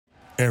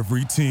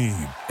Every team,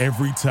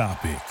 every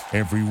topic,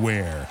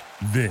 everywhere.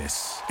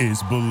 This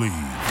is Believe.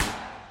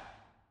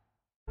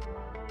 All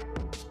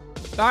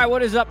right,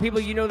 what is up, people?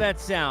 You know that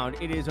sound.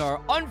 It is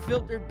our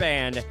Unfiltered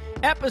Band,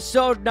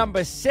 episode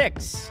number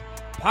 6,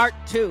 part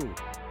 2,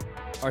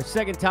 our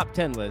second top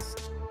 10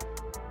 list,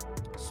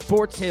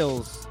 Sports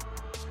Hills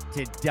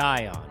to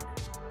Die On.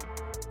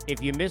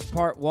 If you missed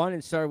part 1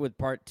 and started with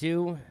part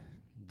 2,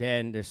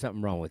 then there's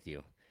something wrong with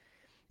you.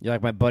 You're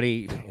like my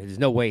buddy, there's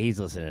no way he's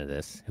listening to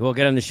this. We'll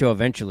get on the show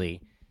eventually.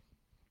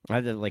 I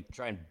had to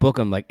try and book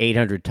him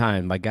 800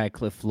 times. My guy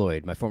Cliff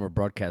Floyd, my former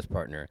broadcast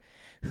partner,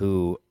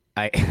 who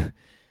if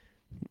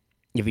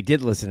he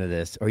did listen to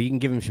this, or you can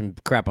give him some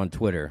crap on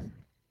Twitter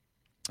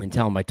and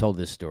tell him I told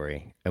this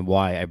story and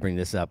why I bring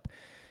this up,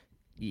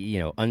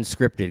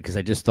 unscripted, because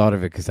I just thought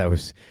of it because I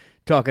was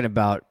talking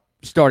about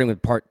starting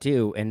with part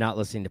 2 and not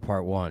listening to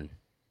part 1.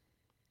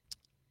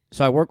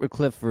 So I worked with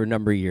Cliff for a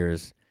number of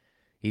years.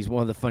 He's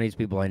one of the funniest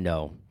people I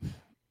know.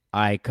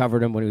 I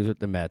covered him when he was with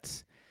the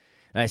Mets.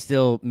 And I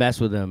still mess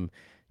with him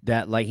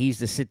that he used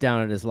to sit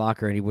down in his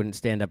locker and he wouldn't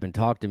stand up and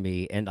talk to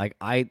me. And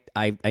I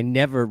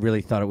never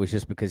really thought it was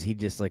just because he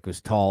just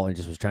was tall and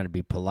just was trying to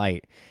be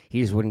polite.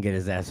 He just wouldn't get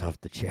his ass off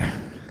the chair.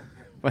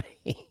 But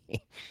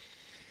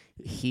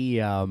he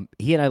and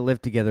I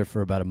lived together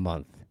for about a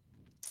month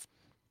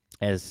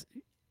as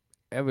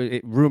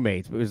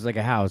roommates. It was like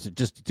a house,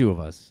 just the two of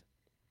us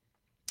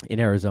in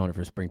Arizona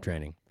for spring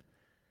training.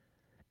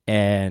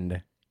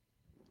 And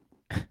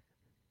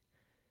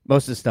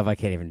most of the stuff I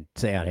can't even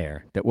say on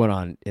air that went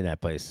on in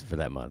that place for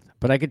that month.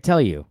 But I could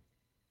tell you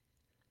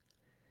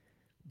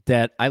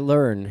that I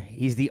learned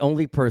he's the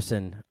only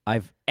person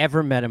I've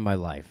ever met in my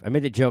life. I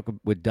made a joke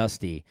with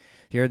Dusty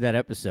here in that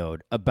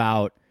episode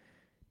about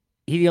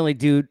he's the only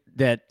dude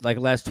that, the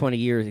last 20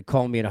 years, he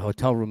called me in a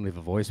hotel room, leave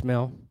a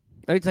voicemail.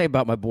 Let me tell you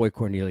about my boy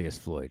Cornelius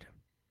Floyd.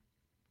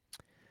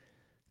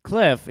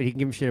 Cliff, and he can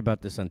give him shit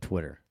about this on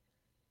Twitter.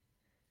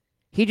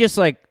 He just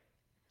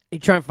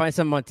he'd try and find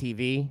something on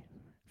TV.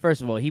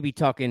 First of all, he'd be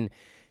talking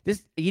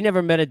this. You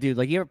never met a dude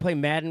you ever play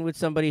Madden with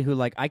somebody who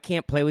I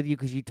can't play with you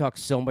because you talk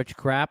so much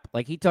crap.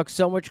 He talks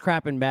so much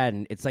crap in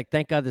Madden. It's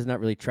thank God there's not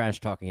really trash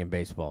talking in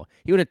baseball.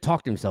 He would have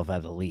talked himself out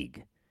of the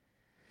league.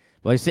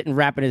 Well, he's sitting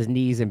wrapping his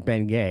knees in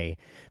Bengay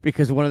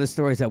because one of the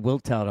stories I will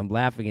tell, and I'm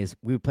laughing, is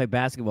we would play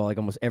basketball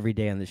almost every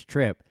day on this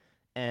trip,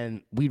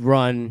 and we'd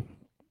run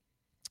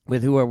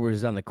with whoever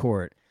was on the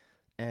court.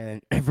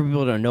 And for people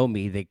who don't know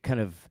me, they kind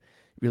of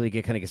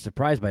get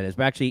surprised by this,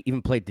 but actually even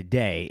played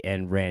today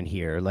and ran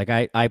here.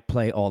 I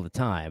play all the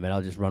time, and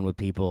I'll just run with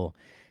people,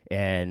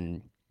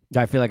 and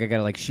I feel like I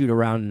got to shoot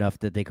around enough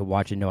that they could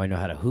watch and know I know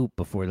how to hoop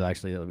before they'll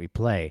actually let me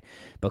play.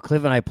 But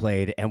Cliff and I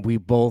played, and we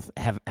both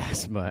have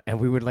asthma, and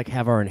we would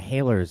have our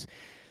inhalers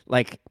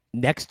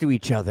next to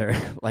each other,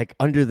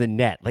 under the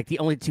net, the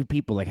only two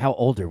people. How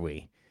old are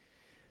we?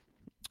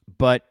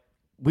 But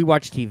we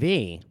watch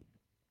TV.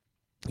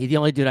 He's the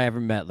only dude I ever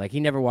met. He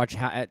never watched,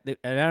 and I don't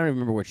even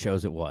remember what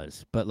shows it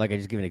was, but I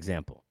just give an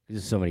example. This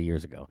is so many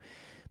years ago.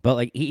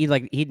 But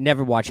he'd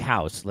never watch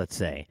House, let's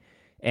say.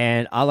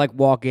 And I'll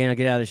walk in, I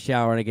get out of the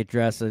shower, and I get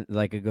dressed, and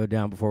I go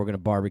down before we're going to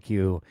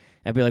barbecue,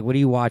 and be what are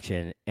you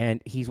watching?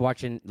 And he's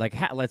watching,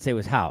 let's say it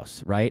was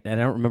House, right?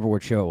 And I don't remember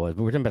what show it was,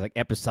 but we're talking about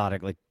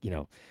episodic,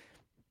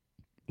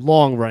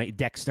 long running,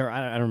 Dexter,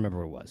 I don't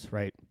remember what it was,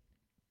 right?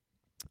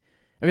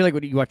 I'd be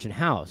what are you watching,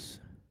 House?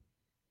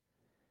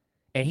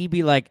 And he'd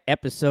be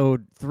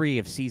episode 3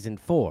 of season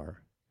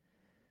 4.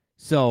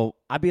 So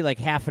I'd be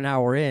half an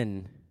hour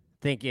in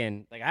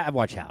thinking, I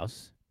watch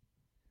House.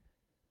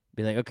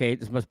 Be okay,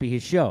 this must be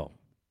his show.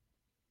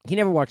 He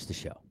never watched the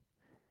show.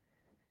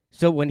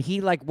 So when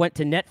he went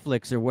to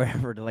Netflix or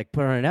wherever to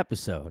put on an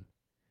episode,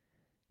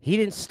 he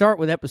didn't start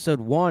with episode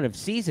 1 of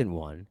season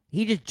 1.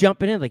 He just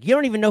jumping in you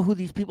don't even know who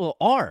these people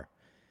are.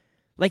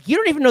 You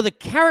don't even know the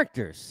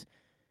characters.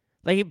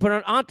 He put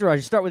on Entourage,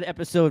 you start with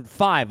episode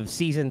 5 of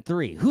season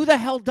 3. Who the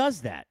hell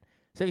does that?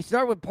 So if you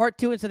start with part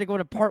 2 instead of going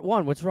to part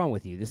 1, what's wrong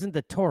with you? This isn't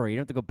the Torah. You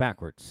don't have to go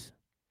backwards.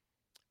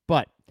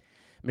 But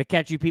I'm going to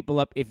catch you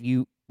people up if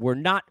you were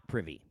not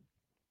privy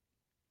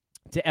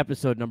to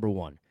episode number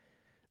 1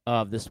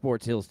 of the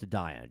Sports Hills to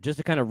Die On. Just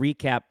to kind of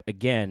recap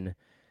again,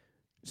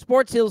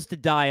 Sports Hills to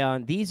Die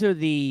On, these are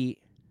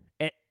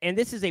and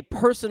this is a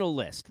personal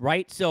list,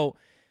 right? So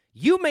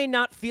you may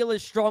not feel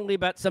as strongly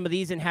about some of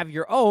these and have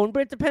your own,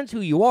 but it depends who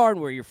you are and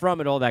where you're from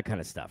and all that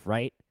kind of stuff,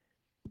 right?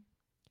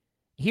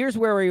 Here's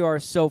where we are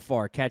so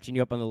far, catching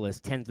you up on the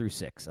list, 10 through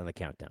 6 on the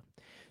countdown.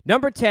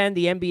 Number 10,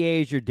 the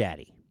NBA is your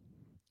daddy.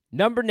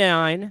 Number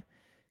 9,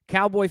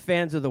 Cowboy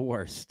fans are the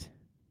worst.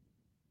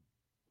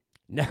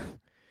 No.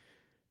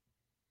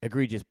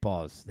 Egregious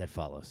pause that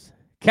follows.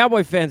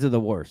 Cowboy fans are the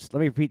worst. Let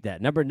me repeat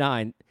that. Number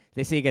 9,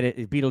 they say you got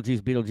to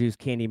Beetlejuice,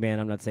 Candyman.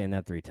 I'm not saying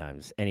that 3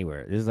 times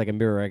anywhere. This is a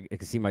mirror. I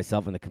can see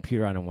myself in the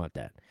computer. I don't want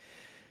that.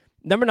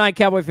 Number 9,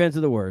 Cowboy fans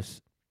are the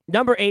worst.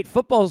 Number 8,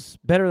 football's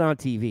better than on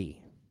TV.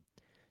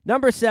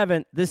 Number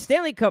 7, the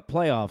Stanley Cup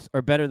playoffs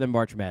are better than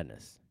March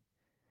Madness.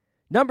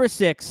 Number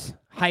 6,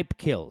 hype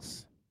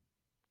kills.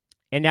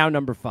 And now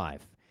number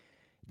 5,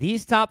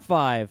 These top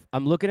 5,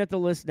 I'm looking at the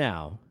list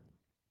now.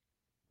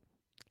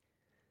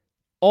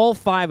 All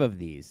 5 of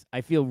these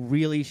I feel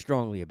really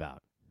strongly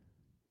about.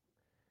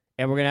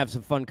 And we're going to have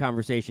some fun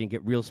conversation and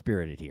get real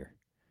spirited here.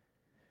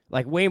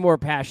 Like way more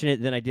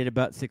passionate than I did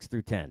about 6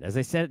 through 10. As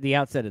I said at the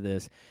outset of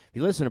this, if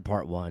you listen to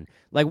part 1,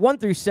 like 1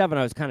 through 7,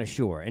 I was kind of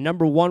sure. And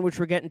number 1, which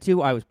we're getting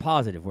to, I was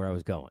positive where I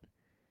was going.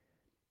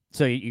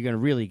 So you're going to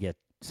really get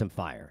some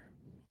fire.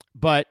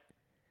 But,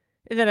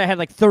 and then I had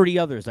like 30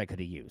 others I could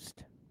have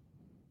used.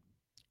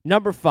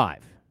 Number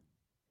 5,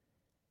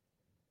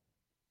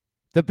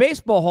 the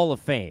Baseball Hall of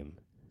Fame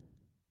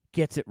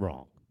gets it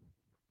wrong.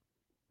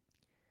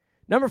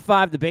 Number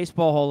 5, the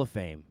Baseball Hall of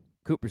Fame,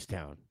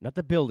 Cooperstown, not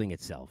the building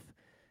itself,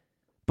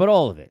 but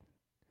all of it,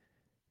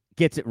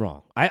 gets it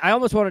wrong. I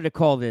almost wanted to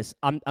call this,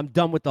 I'm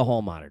done with the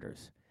hall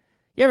monitors.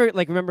 You ever,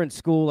 like, remember in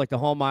school, like, the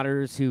hall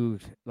monitors who,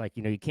 like,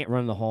 you can't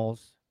run the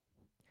halls?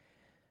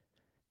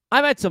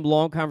 I've had some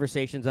long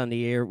conversations on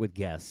the air with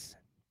guests.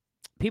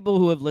 People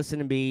who have listened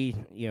to me,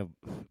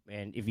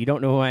 and if you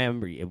don't know who I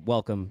am,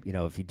 welcome.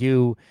 If you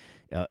do,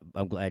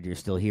 I'm glad you're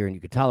still here and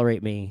you can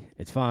tolerate me.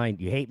 It's fine.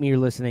 You hate me, you're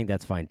listening,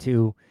 that's fine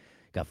too.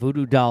 Got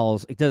voodoo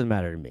dolls. It doesn't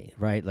matter to me,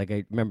 right? Like,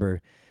 I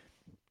remember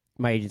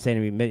my agent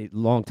saying to me a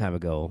long time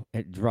ago,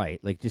 right,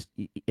 like, just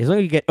as long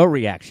as you get a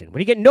reaction. When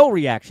you get no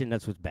reaction,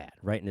 that's what's bad,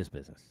 right, in this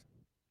business.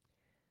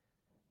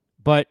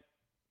 But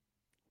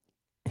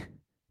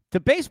the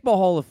Baseball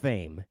Hall of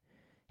Fame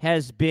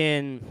has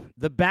been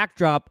the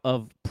backdrop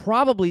of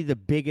probably the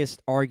biggest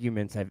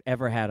arguments I've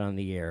ever had on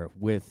the air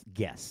with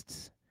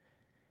guests.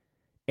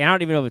 And I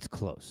don't even know if it's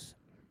close.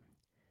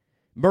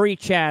 Murray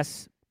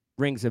Chass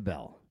rings a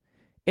bell.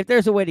 If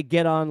there's a way to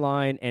get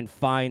online and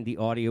find the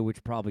audio,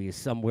 which probably is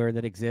somewhere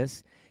that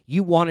exists,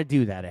 you want to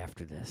do that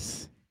after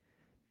this.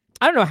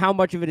 I don't know how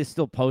much of it is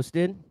still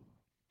posted,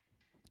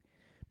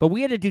 but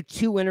we had to do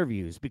 2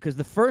 interviews because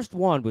the first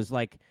one was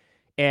like,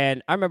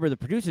 and I remember the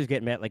producers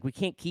getting mad, like, we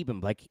can't keep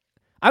him. Like,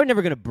 I was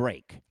never going to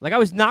break. Like, I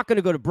was not going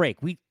to go to break.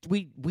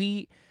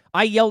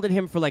 I yelled at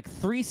him for like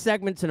 3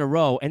 segments in a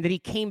row, and then he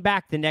came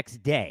back the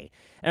next day.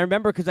 And I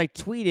remember because I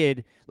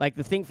tweeted like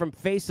the thing from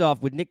Face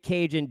Off with Nick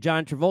Cage and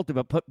John Travolta,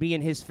 but put me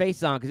in his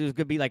face on because it was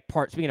going to be like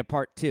speaking of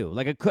part 2.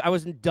 Like, I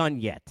wasn't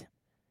done yet.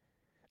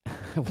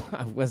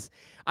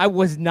 I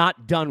was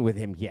not done with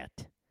him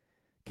yet.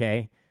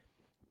 Okay,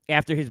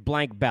 after his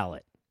blank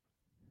ballot,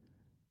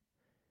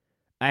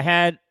 I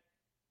had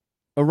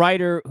a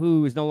writer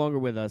who is no longer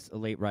with us, a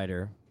late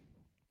writer,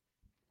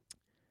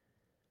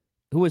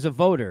 who was a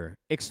voter,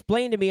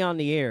 explained to me on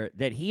the air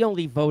that he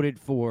only voted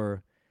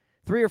for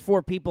 3 or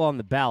 4 people on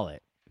the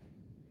ballot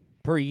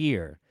per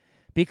year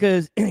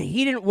because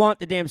he didn't want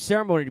the damn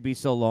ceremony to be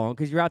so long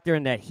because you're out there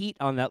in that heat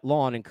on that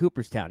lawn in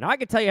Cooperstown. Now, I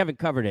can tell you, I haven't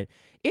covered it.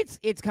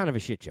 It's kind of a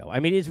shit show. I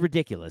mean, it's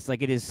ridiculous.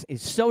 Like, it's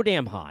so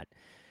damn hot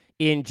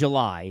in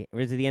July. Or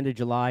is it the end of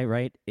July,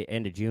 right?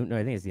 End of June? No,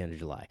 I think it's the end of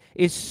July.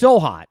 It's so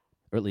hot,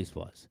 or at least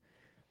was.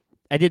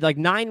 I did like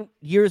 9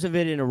 years of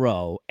it in a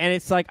row, and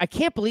it's like, I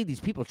can't believe these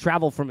people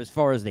travel from as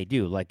far as they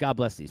do. Like, God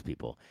bless these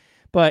people.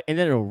 And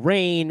then it'll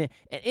rain,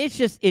 and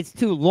it's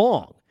too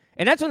long.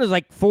 And that's when there's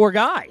like 4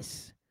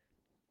 guys.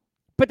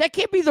 But that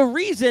can't be the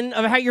reason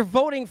of how you're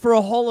voting for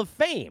a Hall of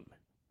Fame.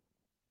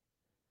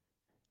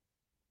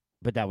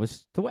 But that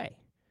was the way.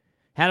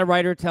 Had a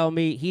writer tell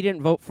me he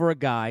didn't vote for a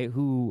guy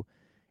who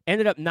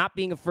ended up not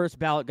being a first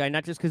ballot guy,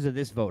 not just because of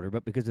this voter,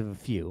 but because of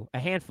a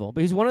handful.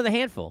 But he's one of the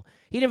handful.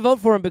 He didn't vote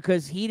for him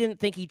because he didn't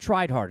think he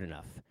tried hard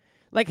enough.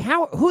 Like,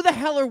 who the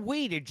hell are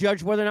we to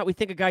judge whether or not we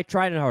think a guy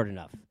tried it hard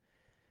enough?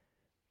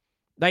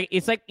 Like,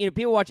 it's like,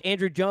 people watch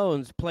Andrew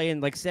Jones play in,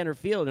 like, center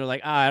field, and they're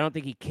like, I don't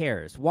think he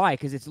cares. Why?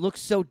 Because it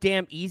looks so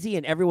damn easy,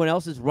 and everyone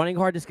else is running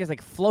hard. This guy's,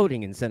 like,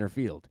 floating in center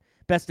field.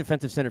 Best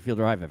defensive center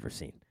fielder I've ever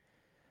seen,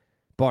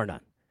 bar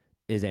none,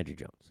 is Andrew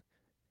Jones.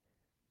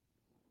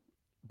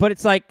 But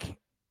it's like,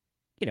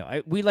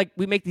 we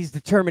make these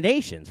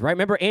determinations, right?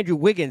 Remember, Andrew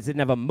Wiggins didn't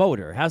have a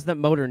motor. How's that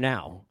motor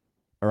now?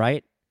 All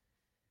right?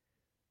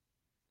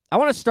 I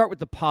want to start with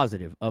the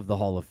positive of the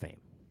Hall of Fame.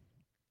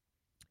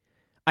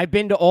 I've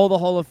been to all the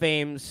Hall of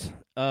Fames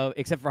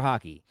except for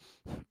hockey.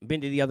 Been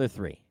to the other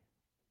 3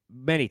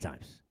 many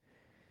times.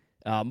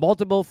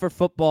 Multiple for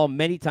football,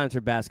 many times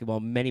for basketball,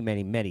 many,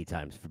 many, many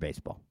times for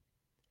baseball.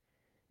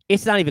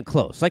 It's not even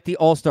close. Like the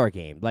All-Star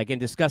game, like in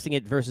discussing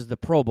it versus the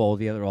Pro Bowl,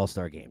 the other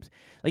All-Star games.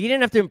 Like, you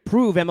didn't have to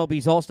improve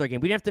MLB's All-Star game.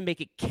 We didn't have to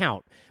make it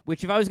count,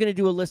 which if I was going to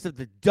do a list of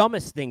the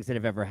dumbest things that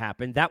have ever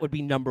happened, that would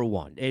be number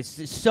 1.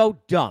 It's so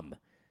dumb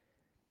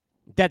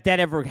that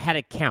ever had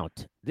a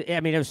count. I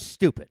mean, it was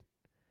stupid.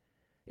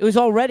 It was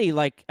already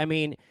like, I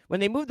mean, when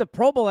they moved the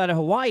Pro Bowl out of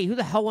Hawaii, who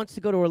the hell wants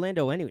to go to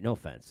Orlando anyway? No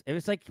offense. It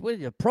was like,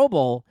 the Pro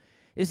Bowl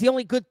is the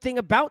only good thing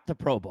about the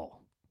Pro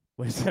Bowl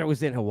was that it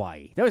was in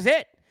Hawaii. That was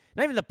it.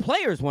 Not even the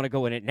players want to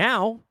go in it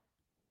now.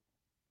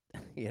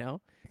 Oh,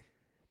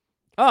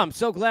 I'm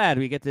so glad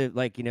we get to,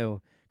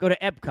 go to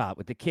Epcot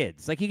with the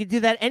kids. Like, you can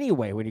do that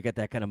anyway when you get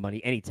that kind of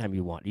money anytime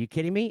you want. Are you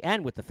kidding me?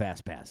 And with the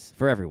Fast Pass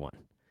for everyone.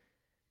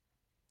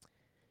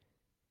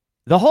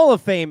 The Hall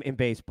of Fame in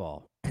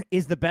baseball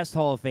is the best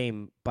Hall of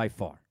Fame by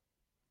far.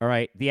 all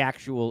right, the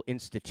actual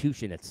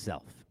institution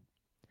itself.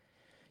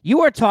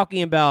 You are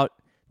talking about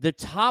the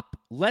top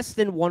less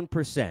than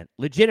 1%,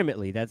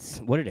 legitimately, that's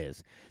what it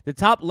is, the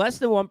top less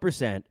than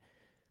 1%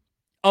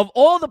 of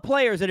all the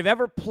players that have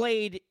ever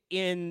played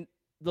in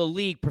the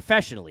league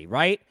professionally,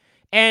 right?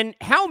 And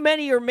how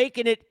many are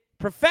making it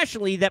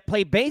professionally that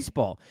play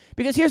baseball?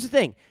 Because here's the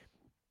thing.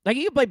 Like,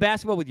 you can play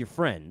basketball with your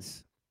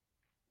friends,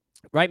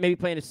 right? Maybe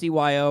playing a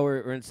CYO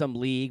or in some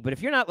league. But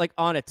if you're not, like,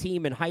 on a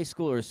team in high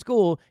school or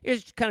school, you're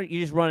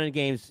just running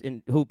games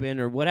and hooping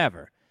or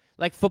whatever.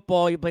 Like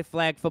football, you play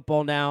flag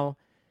football now.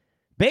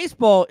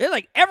 Baseball, it's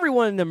like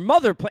everyone and their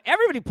mother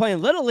everybody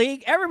playing Little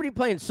League, everybody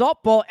playing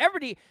softball,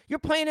 you're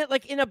playing it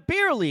like in a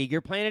beer league.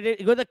 You're playing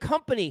it with a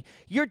company.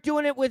 You're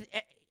doing it with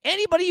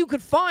anybody you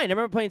could find. I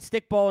remember playing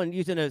stickball and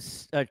using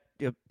a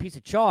piece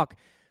of chalk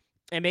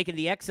and making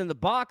the X in the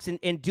box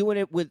and doing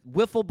it with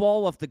wiffle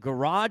ball off the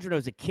garage when I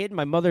was a kid.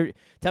 My mother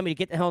told me to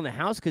get the hell in the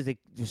house because they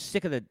were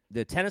sick of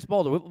the tennis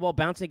ball, the wiffle ball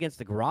bouncing against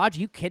the garage.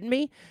 Are you kidding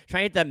me? Trying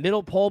to hit that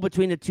middle pole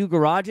between the two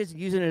garages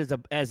and using it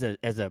as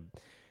a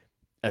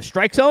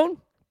strike zone?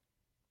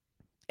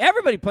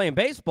 Everybody playing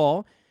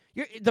baseball.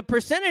 The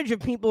percentage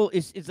of people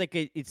is like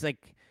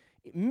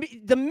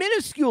the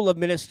minuscule of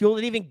minuscule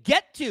that even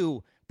get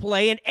to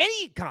play in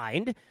any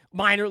kind.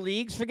 Minor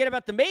leagues, forget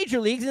about the major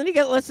leagues, and then you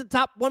get less than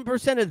top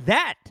 1% of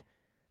that.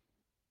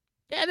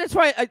 Yeah, that's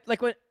why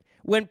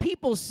when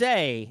people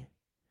say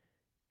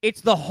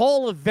it's the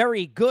Hall of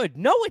Very Good.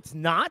 No, it's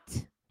not.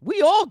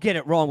 We all get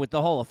it wrong with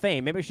the Hall of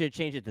Fame. Maybe I should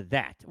change it to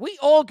that. We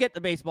all get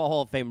the Baseball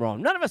Hall of Fame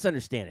wrong. None of us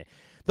understand it.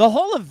 The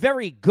Hall of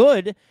Very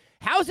Good.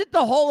 How's it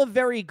the Hall of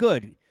Very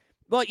Good?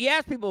 Well, you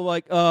ask people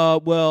like,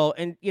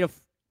 and,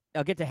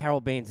 I'll get to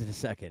Harold Baines in a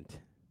second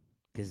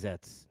because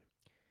that's.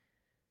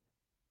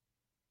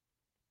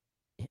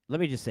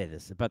 Let me just say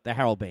this about the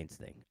Harold Baines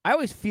thing. I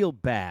always feel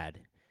bad.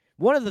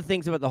 One of the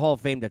things about the Hall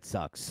of Fame that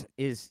sucks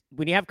is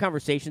when you have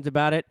conversations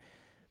about it,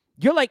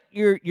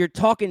 you're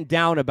talking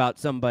down about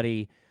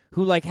somebody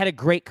who had a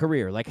great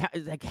career. Like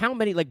how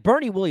many, like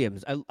Bernie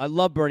Williams. I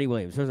love Bernie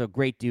Williams. He was a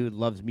great dude,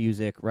 loves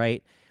music,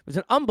 right? Was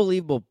an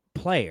unbelievable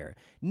player.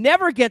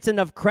 Never gets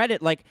enough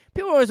credit. Like,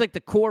 people are always like the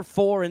core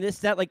four and this,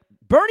 that. Like,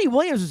 Bernie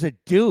Williams is a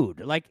dude.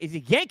 Like, he's a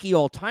Yankee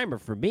all-timer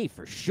for me,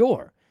 for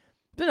sure.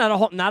 But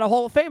not a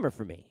Hall of Famer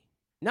for me.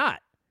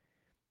 Not.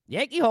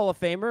 Yankee Hall of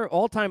Famer,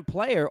 all-time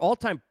player,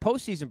 all-time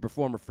postseason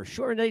performer for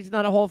sure, and he's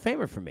not a Hall of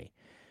Famer for me.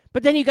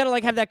 But then you got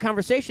to, have that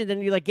conversation,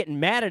 then you're, getting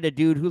mad at a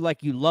dude who,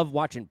 you love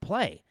watching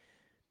play.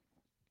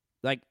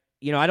 I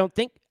don't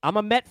think – I'm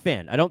a Met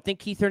fan. I don't think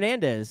Keith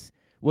Hernandez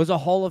 – was a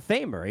Hall of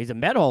Famer. He's a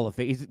Met Hall of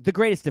Famer. He's the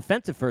greatest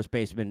defensive first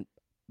baseman,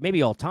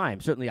 maybe all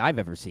time, certainly I've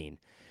ever seen.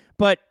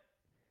 But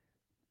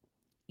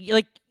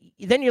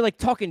then you're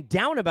talking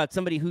down about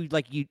somebody who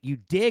you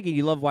dig and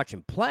you love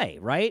watching play,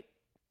 right?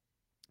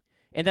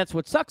 And that's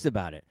what sucks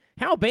about it.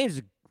 Harold Baines is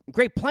a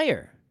great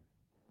player,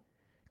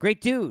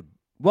 great dude,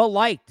 well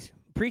liked,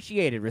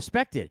 appreciated,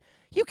 respected.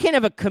 You can't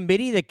have a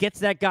committee that gets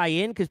that guy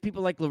in because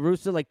people like La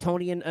Russa, like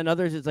Tony and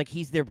others, it's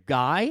he's their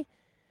guy.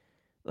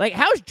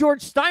 How's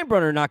George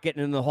Steinbrenner not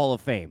getting in the Hall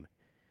of Fame?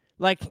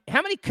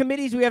 How many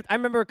committees we have? I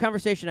remember a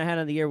conversation I had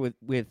on the air with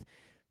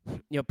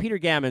Peter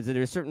Gammons, and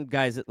there's certain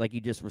guys that you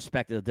just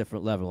respect at a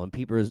different level, and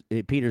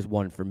Peter's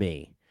one for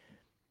me.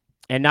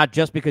 And not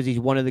just because he's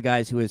one of the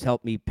guys who has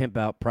helped me pimp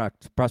out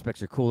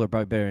prospects are cooler,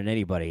 probably better than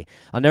anybody.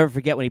 I'll never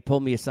forget when he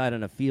pulled me aside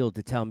on a field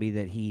to tell me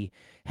that he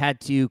had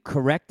to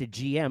correct a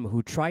GM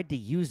who tried to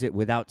use it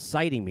without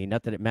citing me.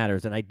 Not that it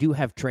matters, and I do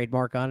have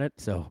trademark on it,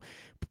 so...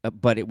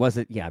 But it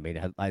wasn't,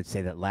 I'd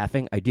say that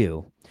laughing. I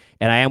do.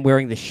 And I am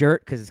wearing the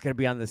shirt because it's going to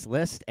be on this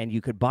list. And you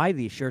could buy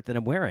the shirt that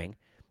I'm wearing.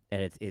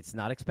 And it's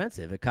not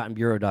expensive at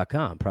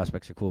cottonbureau.com.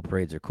 Prospects are cool.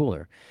 Parades are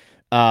cooler.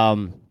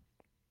 But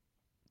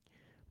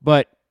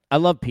I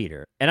love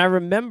Peter. And I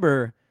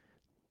remember,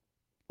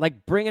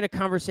 bringing a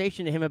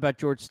conversation to him about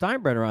George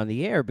Steinbrenner on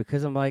the air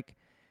because I'm like,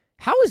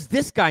 how is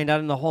this guy not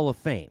in the Hall of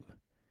Fame?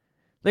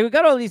 We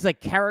got all these,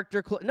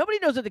 character nobody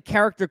knows what the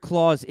character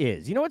clause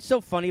is. You know what's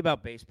so funny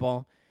about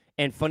baseball?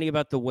 And funny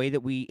about the way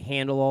that we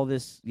handle all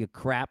this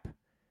crap.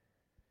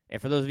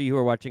 And for those of you who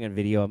are watching on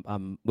video,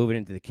 I'm moving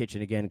into the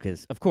kitchen again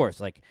because, of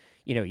course,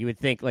 you would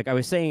think, I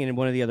was saying in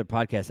one of the other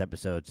podcast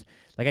episodes,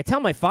 I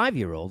tell my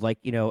 5-year-old,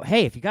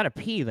 hey, if you got to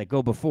pee,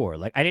 go before.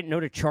 I didn't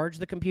know to charge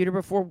the computer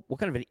before. What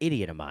kind of an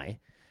idiot am I?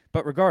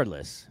 But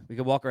regardless, we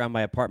could walk around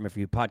my apartment for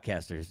you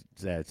podcasters.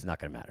 It's not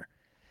going to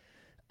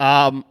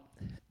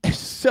matter.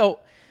 So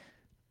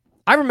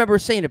I remember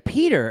saying to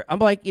Peter, I'm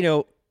like,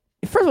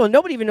 first of all,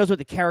 nobody even knows what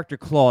the character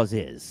clause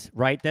is,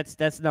 right?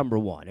 That's number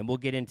one. And we'll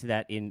get into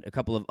that in a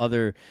couple of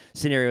other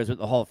scenarios with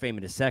the Hall of Fame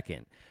in a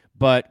second.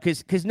 But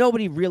because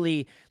nobody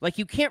really,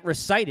 you can't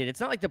recite it. It's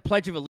not like the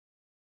Pledge of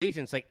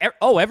Allegiance.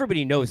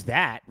 Everybody knows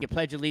that. You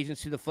pledge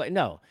allegiance to the flag.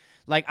 No.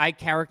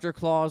 Character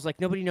clause.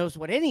 Nobody knows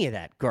what any of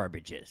that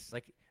garbage is.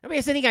 Nobody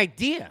has any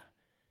idea.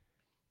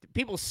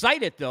 People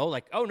cite it, though.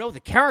 Oh, no,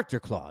 the character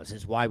clause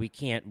is why we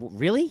can't.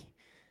 Really?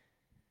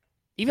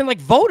 Even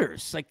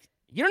voters.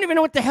 You don't even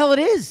know what the hell it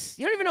is.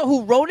 You don't even know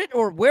who wrote it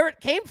or where it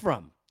came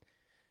from.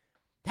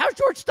 How's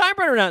George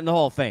Steinbrenner not in the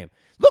Hall of Fame?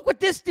 Look what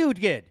this dude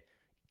did.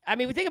 I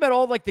mean, we think about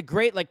all like the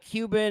great like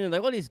Cuban and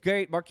like all these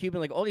great Mark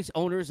Cuban, like all these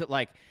owners that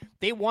like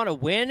they want to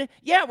win.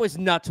 Yeah, it was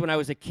nuts when I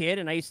was a kid,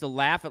 and I used to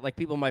laugh at like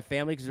people in my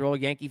family because they're all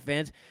Yankee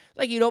fans.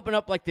 Like you'd open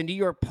up like the New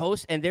York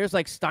Post, and there's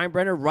like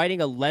Steinbrenner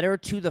writing a letter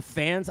to the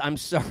fans. I'm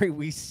sorry,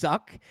 we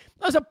suck.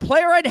 As a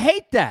player, I'd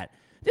hate that.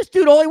 This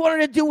dude, all he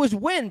wanted to do was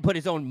win, put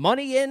his own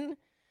money in.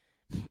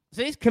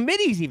 So these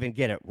committees even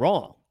get it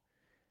wrong.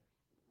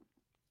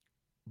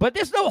 But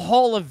there's no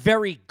Hall of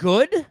Very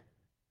Good.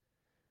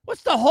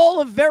 What's the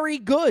Hall of Very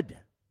Good?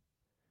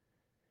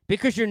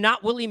 Because you're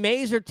not Willie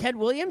Mays or Ted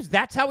Williams?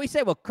 That's how we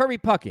say. Well, Kirby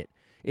Puckett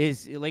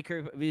is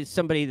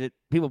somebody that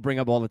people bring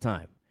up all the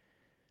time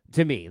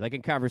to me, like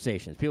in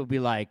conversations. People be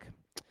like,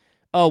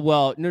 "Oh,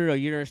 well, no,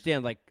 you don't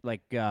understand.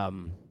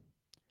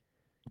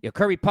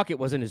 Kirby Puckett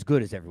wasn't as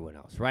good as everyone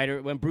else, right?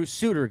 Or when Bruce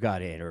Sutter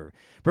got in, or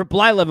Bert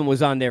Blyleven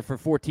was on there for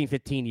 14,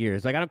 15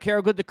 years. Like, I don't care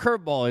how good the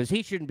curveball is.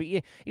 He shouldn't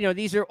be.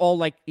 These are all,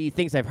 like,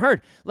 things I've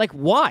heard. Like,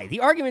 why? The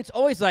argument's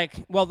always like,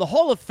 well, the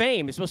Hall of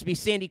Fame is supposed to be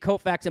Sandy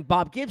Koufax and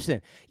Bob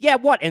Gibson. Yeah,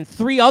 what? And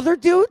 3 other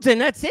dudes,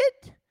 and that's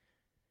it?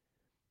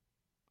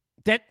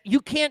 That you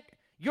can't.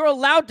 You're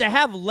allowed to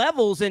have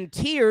levels and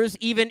tiers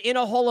even in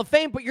a Hall of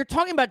Fame, but you're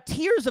talking about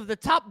tiers of the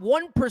top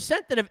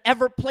 1% that have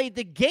ever played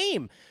the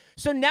game.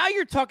 So now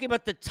you're talking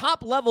about the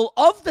top level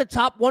of the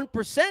top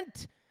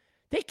 1%.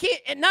 They can't,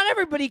 and not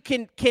everybody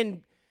can,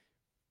 come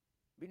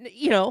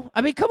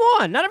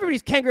on. Not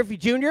everybody's Ken Griffey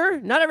Jr.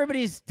 Not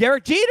everybody's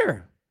Derek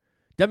Jeter.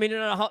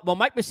 Well,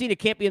 Mike Messina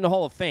can't be in the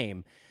Hall of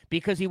Fame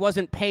because he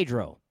wasn't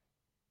Pedro.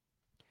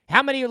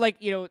 How many are like,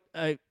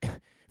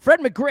 Fred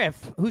McGriff,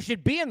 who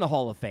should be in the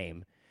Hall of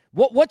Fame?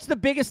 What's the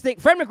biggest thing?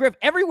 Fred McGriff,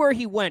 everywhere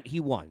he went, he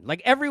won.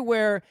 Like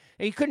everywhere,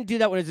 and he couldn't do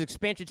that when his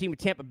expansion team with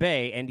Tampa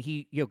Bay, and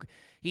he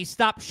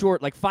stopped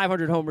short. Like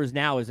 500 homers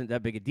now isn't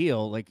that big a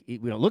deal. Like we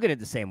don't look at it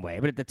the same way.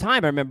 But at the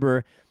time, I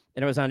remember,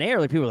 and I was on air,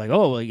 like people were like,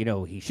 "Oh,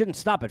 well, he shouldn't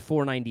stop at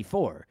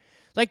 494."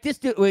 Like this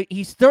dude,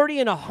 he's 30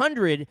 and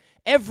 100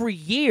 every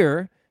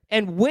year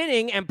and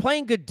winning and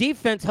playing good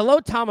defense. Hello,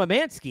 Tom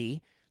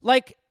Amansky.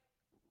 Like,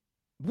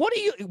 what are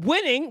you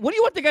winning? What do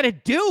you want the guy to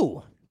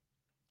do?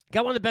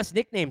 Got one of the best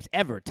nicknames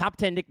ever. Top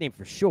 10 nickname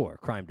for sure.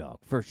 Crime Dog.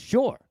 For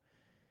sure.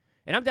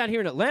 And I'm down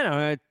here in Atlanta.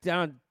 I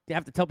don't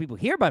have to tell people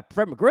here about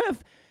Fred McGriff.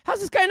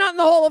 How's this guy not in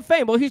the Hall of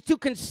Fame? Well, he's too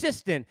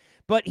consistent.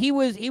 But he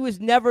was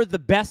never the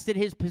best at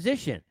his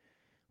position.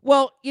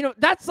 Well,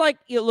 that's like,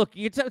 look,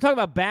 you're talking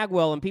about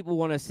Bagwell, and people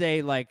want to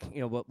say, like,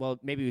 well,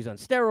 maybe he was on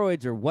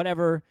steroids or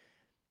whatever.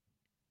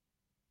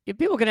 If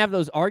people can have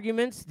those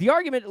arguments, the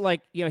argument,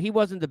 like, he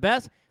wasn't the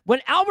best. When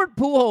Albert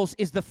Pujols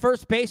is the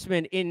first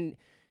baseman in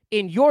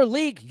your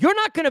league, you're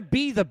not going to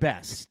be the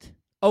best,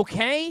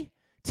 okay?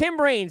 Tim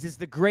Raines is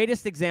the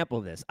greatest example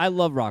of this. I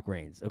love Rock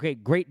Raines, okay?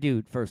 Great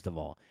dude, first of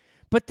all.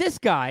 But this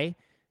guy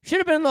should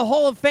have been in the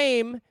Hall of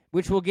Fame,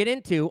 which we'll get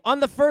into, on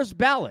the first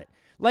ballot.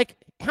 Like,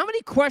 how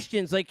many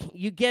questions, like,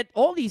 you get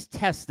all these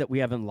tests that we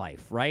have in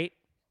life, right?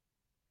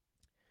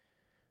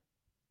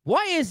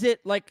 Why is it,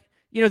 like,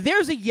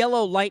 there's a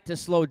yellow light to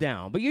slow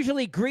down, but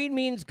usually green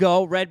means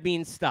go, red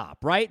means stop,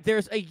 right?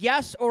 There's a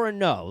yes or a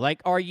no.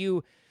 Like,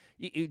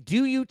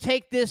 do you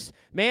take this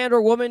man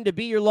or woman to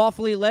be your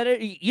lawfully led?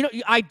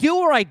 I do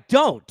or I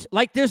don't.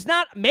 Like, there's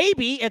not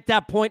maybe at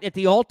that point at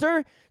the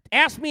altar.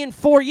 Ask me in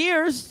 4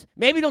 years.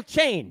 Maybe it'll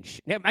change.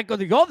 It might go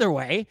the other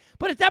way.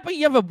 But at that point,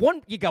 you have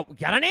you got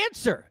an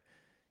answer.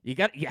 You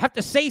have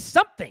to say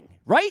something,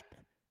 right?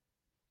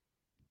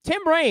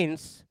 Tim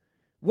Raines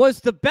was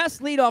the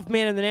best leadoff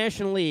man in the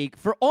National League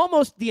for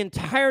almost the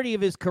entirety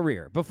of his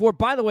career. Before,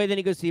 by the way, then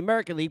he goes to the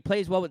American League,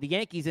 plays well with the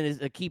Yankees, and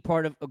is a key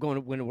part of going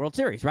to win a World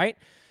Series, right?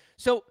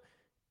 So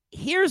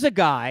here's a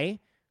guy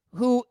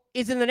who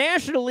is in the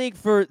National League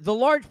for the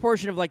large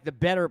portion of, like, the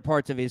better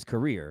parts of his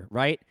career,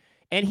 right?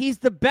 And he's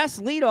the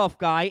best leadoff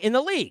guy in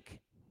the league.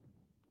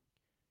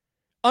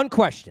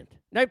 Unquestioned.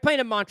 Now, he's playing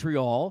in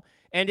Montreal,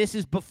 and this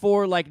is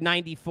before, like,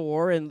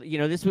 94, and,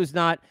 this was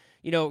not,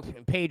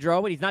 Pedro,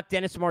 and he's not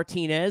Dennis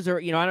Martinez or,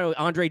 I don't know,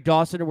 Andre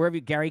Dawson or wherever,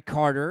 Gary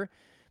Carter.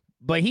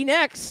 But he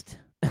next,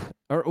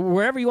 or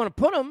wherever you want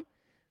to put him,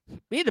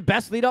 he's the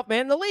best leadoff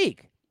man in the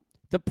league.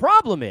 The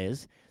problem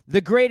is, the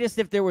greatest,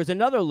 if there was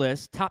another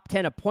list, top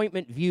 10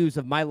 appointment views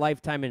of my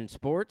lifetime in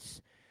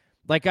sports,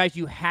 like guys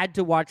you had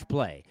to watch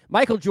play.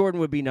 Michael Jordan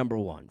would be number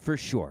 1, for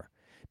sure.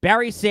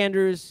 Barry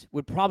Sanders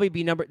would probably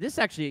be I'm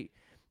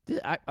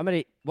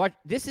going to watch.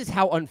 This is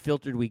how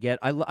unfiltered we get.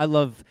 I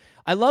love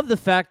the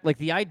fact, like,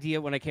 the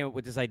idea when I came up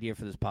with this idea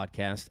for this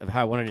podcast of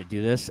how I wanted to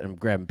do this, and I'm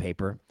grabbing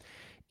paper,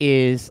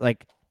 is,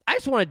 like, I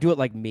just want to do it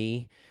like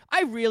me.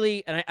 I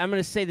really, and I'm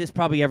going to say this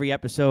probably every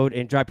episode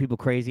and drive people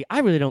crazy, I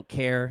really don't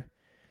care.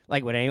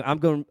 Like, I'm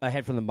going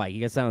ahead from the mic.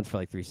 You got silence for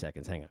like 3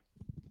 seconds. Hang on.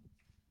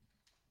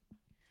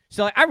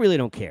 So, like, I really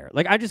don't care.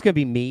 Like, I'm just going to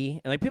be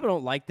me. And, like, people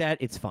don't like that.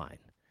 It's fine.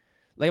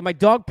 Like, if my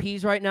dog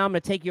pees right now, I'm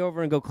going to take you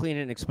over and go clean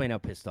it and explain how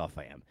pissed off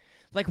I am.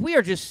 Like, we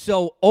are just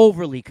so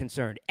overly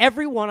concerned.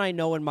 Everyone I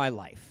know in my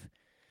life,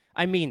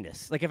 I mean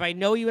this. Like, if I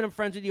know you and I'm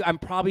friends with you, I'm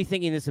probably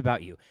thinking this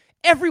about you.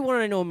 Everyone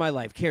I know in my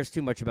life cares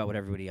too much about what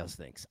everybody else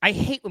thinks. I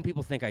hate when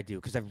people think I do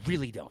because I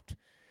really don't.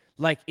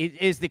 Like,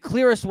 it is the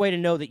clearest way to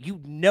know that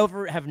you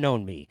never have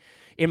known me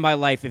in my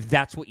life if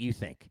that's what you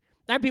think.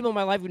 I have people in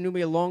my life who knew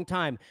me a long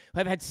time who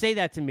have had to say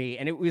that to me,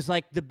 and it was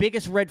like the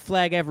biggest red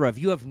flag ever of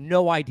you have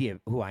no idea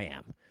who I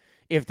am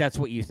if that's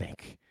what you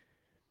think.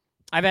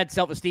 I've had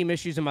self-esteem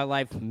issues in my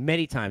life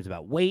many times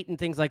about weight and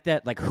things like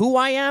that. Like who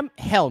I am?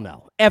 Hell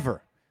no.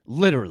 Ever.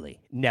 Literally.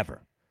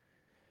 Never.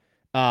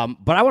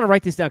 But I want to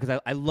write this down because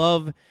I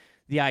love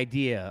the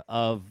idea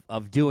of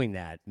doing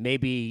that.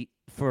 Maybe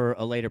for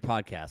a later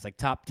podcast, like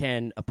top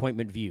 10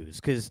 appointment views,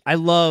 because I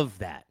love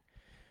that.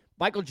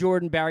 Michael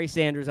Jordan, Barry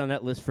Sanders on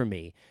that list for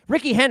me.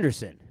 Ricky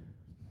Henderson,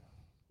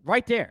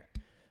 right there.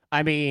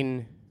 I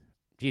mean,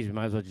 geez, we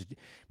might as well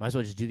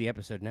just do the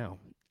episode now.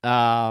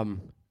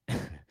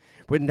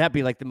 Wouldn't that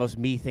be like the most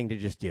me thing to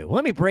just do? Well,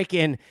 let me break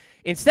in.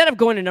 Instead of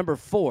going to number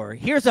 4,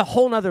 here's a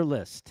whole nother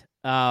list.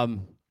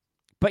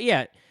 But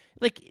yeah,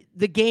 like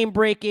the game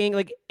breaking,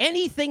 like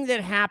anything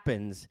that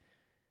happens,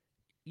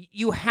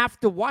 you have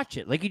to watch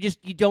it. Like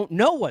you don't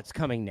know what's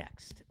coming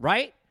next,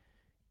 right?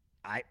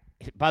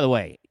 By the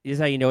way, this is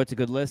how you know it's a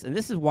good list, and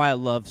this is why I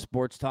love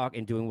sports talk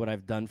and doing what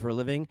I've done for a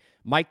living.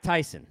 Mike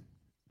Tyson,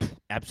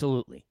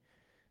 absolutely.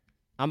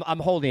 I'm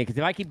holding it because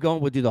if I keep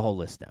going, we'll do the whole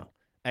list now.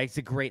 It's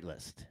a great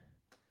list.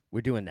 We're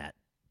doing that.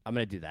 I'm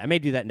going to do that. I may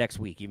do that next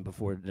week, even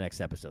before the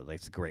next episode. Like,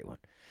 it's a great one.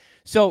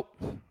 So,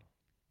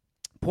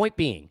 point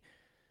being,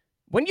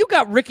 when you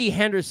got Ricky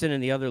Henderson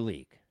in the other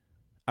league,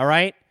 all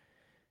right,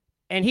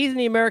 and he's in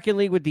the American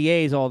League with the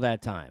A's all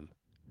that time,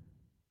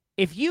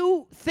 if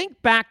you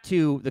think back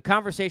to the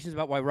conversations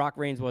about why Rock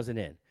Reigns wasn't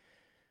in,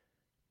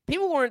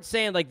 people weren't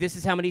saying, like, this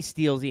is how many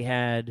steals he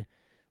had,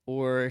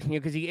 or,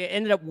 because he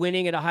ended up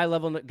winning at a high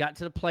level and got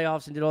to the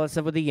playoffs and did all that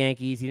stuff with the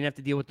Yankees. He didn't have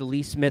to deal with the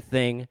Lee Smith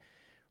thing,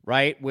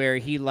 right, where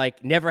he,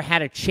 like, never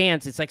had a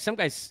chance. It's like some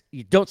guys,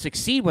 you don't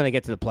succeed when they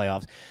get to the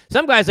playoffs.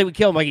 Some guys, like, we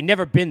kill him, like, he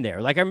never been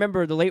there. Like, I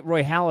remember the late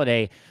Roy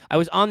Halladay. I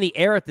was on the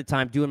air at the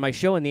time doing my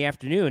show in the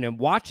afternoon and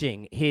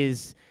watching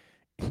his,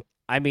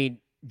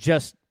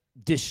 just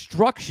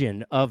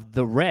destruction of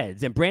the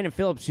Reds. And Brandon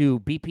Phillips, who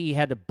BP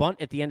had to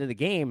bunt at the end of the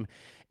game,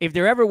 if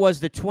there ever was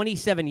the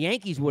 27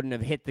 Yankees wouldn't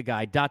have hit the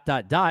guy, ...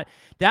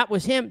 That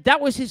was him.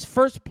 That was his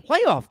first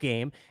playoff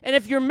game. And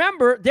if you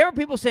remember, there were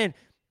people saying,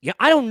 yeah,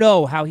 I don't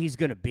know how he's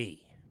going to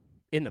be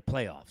in the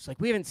playoffs. Like,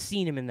 we haven't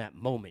seen him in that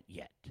moment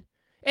yet.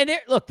 And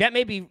look,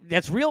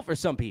 that's real for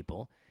some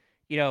people.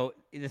 You know,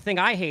 the thing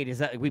I hate is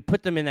that we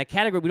put them in that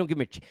category. We don't give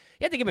them you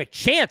have to give them a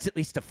chance at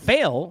least to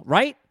fail,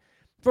 right?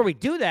 Before we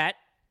do that.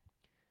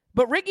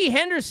 But Ricky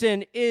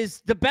Henderson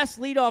is the best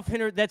leadoff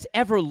hitter that's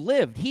ever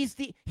lived. He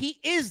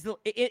is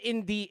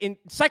in the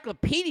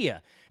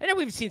encyclopedia. And then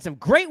we've seen some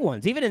great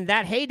ones, even in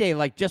that heyday,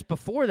 like just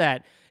before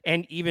that,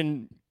 and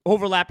even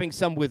overlapping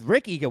some with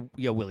Ricky. You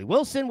know, Willie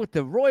Wilson with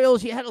the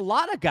Royals. You had a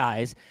lot of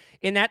guys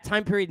in that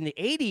time period in the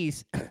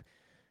 80s.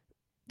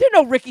 There's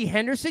no Ricky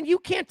Henderson. You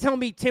can't tell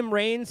me Tim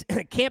Raines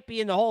can't be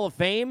in the Hall of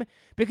Fame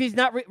because he's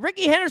not.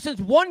 Ricky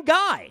Henderson's one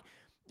guy.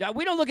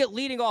 We don't look at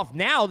leading off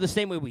now the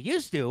same way we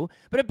used to,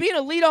 but being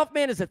a leadoff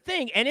man is a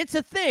thing, and it's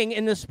a thing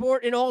in the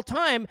sport in all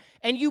time,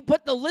 and you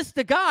put the list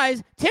of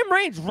guys, Tim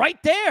Raines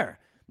right there.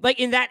 Like,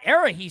 in that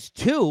era, he's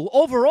 2.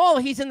 Overall,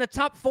 he's in the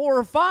top 4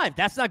 or 5.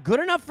 That's not good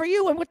enough for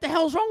you, and what the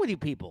hell's wrong with you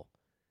people?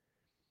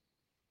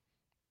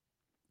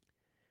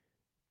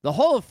 The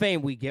Hall of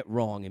Fame we get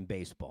wrong in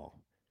baseball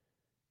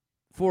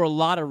for a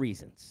lot of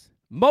reasons.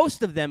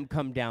 Most of them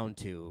come down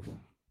to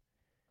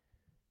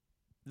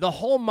the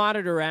whole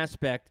monitor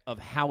aspect of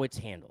how it's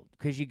handled,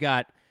 because you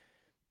got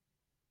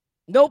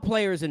no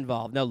players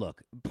involved. Now,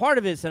 look, part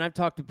of it, and I've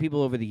talked to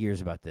people over the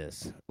years about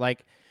this,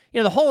 like, you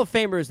know, the Hall of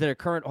Famers that are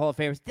current Hall of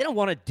Famers, they don't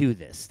want to do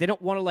this. They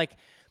don't want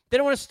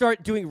to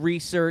start doing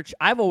research.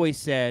 I've always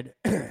said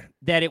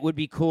that it would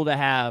be cool to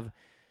have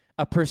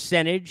a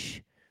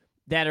percentage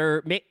that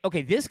are,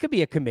 okay, this could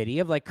be a committee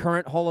of, like,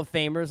 current Hall of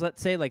Famers,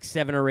 let's say, like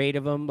 7 or 8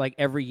 of them, like,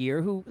 every year,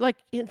 who, like,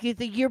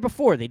 the year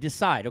before, they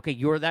decide, okay,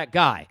 you're that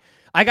guy.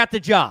 I got the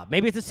job.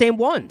 Maybe it's the same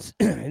ones,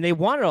 and they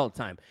want it all the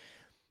time.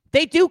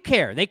 They do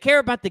care. They care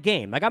about the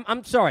game. Like,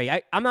 I'm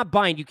sorry. I'm not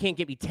buying you can't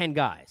get me 10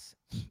 guys.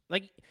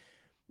 Like,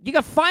 you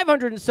got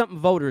 500 and something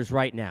voters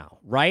right now,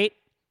 right?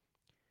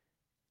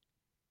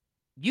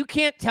 You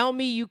can't tell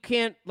me you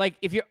can't, like,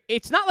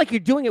 it's not like you're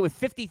doing it with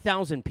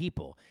 50,000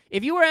 people.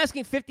 If you were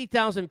asking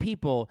 50,000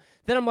 people,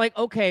 then I'm like,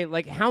 okay,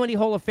 like, how many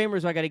Hall of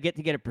Famers I got to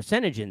get a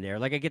percentage in there?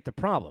 Like, I get the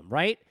problem,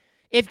 right?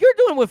 If you're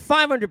doing it with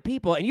 500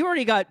 people and you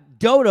already got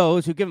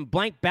dodos who give them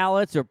blank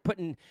ballots or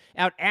putting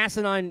out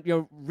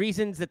asinine,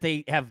 reasons that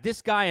they have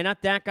this guy and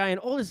not that guy and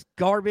all this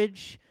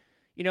garbage,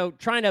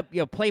 trying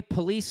to, play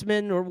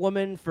policeman or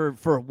woman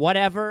for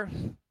whatever,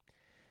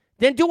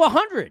 then do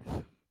 100,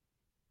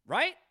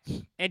 right?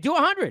 And do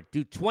 100.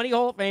 Do 20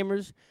 Hall of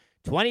Famers,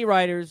 20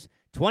 writers,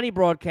 20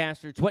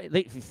 broadcasters,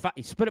 20.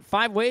 You split it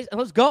 5 ways, and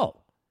let's go.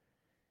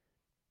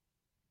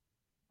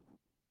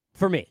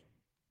 For me,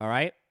 all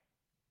right?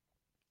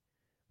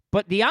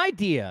 But the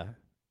idea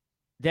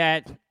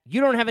that you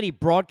don't have any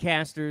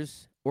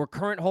broadcasters or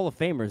current Hall of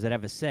Famers that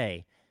have a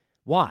say.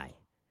 Why?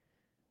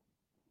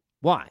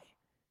 Why?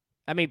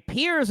 I mean,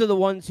 peers are the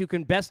ones who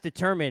can best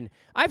determine.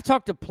 I've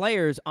talked to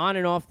players on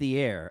and off the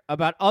air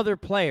about other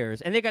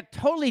players, and they got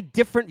totally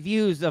different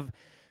views of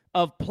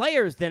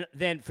players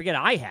than forget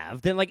I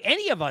have, than like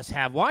any of us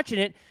have watching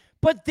it.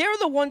 But they're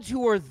the ones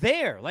who are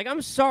there. Like,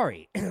 I'm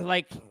sorry.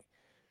 Like,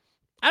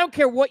 I don't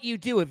care what you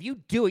do. If you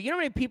do it, you know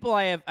how many people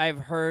I've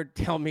heard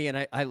tell me,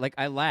 and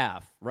I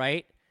laugh,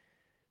 right?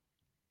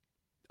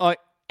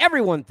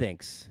 Everyone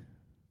thinks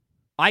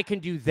I can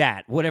do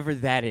that, whatever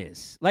that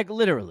is. Like,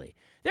 literally.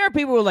 There are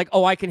people who are like,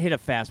 oh, I can hit a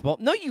fastball.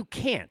 No, you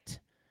can't.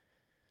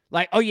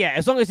 Like, oh, yeah,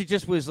 as long as it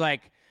just was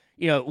like,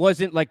 it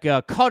wasn't like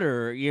a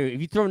cutter.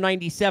 If you throw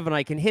 97,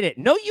 I can hit it.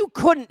 No, you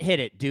couldn't hit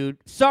it, dude.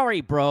 Sorry,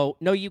 bro.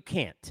 No, you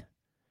can't.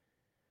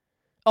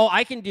 Oh,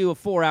 I can do a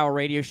 4-hour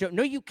radio show.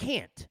 No, you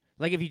can't.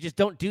 Like, if you just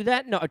don't do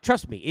that, no,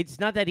 trust me, it's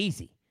not that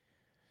easy.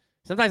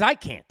 Sometimes I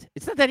can't.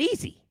 It's not that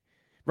easy,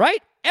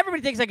 right?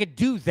 Everybody thinks I could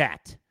do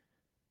that.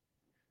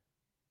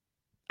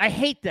 I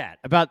hate that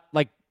about,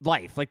 like,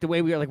 life, like the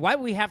way we are. Like, why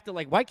do we have to,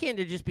 like, why can't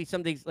it just be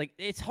something, like,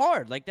 it's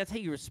hard. Like, that's how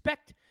you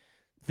respect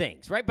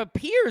things, right? But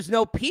peers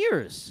know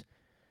peers.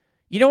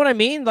 You know what I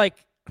mean? Like,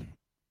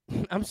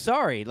 I'm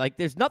sorry. Like,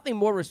 there's nothing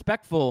more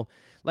respectful,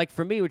 like,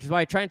 for me, which is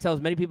why I try and tell as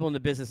many people in the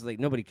business, like,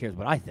 nobody cares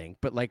what I think,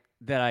 but, like,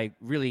 that I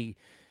really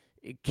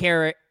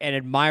care and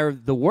admire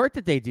the work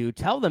that they do,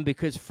 tell them,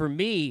 because for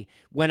me,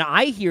 when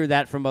I hear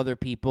that from other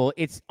people,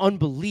 it's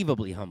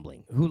unbelievably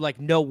humbling, who, like,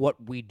 know what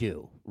we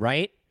do,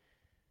 right?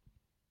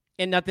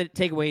 And not to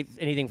take away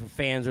anything from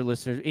fans or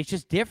listeners, it's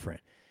just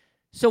different.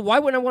 So why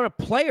wouldn't I want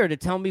a player to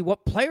tell me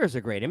what players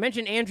are great? I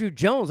mentioned Andrew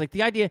Jones, like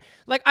the idea,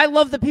 like I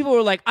love the people who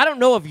are like, I don't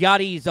know if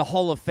Yadi's a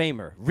Hall of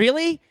Famer.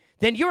 Really?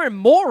 Then you're a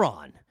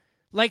moron.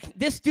 Like,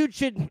 this dude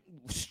should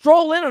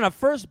stroll in on a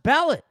first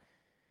ballot.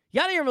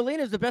 Yadier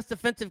Molina is the best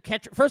defensive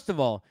catcher. First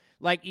of all,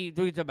 like you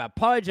talk about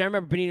Pudge, I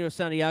remember Benito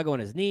Santiago on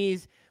his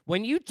knees.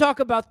 When you talk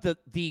about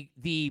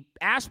the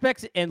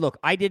aspects, and look,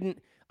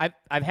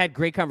 I've had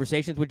great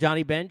conversations with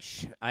Johnny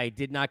Bench. I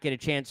did not get a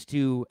chance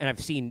to, and I've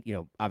seen,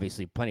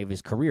 obviously plenty of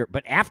his career,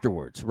 but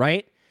afterwards,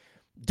 right?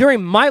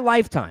 During my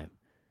lifetime,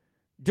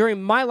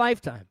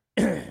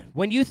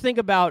 when you think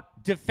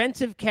about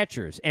defensive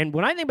catchers, and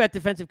when I think about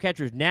defensive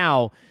catchers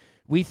now,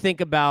 we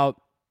think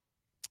about,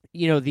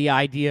 the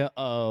idea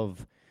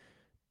of,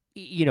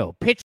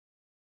 pitch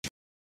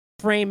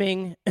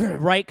framing,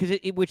 right? Because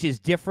which is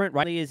different,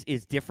 right?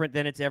 Is different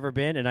than it's ever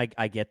been, and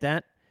I get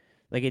that.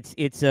 Like,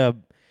 it's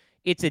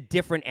a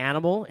different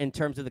animal in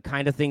terms of the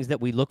kind of things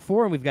that we look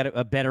for, and we've got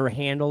a better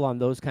handle on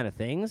those kind of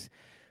things.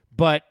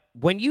 But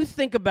when you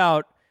think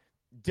about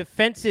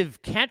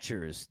defensive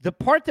catchers, the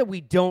part that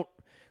we don't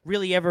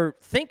really ever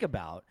think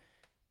about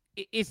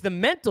is the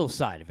mental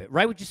side of it,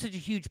 right? Which is such a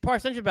huge part.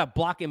 It's not just about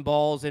blocking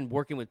balls and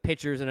working with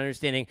pitchers and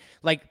understanding.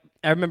 Like,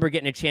 I remember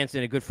getting a chance,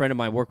 and a good friend of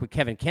mine worked with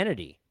Kevin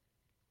Kennedy.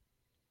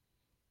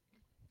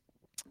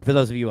 For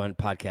those of you on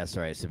podcasts,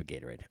 sorry, I sipped a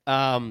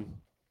Gatorade.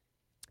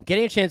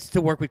 Getting a chance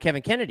to work with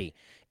Kevin Kennedy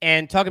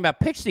and talking about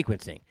pitch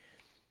sequencing,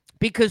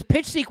 because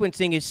pitch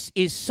sequencing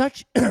is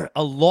such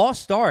a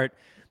lost art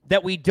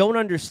that we don't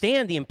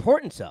understand the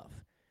importance of.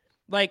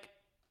 Like,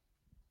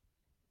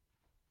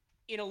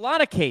 in a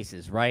lot of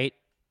cases, right,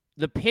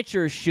 the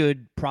pitcher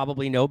should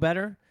probably know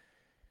better,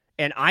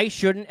 and I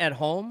shouldn't at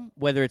home,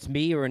 whether it's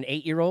me or an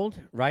 8-year-old,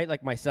 right?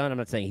 Like my son, I'm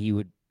not saying he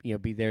would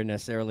be there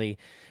necessarily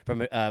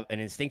from an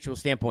instinctual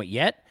standpoint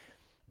yet,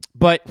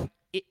 but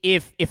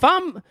if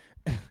I'm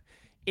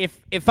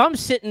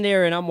sitting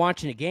there and I'm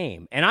watching a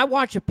game and I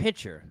watch a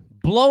pitcher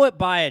blow it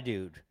by a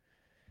dude,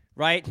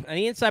 right, on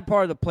the inside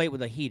part of the plate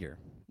with a heater,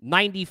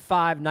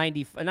 95, not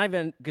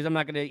even, because I'm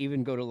not going to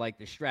even go to like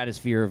the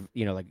stratosphere of,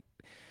 like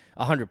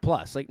 100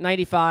 plus, like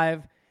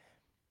 95,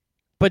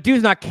 but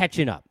dude's not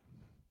catching up.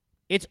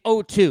 It's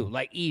 0-2,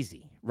 like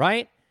easy,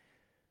 right?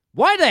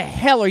 Why the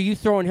hell are you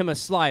throwing him a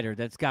slider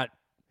that's got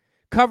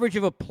coverage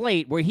of a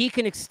plate where he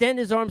can extend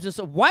his arms? And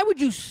so why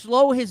would you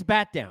slow his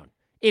bat down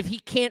if he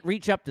can't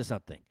reach up to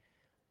something?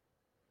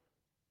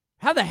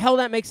 How the hell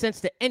that makes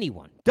sense to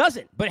anyone?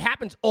 Doesn't, but it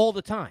happens all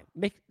the time.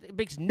 It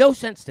makes no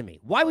sense to me.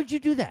 Why would you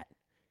do that?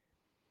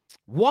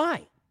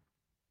 Why?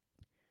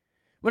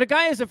 When a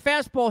guy is a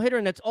fastball hitter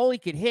and that's all he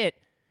can hit,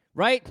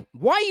 right?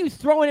 Why are you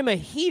throwing him a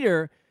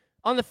heater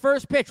on the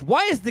first pitch?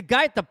 Why is the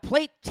guy at the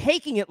plate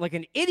taking it like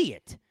an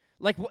idiot?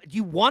 Like, what, do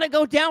you want to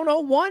go down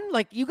 0-1?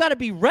 Like, you got to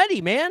be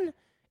ready, man.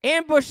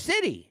 Ambush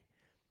City.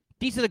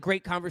 These are the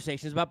great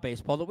conversations about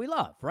baseball that we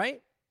love,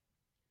 right?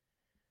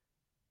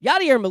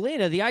 Yadier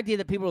Molina, the idea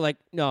that people are like,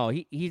 no,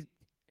 he's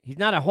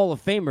not a Hall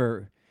of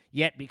Famer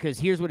yet because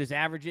here's what his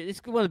average is.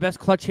 He's one of the best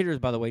clutch hitters,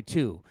 by the way,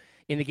 too,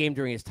 in the game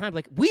during his time.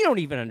 Like, we don't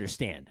even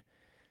understand.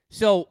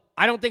 So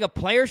I don't think a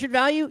player should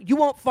value. You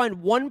won't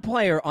find one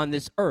player on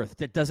this earth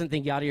that doesn't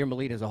think Yadier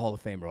Molina is a Hall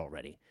of Famer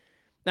already.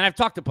 And I've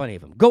talked to plenty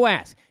of them. Go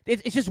ask.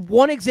 It's just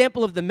one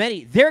example of the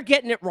many. They're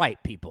getting it right,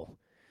 people.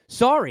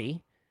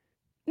 Sorry.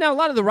 Now, a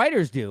lot of the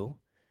writers do.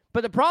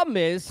 But the problem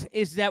is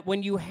that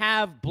when you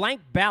have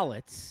blank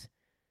ballots,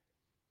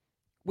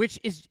 which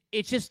is,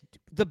 it's just,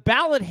 the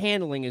ballot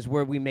handling is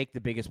where we make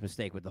the biggest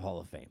mistake with the Hall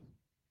of Fame.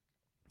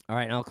 All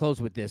right, and I'll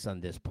close with this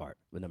on this part,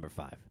 with number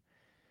 5.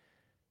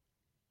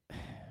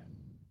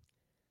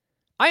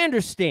 I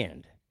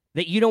understand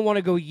that you don't want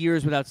to go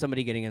years without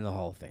somebody getting in the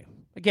Hall of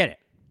Fame. I get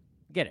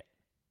it.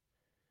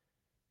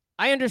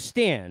 I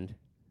understand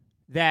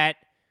that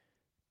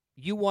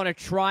you want to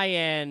try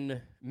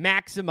and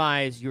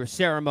maximize your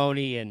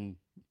ceremony and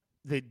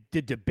the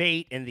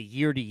debate and the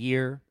year to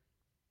year.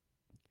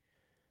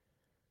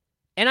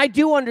 And I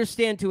do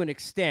understand to an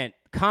extent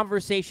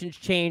conversations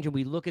change and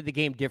we look at the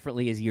game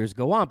differently as years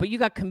go on. But you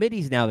got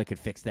committees now that could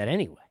fix that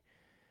anyway.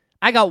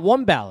 I got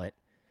one ballot.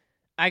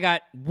 I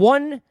got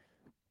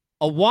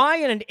a Y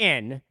and an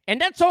N, and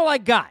that's all I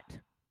got.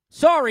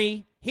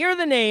 Sorry, here are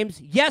the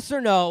names, yes or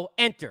no,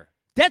 enter.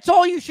 That's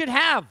all you should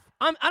have.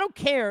 I don't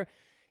care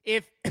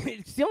if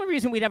it's the only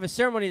reason we'd have a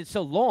ceremony that's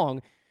so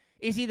long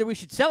is either we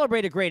should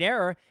celebrate a great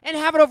era and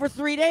have it over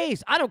 3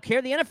 days. I don't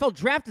care. The NFL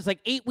draft is like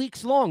 8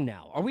 weeks long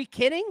now. Are we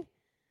kidding?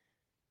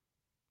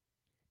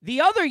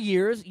 The other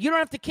years, you don't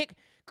have to kick.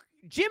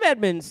 Jim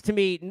Edmonds, to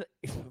me,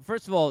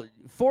 first of all,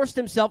 forced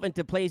himself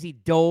into plays he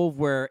dove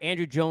where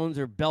Andrew Jones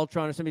or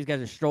Beltran or some of these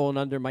guys are strolling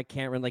under Mike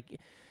Cameron. Like,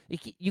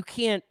 you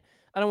can't,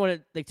 I don't want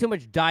to, like, too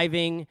much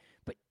diving,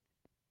 but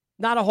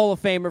not a Hall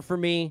of Famer for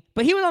me.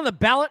 But he was on the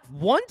ballot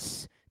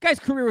once. Guy's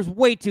career was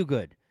way too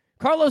good.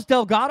 Carlos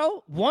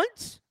Delgado,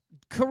 once.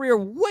 Career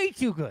way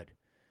too good.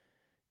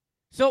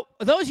 So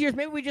those years,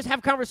 maybe we just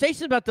have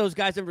conversations about those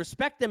guys and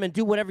respect them and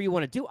do whatever you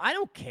want to do. I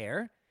don't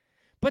care.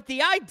 But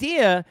the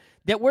idea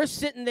that we're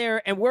sitting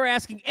there and we're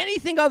asking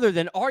anything other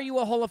than, are you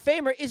a Hall of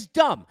Famer, is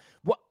dumb.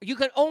 You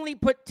can only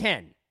put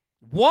 10.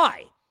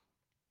 Why?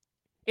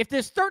 If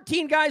there's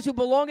 13 guys who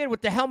belong in,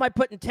 what the hell am I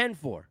putting 10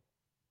 for?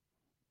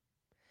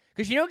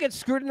 Because you don't get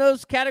screwed in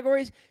those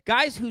categories?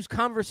 Guys whose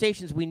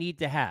conversations we need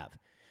to have,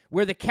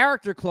 where the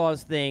character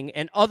clause thing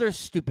and other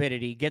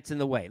stupidity gets in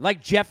the way.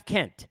 Like Jeff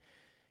Kent.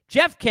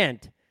 Jeff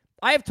Kent,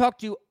 I have talked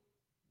to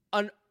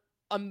a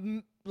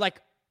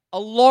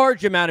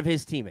large amount of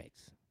his teammates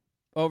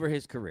over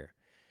his career,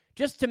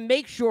 just to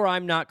make sure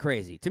I'm not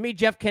crazy. To me,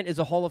 Jeff Kent is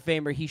a Hall of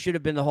Famer. He should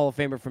have been the Hall of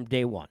Famer from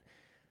day one.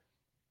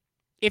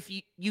 If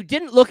you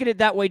didn't look at it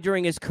that way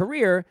during his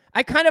career,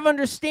 I kind of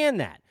understand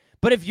that.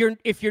 But if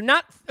you're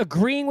not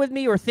agreeing with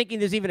me or thinking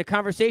there's even a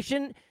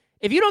conversation,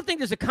 if you don't think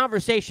there's a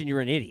conversation, you're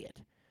an idiot.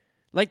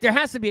 Like, there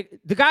has to be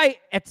the guy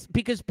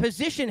because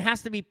position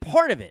has to be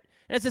part of it.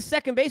 And as a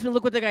second baseman,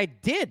 look what the guy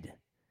did.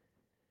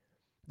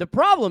 The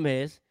problem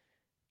is,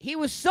 he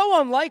was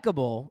so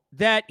unlikable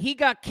that he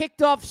got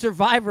kicked off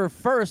Survivor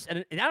first,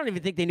 and I don't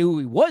even think they knew who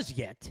he was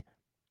yet.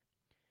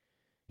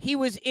 He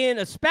was in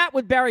a spat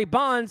with Barry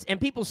Bonds, and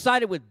people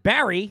sided with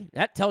Barry.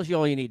 That tells you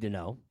all you need to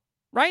know,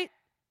 right?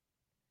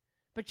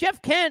 But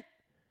Jeff Kent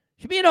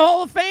should be in the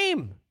Hall of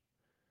Fame.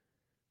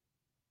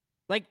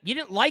 Like, you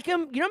didn't like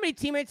him? You know how many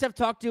teammates I've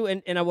talked to,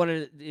 and I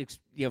want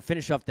to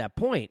finish off that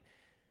point,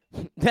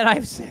 that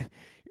I've said,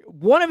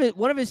 one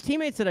of his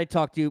teammates that I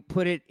talked to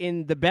put it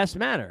in the best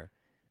manner.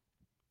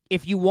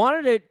 If you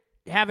wanted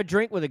to have a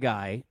drink with a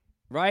guy,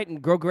 right,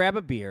 and go grab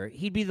a beer,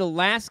 he'd be the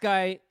last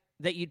guy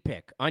that you'd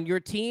pick on your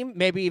team,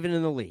 maybe even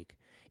in the league.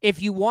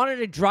 If you wanted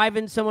to drive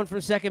in someone from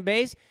second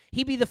base,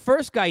 he'd be the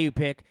first guy you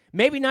pick,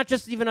 maybe not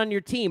just even on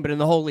your team, but in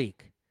the whole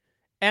league.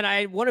 And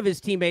I had one of his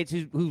teammates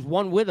who's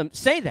won with him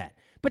say that.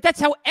 But that's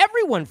how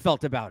everyone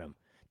felt about him.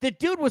 The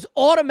dude was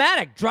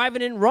automatic,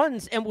 driving in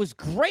runs, and was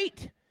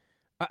great.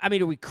 I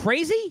mean, are we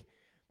crazy?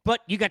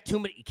 But you got too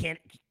many. You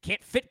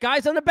can't fit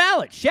guys on the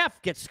ballot.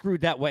 Chef gets screwed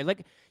that way.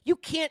 Like, you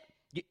can't.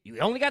 You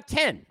only got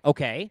 10.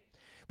 Okay.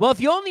 Well, if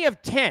you only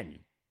have 10,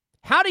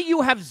 how do you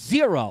have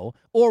 0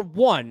 or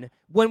 1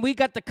 when we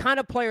got the kind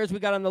of players we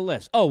got on the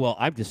list? Oh, well,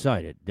 I've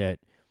decided that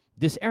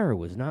this era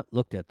was not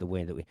looked at the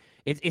way that we.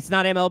 It's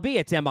not MLB.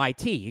 It's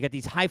MIT. You got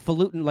these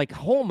highfalutin like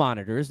hole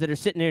monitors that are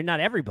sitting there. Not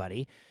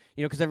everybody.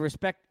 Because I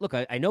respect, look,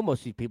 I know most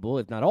of these people,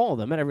 if not all of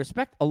them, and I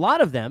respect a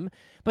lot of them,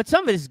 but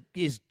some of it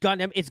is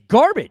goddamn, it's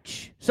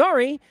garbage.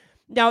 Sorry.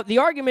 Now, the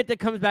argument that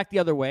comes back the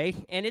other way,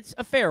 and it's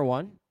a fair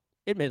one,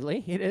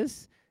 admittedly, it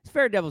is. It's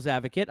fair devil's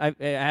advocate. I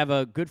have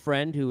a good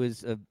friend who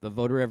is a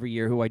voter every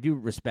year who I do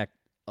respect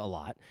a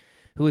lot,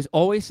 who has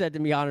always said to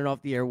me on and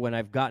off the air when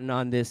I've gotten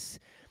on this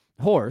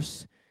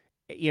horse,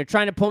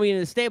 trying to pull me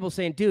into the stable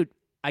saying, dude,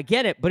 I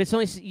get it, but it's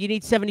only you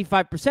need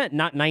 75%,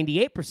 not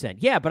 98%.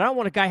 Yeah, but I don't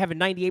want a guy having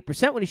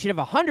 98% when he should have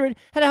 100.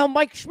 How the hell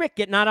Mike Schmidt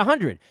get not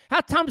 100?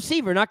 How Tom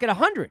Seaver not get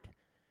 100?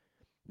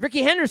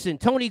 Ricky Henderson,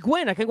 Tony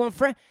Gwynn, I can go on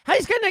for how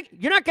he's getting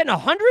you're not getting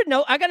 100?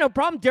 No, I got no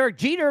problem. Derek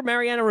Jeter,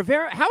 Mariano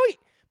Rivera,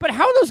 but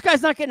how are those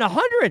guys not getting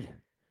 100?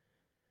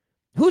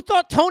 Who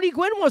thought Tony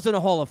Gwynn wasn't a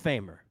Hall of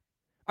Famer?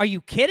 Are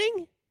you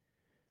kidding?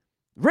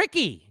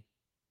 Ricky.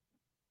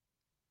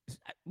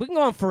 We can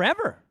go on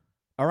forever.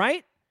 All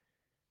right?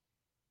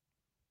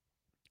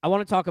 I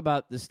want to talk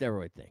about the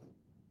steroid thing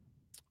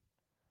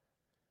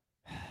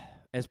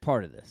as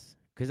part of this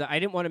because I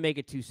didn't want to make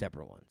it two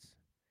separate ones.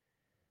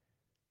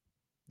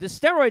 The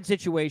steroid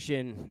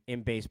situation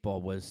in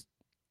baseball was,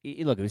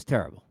 look, it was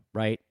terrible,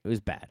 right? It was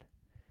bad.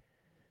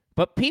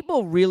 But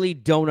people really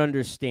don't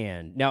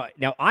understand. Now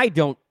I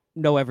don't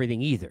know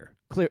everything either.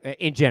 Clear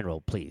in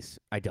general, please.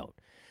 I don't.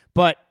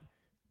 But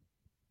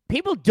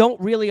people don't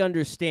really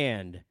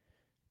understand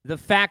the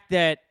fact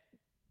that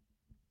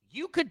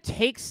you could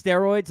take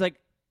steroids. Like,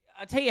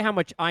 I'll tell you how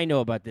much I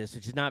know about this,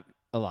 which is not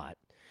a lot.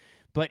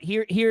 But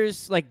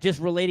here's like just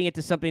relating it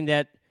to something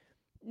that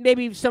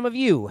maybe some of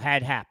you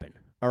had happen.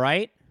 All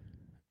right?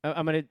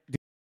 I'm going to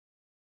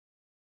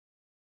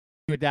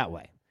do it that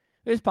way.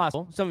 It's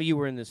possible. Some of you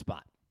were in this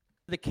spot.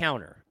 The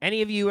counter.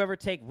 Any of you ever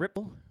take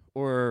Ripple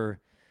or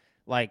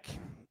like,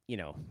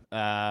 God,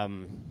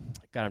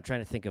 I'm trying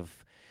to think of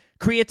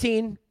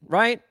creatine,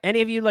 right?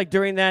 Any of you like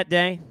during that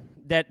day?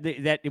 That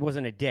it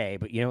wasn't a day,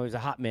 but it was a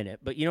hot minute.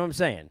 But you know what I'm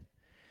saying?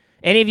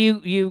 Any of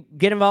you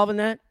get involved in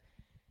that?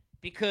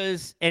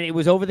 And it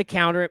was over the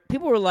counter.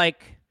 People were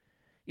like,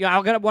 I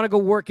want to go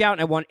work out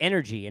and I want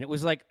energy. And it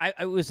was like,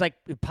 I was like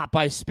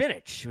Popeye's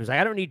spinach. It was like,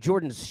 I don't need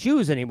Jordan's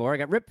shoes anymore. I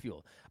got Rip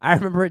Fuel. I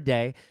remember a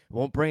day,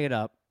 won't bring it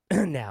up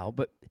now,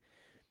 but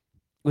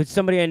with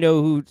somebody I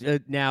know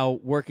who's now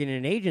working in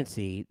an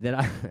agency that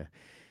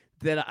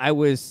I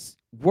was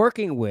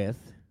working with,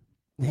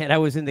 and I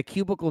was in the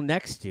cubicle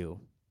next to,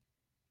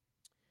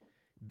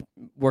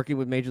 working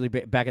with Major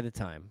League back at the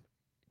time.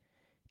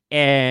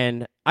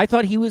 And I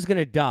thought he was going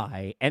to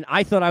die, and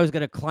I thought I was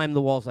going to climb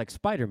the walls like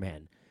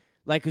Spider-Man.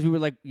 Like, because we were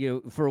like,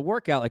 for a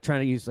workout, like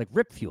trying to use like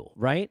Rip Fuel,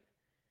 right?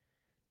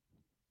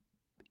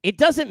 It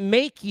doesn't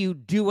make you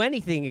do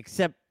anything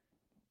except,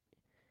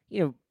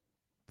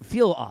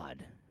 feel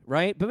odd,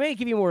 right? But may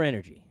give you more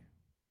energy.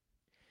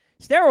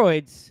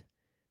 Steroids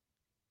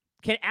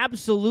can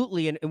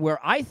absolutely, and where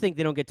I think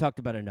they don't get talked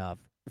about enough,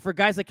 for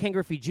guys like Ken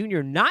Griffey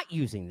Jr. not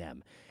using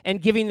them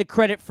and giving the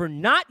credit for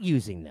not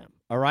using them,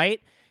 all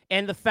right?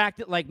 And the fact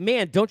that, like,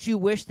 man, don't you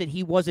wish that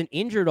he wasn't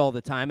injured all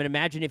the time? And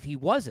imagine if he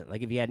wasn't,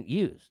 like if he hadn't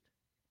used.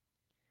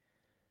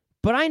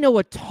 But I know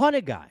a ton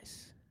of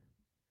guys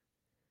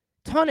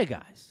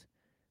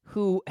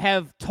who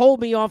have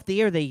told me off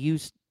the air they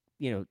used,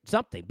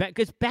 something.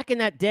 Because back in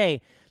that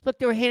day, look,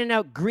 they were handing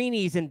out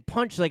greenies and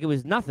punch like it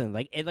was nothing.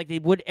 Like they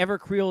would ever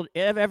clear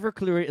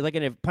like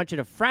in a punch in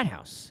a frat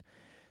house.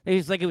 It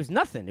was like it was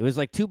nothing. It was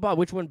like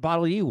which one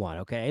bottle do you want?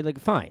 Okay, like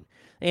fine.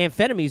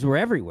 Amphetamines were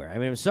everywhere. I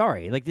mean, I'm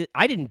sorry. Like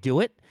I didn't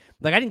do it.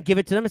 Like I didn't give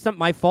it to them. It's not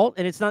my fault,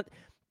 and it's not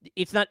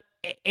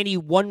any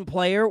one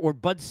player or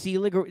Bud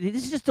Selig.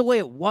 This is just the way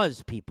it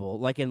was, people.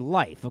 Like in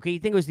life. Okay, you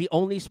think it was the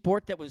only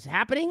sport that was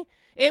happening?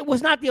 It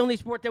was not the only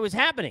sport that was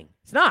happening.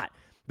 It's not.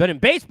 But in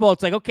baseball,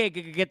 it's like, okay,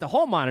 get the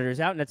hall monitors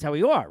out, and that's how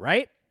you are,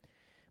 right?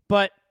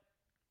 But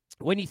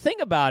when you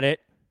think about it,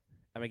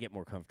 I'm going to get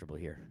more comfortable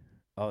here.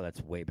 Oh,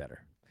 that's way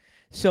better.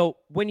 So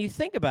when you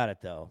think about it,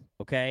 though,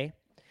 okay,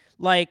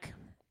 like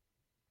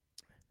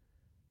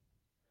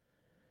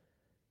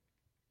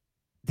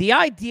the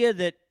idea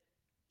that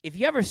if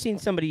you ever seen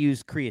somebody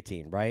use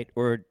creatine, right,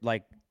 or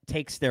like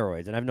take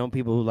steroids, and I've known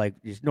people who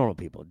like just normal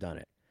people have done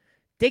it,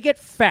 they get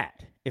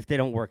fat if they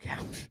don't work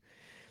out.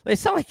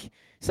 It's not like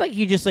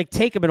you just like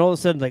take them and all of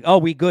a sudden like, oh,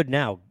 we good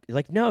now.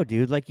 Like, no,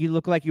 dude, like you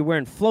look like you're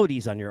wearing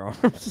floaties on your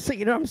arms.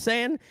 You know what I'm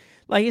saying?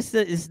 Like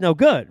it's no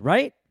good,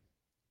 right?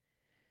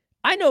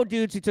 I know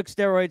dudes who took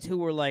steroids who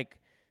were like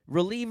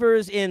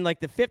relievers in like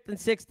the 5th and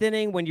 6th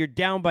inning when you're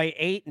down by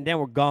 8 and then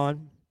we're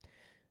gone.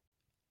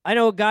 I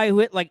know a guy who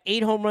hit like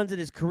 8 home runs in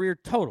his career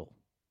total.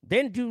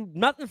 Didn't do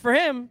nothing for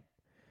him.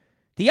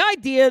 The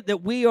idea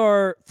that we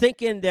are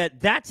thinking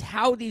that that's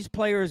how these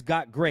players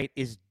got great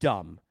is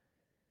dumb.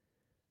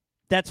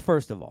 That's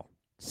first of all.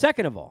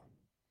 Second of all,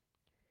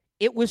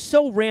 it was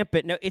so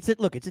rampant. Now, it's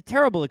a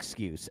terrible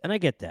excuse, and I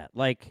get that.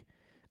 Like,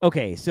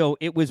 okay, so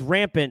it was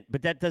rampant,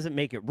 but that doesn't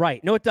make it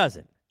right. No, it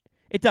doesn't.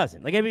 It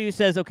doesn't. Like everybody who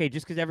says, okay,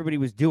 just because everybody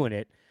was doing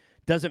it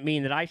doesn't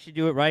mean that I should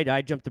do it, right?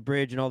 I jumped the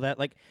bridge and all that.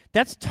 Like,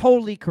 that's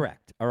totally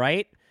correct, all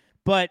right?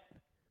 But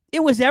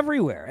it was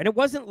everywhere, and it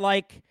wasn't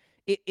like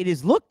it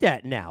is looked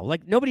at now.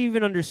 Like, nobody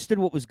even understood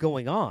what was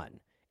going on.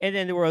 And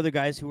then there were other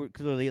guys who were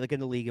clearly, like, in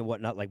the league and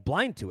whatnot, like,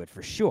 blind to it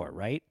for sure,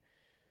 right?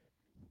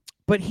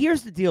 But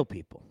here's the deal,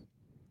 people.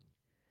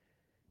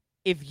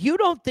 If you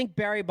don't think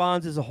Barry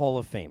Bonds is a Hall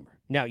of Famer,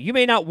 now, you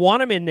may not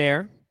want him in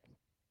there,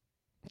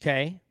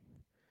 okay?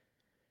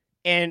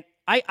 And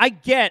I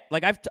get,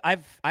 like,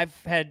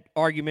 I've had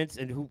arguments,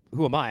 and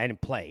who am I? I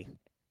didn't play.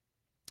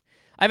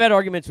 I've had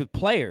arguments with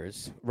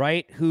players,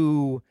 right,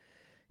 who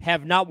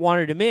have not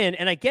wanted him in,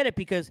 and I get it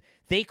because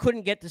they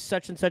couldn't get to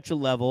such and such a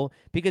level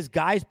because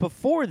guys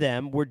before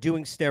them were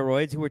doing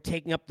steroids who were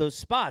taking up those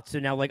spots. So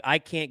now, like, I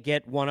can't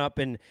get one up,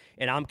 and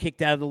I'm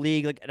kicked out of the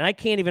league, like, and I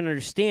can't even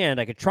understand.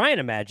 I could try and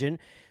imagine,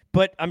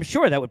 but I'm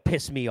sure that would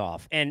piss me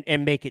off and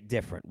make it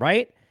different,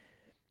 right?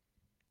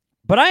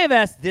 But I have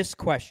asked this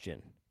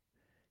question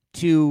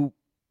to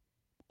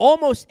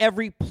almost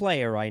every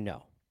player I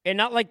know, and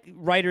not like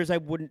writers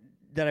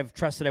that I've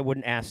trusted I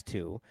wouldn't ask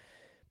to,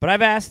 but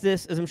I've asked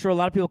this, as I'm sure a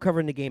lot of people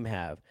covering the game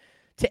have,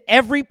 to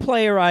every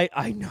player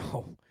I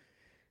know,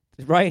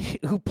 right,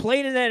 who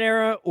played in that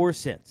era or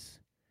since,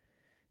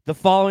 the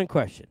following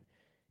question.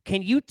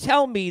 Can you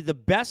tell me the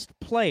best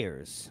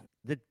players,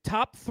 the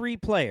top 3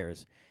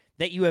 players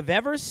that you have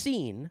ever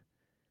seen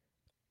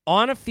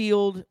on a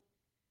field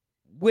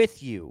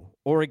with you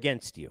or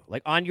against you,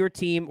 like on your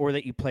team or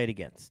that you played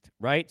against,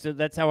 right? So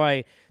that's how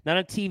not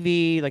on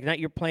TV, like not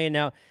you're playing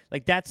now,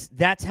 like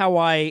that's how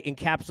I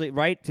encapsulate,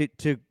 right,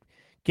 to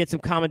get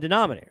some common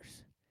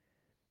denominators.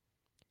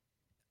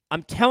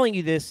 I'm telling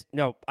you this,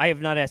 no, I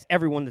have not asked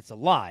everyone that's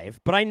alive,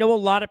 but I know a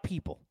lot of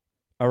people,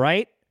 all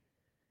right?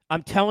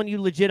 I'm telling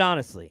you legit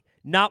honestly,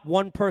 not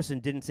one person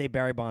didn't say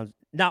Barry Bonds,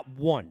 not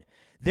one.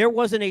 There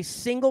wasn't a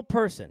single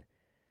person.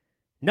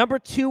 Number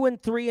 2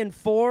 and 3 and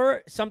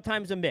 4,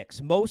 sometimes a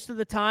mix. Most of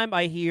the time,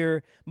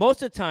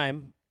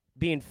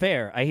 being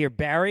fair, I hear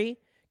Barry,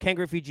 Ken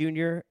Griffey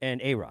Jr.,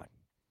 and A-Rod.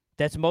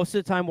 That's most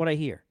of the time what I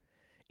hear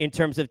in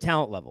terms of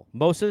talent level.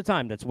 Most of the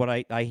time, that's what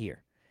I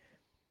hear.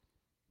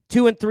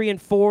 2 and 3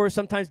 and 4,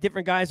 sometimes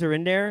different guys are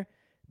in there.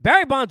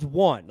 Barry Bonds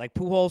won. Like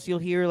Pujols, you'll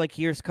hear, like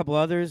here's a couple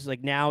others.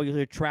 Like now you'll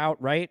hear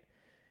Trout, right?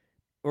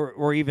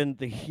 Or even,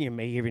 you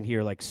may even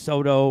hear like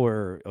Soto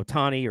or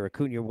Ohtani or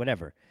Acuna or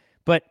whatever.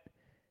 But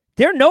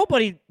there's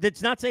nobody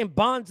that's not saying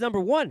Bonds number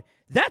 1.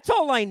 That's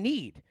all I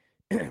need.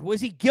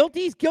 Was he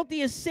guilty? He's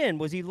guilty as sin.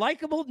 Was he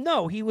likable?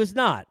 No, he was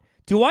not.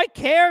 Do I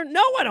care?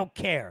 No, I don't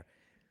care.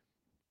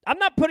 I'm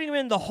not putting him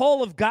in the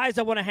hall of guys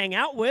I want to hang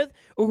out with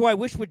or who I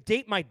wish would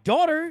date my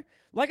daughter.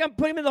 Like I'm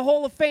putting him in the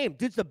Hall of Fame.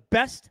 Dude's the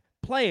best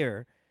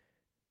player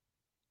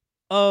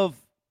of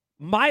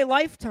my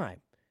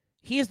lifetime.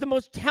 He is the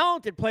most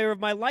talented player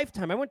of my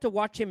lifetime. I went to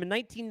watch him in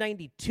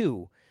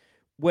 1992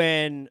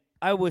 when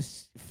I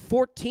was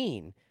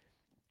 14.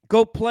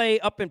 Go play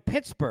up in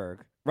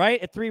Pittsburgh,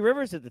 right, at Three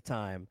Rivers at the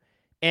time.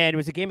 And it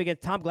was a game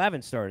against Tom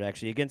Glavine started,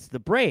 actually, against the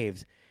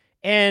Braves.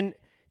 And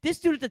this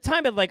dude at the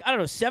time had, like, I don't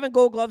know, 7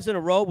 Gold Gloves in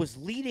a row, was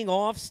leading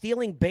off,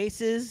 stealing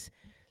bases.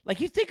 Like,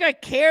 you think I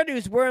cared he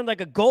was wearing, like,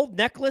 a gold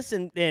necklace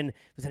and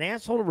was an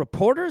asshole to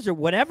reporters or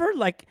whatever?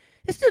 Like,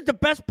 this dude's the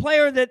best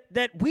player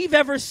that we've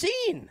ever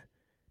seen.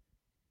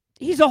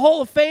 He's a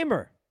Hall of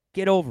Famer.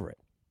 Get over it.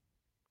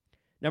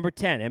 Number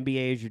 10,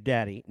 NBA is your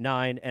daddy.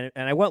 9, and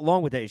I went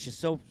long with that. It's just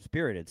so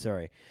spirited,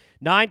 sorry.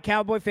 9,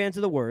 Cowboy fans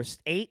are the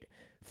worst. 8,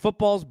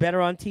 football's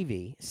better on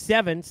TV.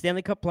 7,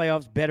 Stanley Cup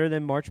playoffs better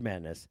than March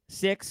Madness.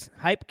 6,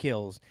 hype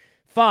kills.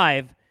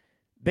 5,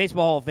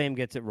 Baseball Hall of Fame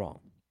gets it wrong.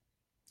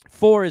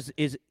 4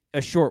 is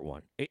a short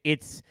one.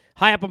 It's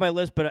high up on my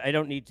list, but I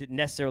don't need to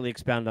necessarily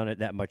expound on it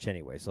that much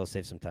anyway, so I'll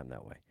save some time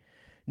that way.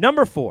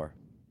 Number 4,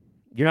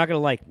 you're not going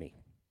to like me.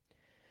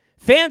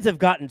 Fans have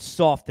gotten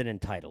soft and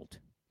entitled.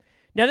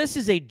 Now, this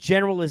is a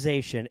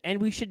generalization,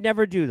 and we should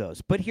never do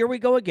those. But here we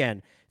go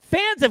again.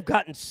 Fans have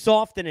gotten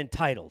soft and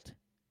entitled.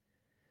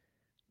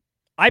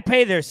 I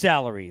pay their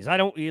salaries. I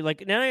don't,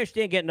 like, and I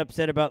understand getting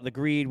upset about the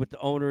greed with the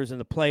owners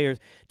and the players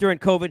during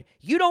COVID.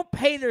 You don't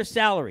pay their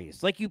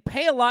salaries. Like, you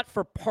pay a lot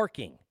for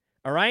parking,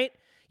 all right?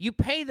 You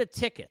pay the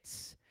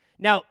tickets.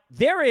 Now,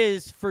 there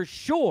is for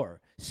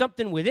sure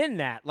something within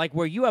that, like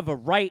where you have a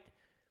right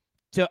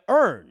to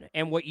earn.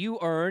 And what you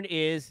earn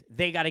is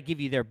they got to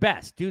give you their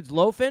best. Dude's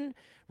loafing.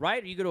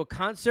 Right? Or you go to a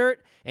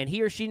concert and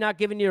he or she not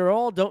giving you their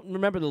all, don't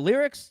remember the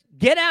lyrics,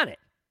 get at it,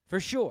 for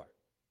sure.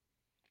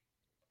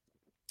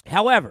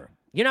 However,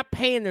 you're not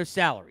paying their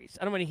salaries.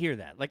 I don't want to hear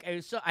that. Like,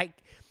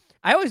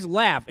 I always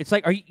laugh. It's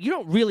like, you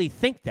don't really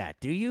think that,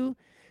 do you?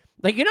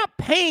 Like, you're not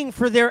paying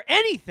for their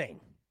anything.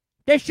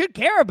 They should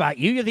care about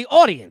you. You're the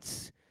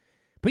audience.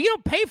 But you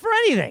don't pay for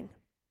anything.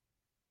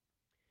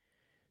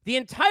 The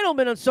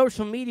entitlement on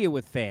social media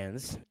with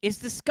fans is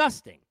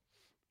disgusting.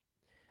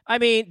 I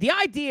mean, the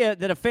idea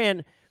that a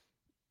fan...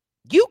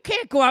 You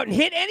can't go out and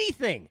hit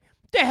anything.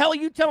 What the hell are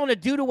you telling a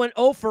dude who went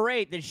 0 for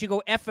 8 that he should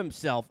go F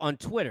himself on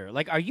Twitter?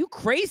 Like, are you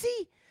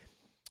crazy?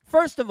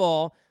 First of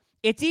all,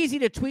 it's easy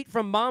to tweet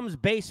from mom's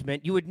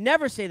basement. You would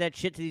never say that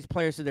shit to these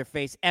players to their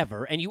face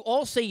ever. And you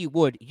all say you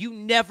would. You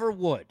never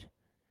would.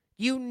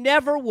 You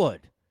never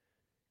would.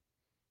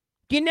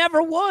 You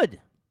never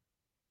would.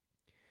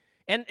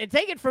 And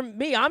take it from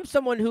me. I'm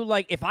someone who,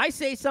 like, if I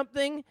say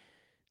something,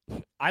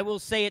 I will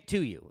say it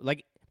to you.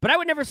 Like, but I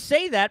would never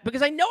say that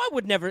because I know I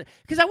would never,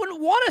 because I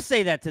wouldn't want to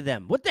say that to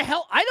them. What the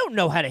hell? I don't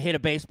know how to hit a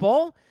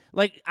baseball.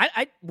 Like,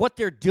 what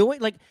they're doing.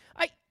 Like,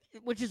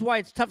 which is why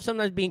it's tough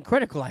sometimes being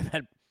critical. I've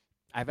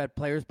had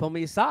players pull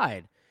me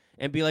aside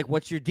and be like,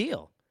 what's your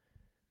deal?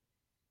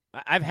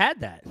 I've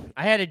had that.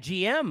 I had a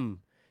GM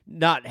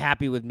not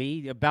happy with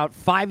me about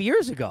 5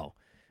 years ago.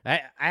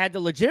 I had to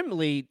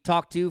legitimately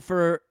talk to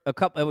for a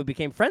couple, and we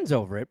became friends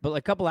over it, but like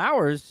a couple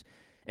hours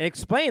and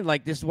explain,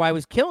 like, this is why I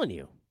was killing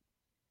you.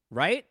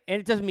 Right? And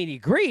it doesn't mean he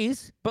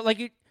agrees, but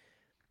like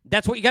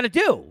that's what you got to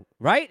do,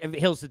 right? If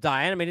hills to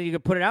die on, I mean, you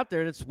can put it out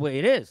there. That's the way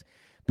it is.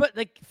 But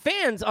like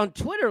fans on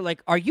Twitter,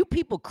 like, are you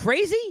people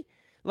crazy?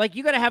 Like,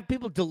 you got to have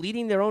people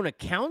deleting their own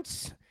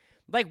accounts?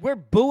 Like, we're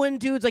booing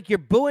dudes. Like, you're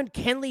booing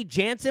Kenley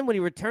Jansen when he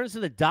returns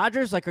to the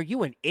Dodgers. Like, are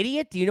you an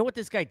idiot? Do you know what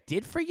this guy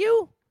did for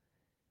you?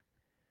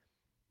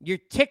 You're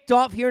ticked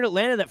off here in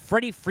Atlanta that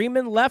Freddie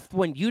Freeman left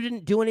when you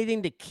didn't do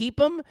anything to keep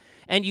him,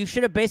 and you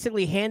should have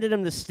basically handed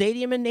him the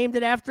stadium and named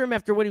it after him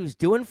after what he was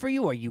doing for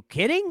you. Are you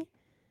kidding?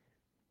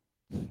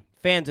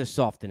 Fans are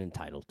soft and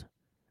entitled.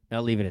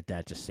 I'll leave it at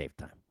that. Just save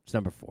time. It's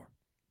number 4.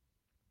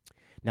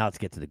 Now let's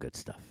get to the good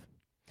stuff.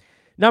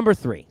 Number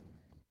 3.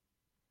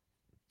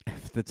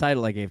 The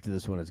title I gave to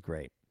this one is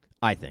great,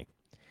 I think.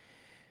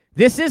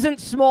 This isn't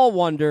small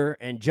wonder,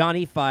 and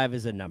Johnny 5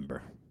 is a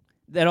number.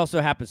 That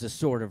also happens to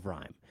sort of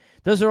rhyme.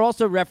 Those are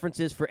also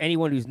references for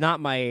anyone who's not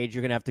my age.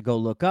 You're going to have to go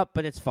look up,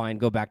 but it's fine.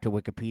 Go back to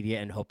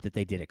Wikipedia and hope that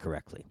they did it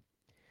correctly.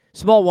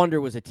 Small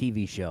Wonder was a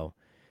TV show.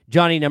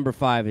 Johnny number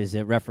 5 is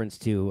a reference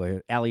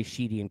to Ali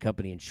Sheedy and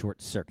Company in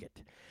Short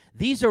Circuit.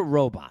 These are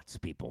robots,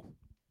 people.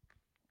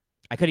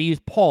 I could have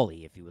used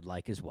Paulie if you would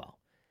like as well.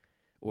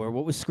 Or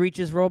what was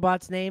Screech's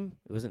robot's name?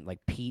 It wasn't like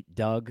Pete,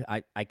 Doug.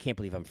 I can't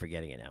believe I'm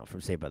forgetting it now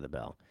from Saved by the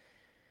Bell.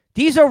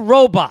 These are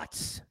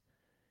robots.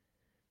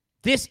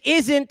 This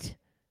isn't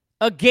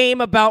a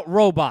game about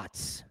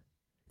robots.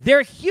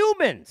 They're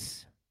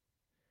humans.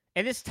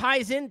 And this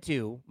ties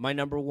into my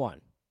number 1.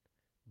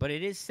 But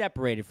it is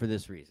separated for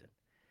this reason.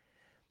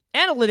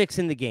 Analytics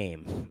in the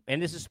game,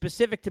 and this is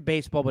specific to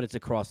baseball, but it's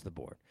across the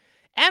board.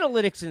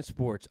 Analytics in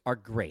sports are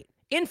great.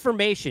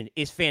 Information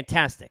is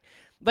fantastic.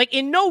 Like,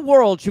 in no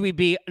world should we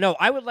be, no,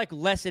 I would like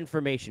less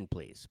information,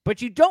 please.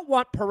 But you don't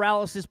want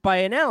paralysis by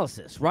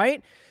analysis,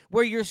 right?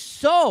 Where you're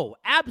so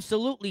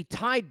absolutely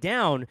tied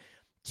down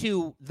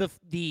to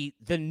the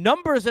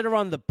numbers that are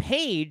on the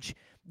page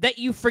that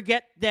you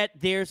forget that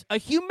there's a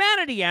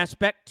humanity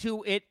aspect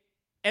to it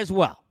as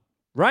well,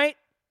 right?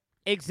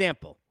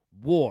 Example,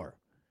 war.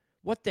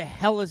 What the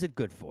hell is it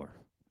good for?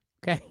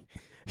 Okay?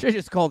 Should have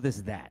just called this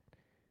that.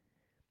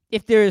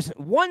 If there's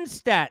one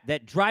stat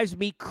that drives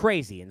me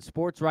crazy in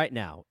sports right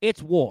now,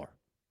 it's war.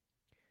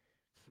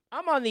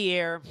 I'm on the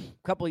air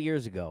a couple of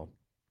years ago,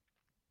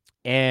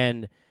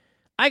 and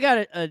I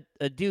got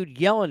a dude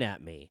yelling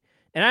at me,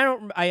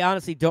 and I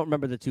honestly don't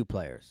remember the 2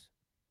 players.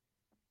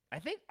 I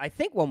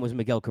think one was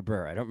Miguel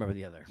Cabrera. I don't remember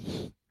the other.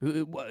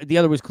 The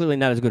other was clearly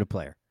not as good a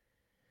player.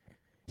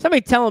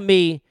 Somebody telling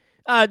me,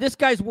 this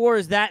guy's war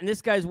is that, and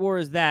this guy's war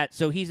is that,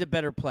 so he's a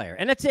better player.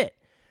 And that's it.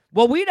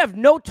 Well, we'd have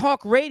no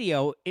talk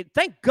radio.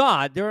 Thank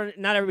God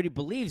not everybody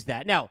believes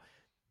that. Now,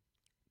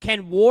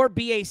 can war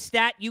be a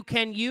stat you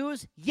can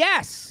use?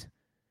 Yes.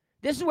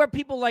 This is where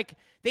people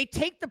they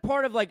take the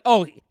part of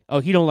oh,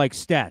 he don't like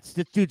stats.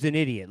 This dude's an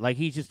idiot. Like,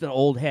 he's just an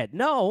old head.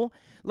 No.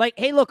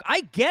 Hey, look,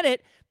 I get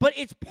it, but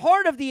it's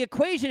part of the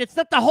equation. It's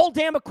not the whole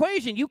damn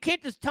equation. You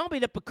can't just tell me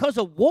that because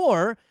of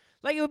war,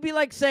 it would be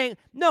like saying,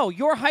 no,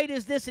 your height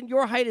is this and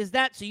your height is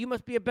that, so you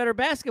must be a better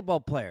basketball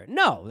player.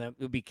 No, that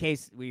would be a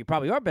case where you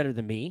probably are better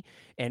than me,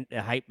 and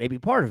height may be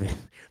part of it.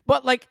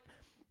 But,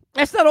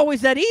 that's not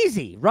always that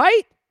easy,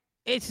 right?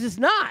 It's just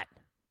not.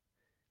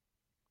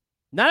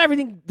 Not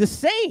everything the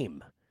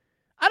same.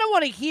 I don't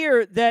want to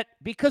hear that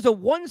because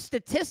of one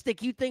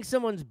statistic you think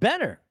someone's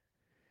better,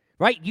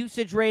 right?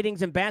 Usage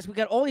ratings and basketball,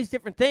 we got all these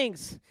different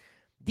things.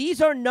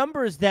 These are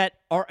numbers that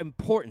are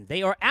important.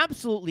 They are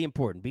absolutely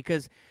important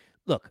because,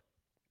 look,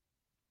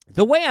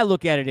 the way I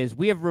look at it is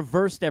we have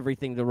reversed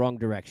everything the wrong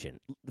direction.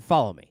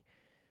 Follow me.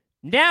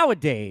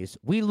 Nowadays,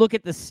 we look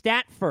at the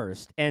stat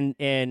first, and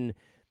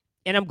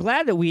I'm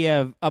glad that we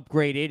have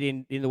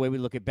upgraded in the way we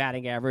look at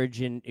batting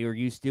average and we're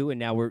used to, and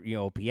now we're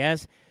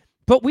OPS.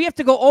 But we have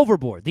to go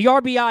overboard. The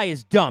RBI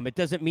is dumb. It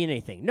doesn't mean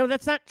anything. No,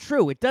 that's not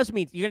true. It does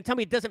mean, you're going to tell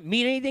me it doesn't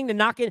mean anything to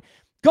knock it?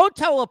 Go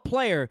tell a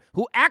player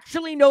who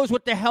actually knows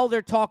what the hell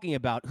they're talking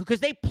about, because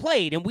they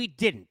played and we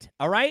didn't,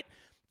 all right?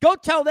 Go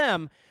tell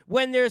them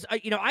when there's,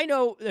 I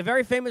know a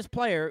very famous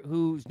player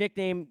whose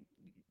nickname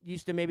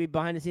used to maybe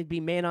behind the scenes be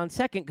man on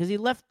second because he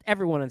left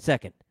everyone on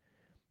second.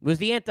 It was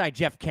the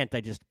anti-Jeff Kent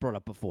I just brought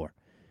up before.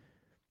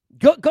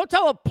 Go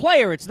tell a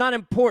player it's not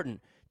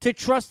important to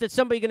trust that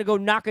somebody's going to go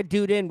knock a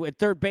dude in at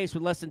third base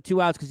with less than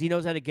 2 outs because he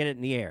knows how to get it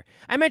in the air.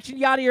 I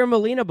mentioned Yadier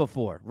Molina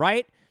before,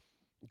 right?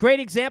 Great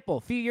example.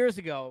 A few years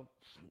ago,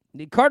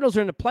 the Cardinals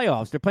are in the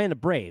playoffs. They're playing the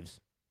Braves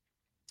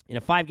in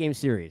a 5-game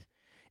series.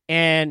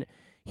 And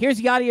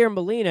here's Yadier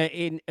Molina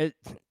in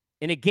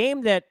a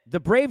game that the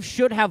Braves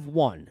should have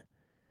won.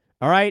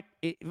 All right?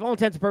 For all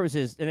intents and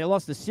purposes, and they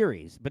lost the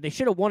series, but they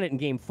should have won it in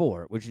Game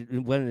 4, which is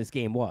when this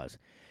game was.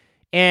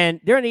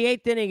 And they're in the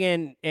 8th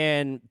inning,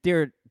 and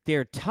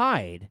they're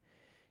tied.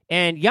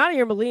 And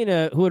Yadier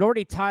Molina, who had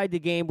already tied the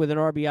game with an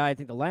RBI, I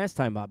think the last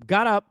time up,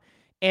 got up,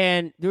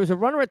 and there was a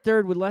runner at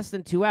third with less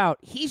than 2 out.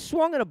 He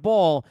swung at a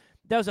ball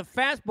that was a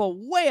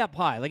fastball way up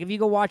high. Like, if you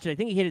go watch it, I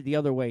think he hit it the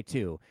other way,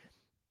 too.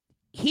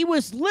 He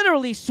was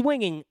literally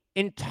swinging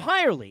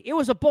entirely. It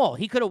was a ball.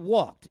 He could have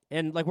walked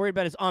and, worried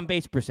about his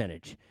on-base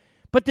percentage.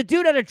 But the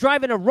dude had a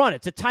drive and a run.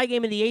 It's a tie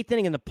game in the 8th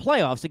inning in the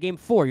playoffs, a Game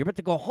 4. You're about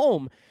to go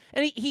home.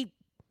 And he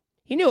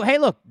knew, hey,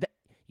 look,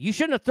 you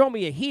shouldn't have thrown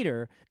me a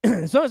heater.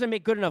 As long as I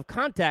make good enough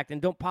contact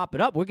and don't pop it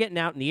up, we're getting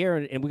out in the air,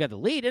 and we got the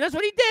lead. And that's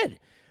what he did.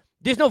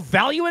 There's no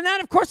value in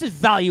that? Of course there's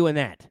value in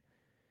that.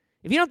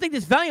 If you don't think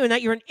there's value in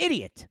that, you're an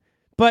idiot.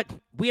 But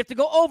we have to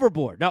go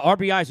overboard. Now,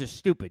 RBIs are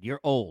stupid.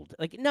 You're old.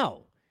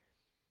 No.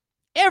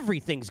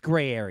 Everything's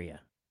gray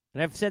area.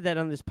 And I've said that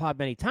on this pod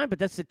many times, but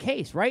that's the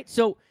case, right?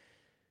 So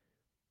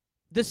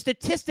the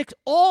statistics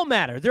all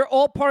matter. They're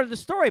all part of the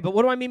story. But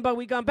what do I mean by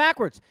we gone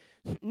backwards?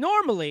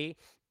 Normally,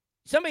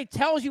 somebody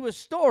tells you a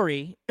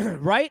story,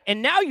 right?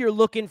 And now you're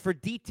looking for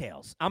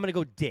details. I'm going to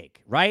go dig,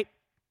 right?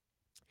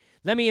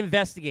 Let me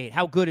investigate.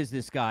 How good is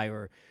this guy,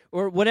 or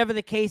whatever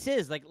the case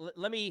is. Like,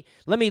 let me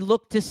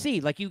look to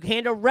see. Like, you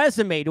hand a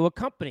resume to a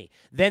company,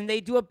 then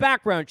they do a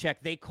background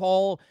check. They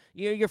call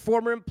your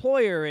former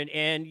employer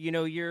and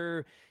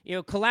your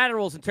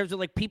collaterals in terms of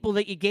like people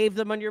that you gave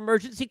them on your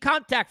emergency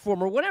contact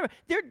form or whatever.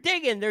 They're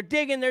digging.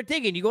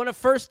 You go on a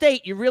first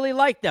date. You really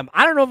like them.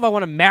 I don't know if I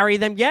want to marry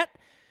them yet.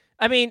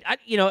 I mean,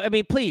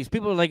 please.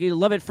 People are like, you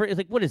love it for. It's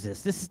like, what is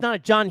this? This is not a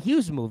John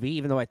Hughes movie,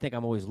 even though I think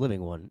I'm always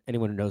living one.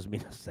 Anyone who knows me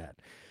knows that.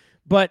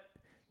 But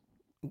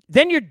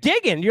then you're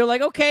digging. You're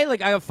like, okay,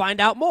 like I'll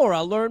find out more.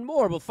 I'll learn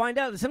more. We'll find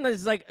out. Sometimes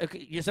it's like,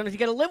 sometimes you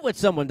got to live with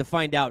someone to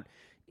find out.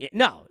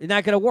 No, it's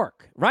not going to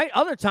work, right?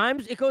 Other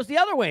times it goes the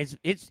other way.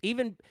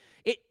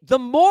 The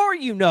more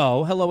you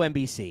know, hello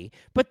NBC,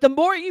 but the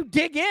more you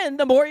dig in,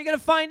 the more you're going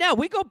to find out.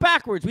 We go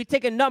backwards. We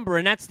take a number,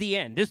 and that's the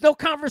end. There's no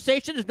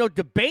conversation. There's no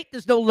debate.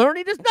 There's no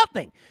learning. There's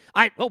nothing.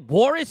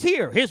 War is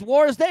here. His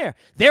war is there.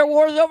 Their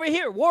war is over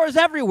here. War is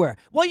everywhere.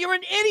 Well, you're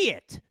an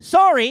idiot.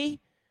 Sorry.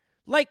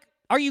 Like,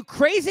 are you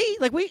crazy?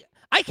 Like,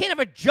 I can't have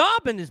a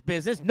job in this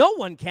business. No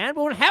one can.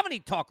 We won't have any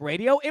talk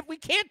radio if we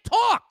can't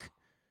talk.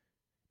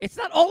 It's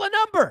not all a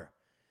number.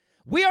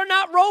 We are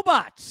not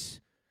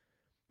robots.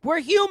 We're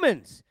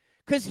humans.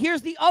 Because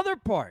here's the other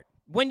part.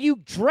 When you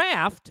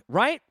draft,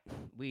 right?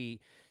 We're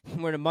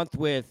in a month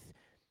with,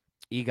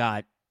 you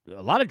got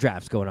a lot of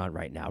drafts going on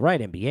right now, right?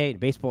 NBA and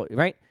baseball,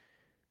 right?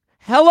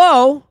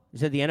 Hello. You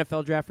said the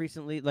NFL draft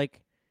recently. Like,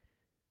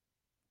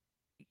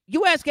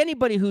 you ask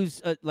anybody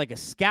who's like a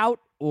scout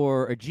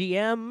or a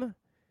GM,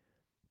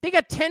 they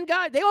got 10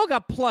 guys. They all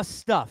got plus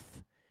stuff.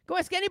 Go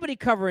ask anybody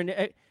covering.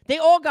 They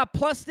all got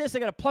plus this. I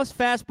got a plus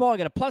fastball. I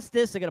got a plus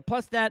this. I got a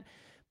plus that.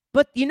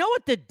 But you know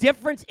what the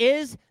difference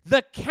is?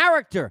 The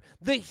character,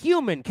 the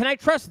human. Can I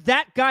trust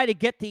that guy to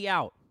get the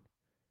out?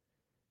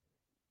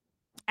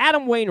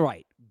 Adam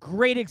Wainwright,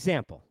 great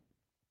example.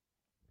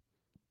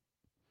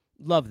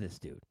 Love this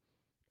dude.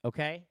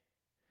 Okay?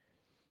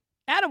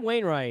 Adam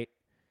Wainwright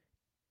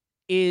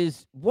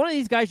is one of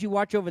these guys you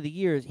watch over the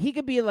years. He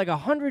could be like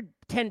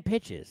 110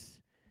 pitches.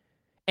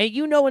 And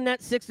in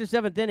that 6th or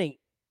 7th inning,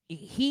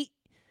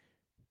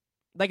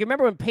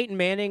 remember when Peyton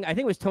Manning, I think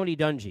it was Tony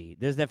Dungy,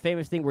 there's that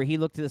famous thing where he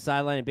looked to the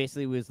sideline and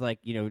basically was like,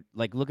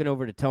 like looking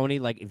over to Tony,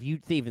 like, if you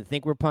even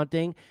think we're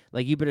punting,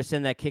 like, you better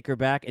send that kicker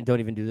back and don't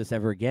even do this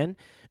ever again,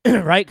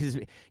 right? Because,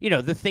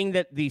 the thing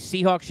that the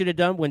Seahawks should have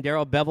done when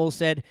Darrell Bevell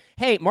said,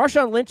 hey,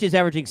 Marshawn Lynch is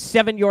averaging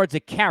 7 yards a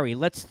carry,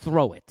 let's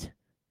throw it.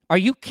 Are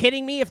you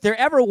kidding me? If there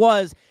ever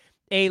was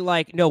a,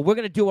 like, no, we're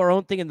going to do our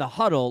own thing in the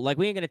huddle, like,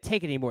 we ain't going to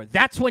take it anymore,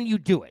 that's when you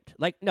do it.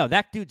 Like, no,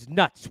 that dude's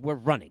nuts, we're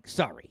running,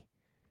 sorry.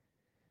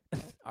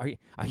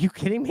 Are you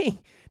kidding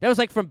me? That was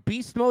like from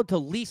beast mode to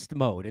least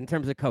mode in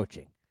terms of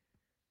coaching.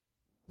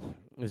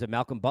 Was it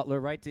Malcolm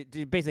Butler, right?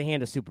 To basically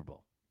hand a Super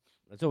Bowl.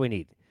 That's all we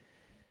need.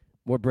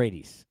 More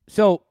Brady's.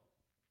 So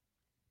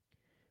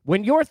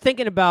when you're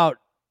thinking about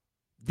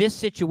this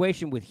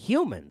situation with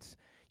humans,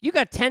 you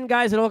got 10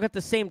 guys that all got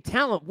the same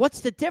talent. What's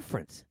the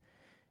difference?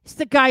 It's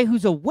the guy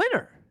who's a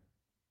winner.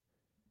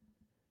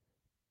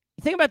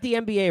 Think about the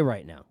NBA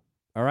right now,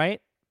 all right?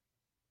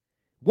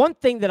 One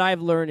thing that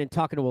I've learned in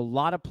talking to a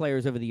lot of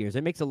players over the years,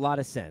 it makes a lot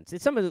of sense.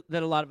 It's something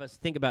that a lot of us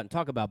think about and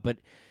talk about, but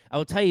I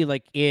will tell you,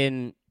 like,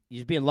 in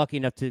just being lucky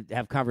enough to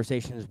have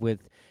conversations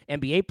with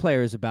NBA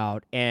players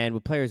about and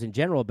with players in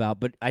general about,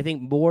 but I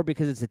think more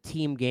because it's a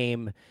team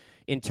game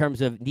in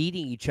terms of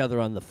needing each other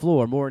on the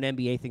floor, more an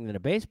NBA thing than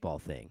a baseball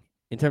thing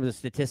in terms of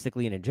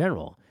statistically and in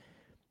general.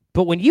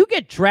 But when you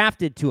get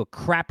drafted to a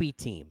crappy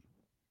team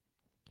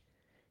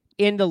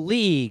in the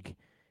league,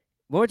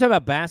 when we're talking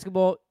about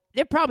basketball,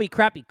 they're probably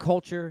crappy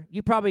culture.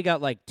 You probably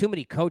got, like, too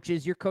many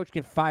coaches. Your coach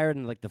get fired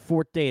on, like, the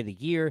 4th day of the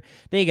year.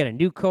 Then you got a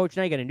new coach.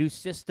 Now you got a new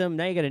system.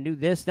 Now you got a new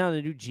this. Now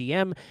the new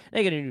GM. Now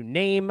you got a new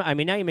name. I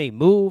mean, now you may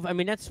move. I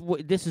mean,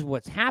 this is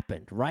what's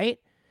happened, right?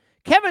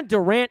 Kevin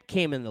Durant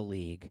came in the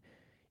league.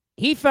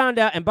 He found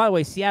out, and by the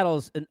way,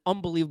 Seattle's an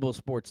unbelievable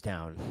sports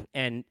town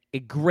and a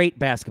great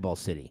basketball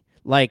city.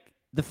 Like,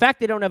 the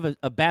fact they don't have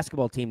a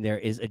basketball team there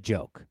is a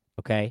joke,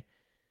 okay?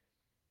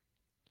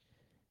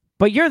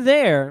 But you're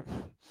there,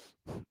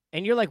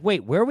 and you're like,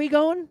 wait, where are we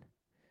going?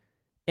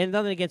 And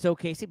nothing against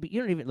OKC, but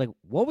you don't even, like,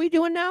 what are we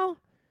doing now?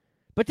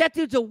 But that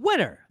dude's a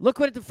winner. Look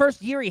what the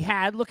first year he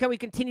had. Look how he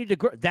continued to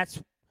grow.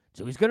 That's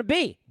who he's going to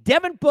be.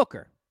 Devin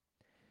Booker.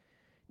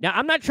 Now,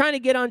 I'm not trying to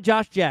get on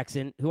Josh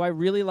Jackson, who I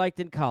really liked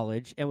in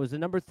college and was the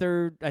number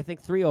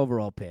 3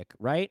 overall pick,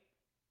 right?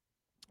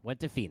 Went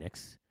to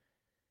Phoenix.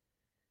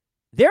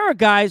 There are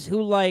guys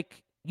who,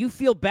 like, you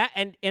feel bad,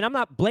 and I'm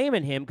not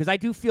blaming him because I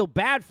do feel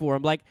bad for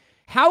him. Like,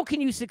 how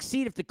can you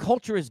succeed if the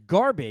culture is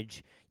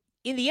garbage?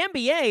 In the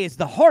NBA, it's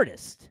the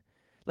hardest.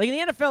 Like,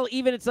 in the NFL,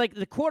 even it's like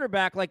the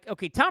quarterback, like,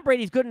 okay, Tom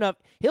Brady's good enough.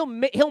 He'll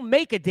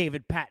make a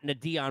David Patton, a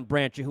Deion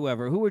Branch, or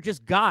whoever, who were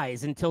just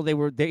guys until they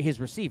were his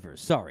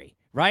receivers. Sorry,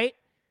 right?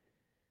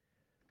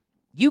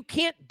 You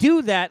can't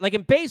do that. Like,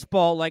 in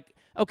baseball, like,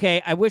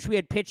 okay, I wish we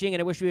had pitching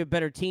and I wish we had a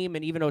better team,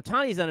 and even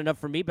Ohtani's not enough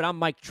for me, but I'm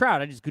Mike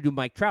Trout. I just could do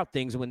Mike Trout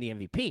things and win the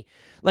MVP.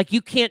 Like,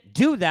 you can't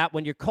do that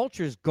when your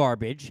culture's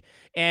garbage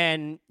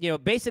and,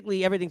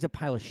 basically everything's a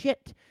pile of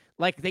shit,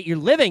 like, that you're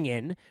living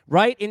in,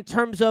 right? In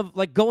terms of,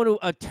 like, going to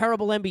a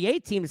terrible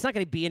NBA team, it's not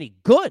going to be any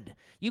good.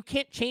 You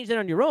can't change that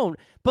on your own.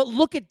 But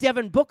look at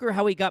Devin Booker,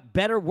 how he got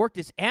better, worked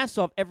his ass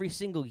off every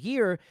single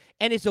year,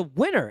 and is a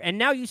winner. And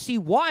now you see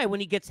why,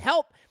 when he gets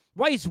help,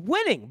 why he's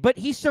winning. But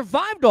he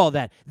survived all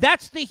that.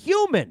 That's the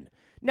human.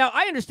 Now,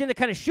 I understand the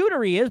kind of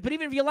shooter he is, but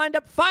even if you lined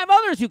up 5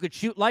 others who could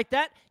shoot like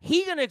that,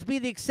 he's going to be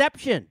the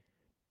exception.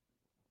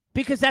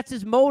 Because that's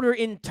his motor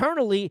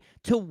internally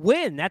to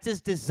win. That's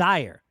his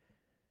desire.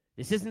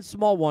 This isn't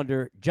small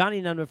wonder. Johnny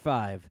number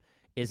 5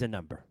 is a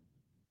number.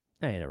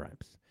 Hey, it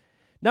rhymes.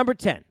 Number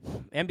 10,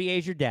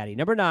 NBA's your daddy.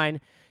 Number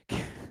 9,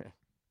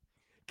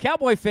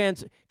 Cowboy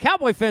fans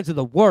are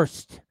the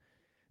worst.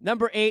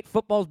 Number 8,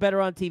 football's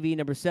better on TV.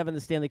 Number 7, the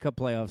Stanley Cup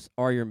playoffs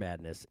are your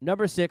madness.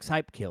 Number 6,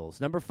 hype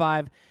kills. Number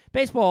 5,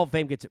 Baseball Hall of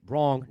Fame gets it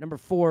wrong. Number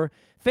 4,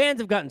 fans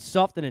have gotten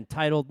soft and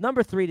entitled.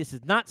 Number 3, this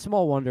is not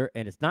small wonder,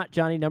 and it's not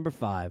Johnny number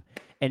 5.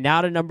 And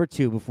now to number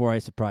 2 before I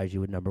surprise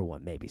you with number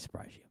 1. Maybe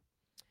surprise you.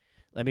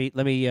 Let me.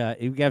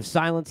 We have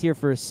silence here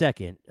for a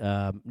second.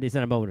 It's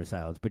not a moment of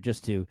silence, but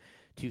just to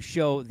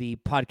show the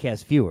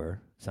podcast viewer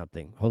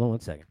something. Hold on one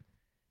second.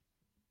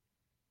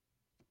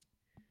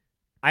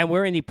 I'm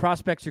wearing the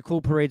Prospects Are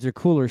Cool, Parades Are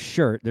Cooler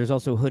shirt. There's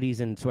also hoodies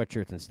and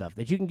sweatshirts and stuff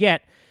that you can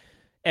get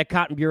at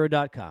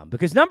cottonbureau.com.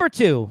 Because number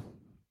 2,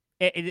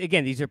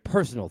 again, these are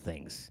personal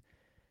things.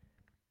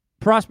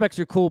 Prospects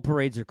are cool,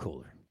 parades are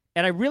cooler.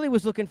 And I really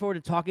was looking forward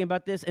to talking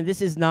about this, and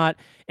this is not,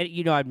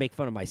 and I'd make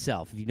fun of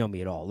myself if you know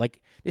me at all.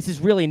 Like, this is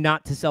really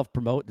not to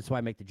self-promote. That's why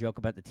I make the joke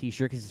about the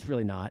T-shirt, because it's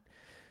really not.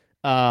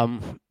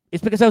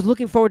 It's because I was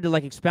looking forward to,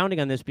 like, expounding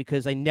on this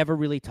because I never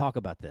really talk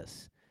about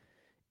this.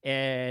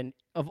 And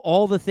of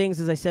all the things,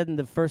 as I said in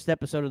the first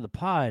episode of the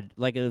pod,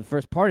 like in the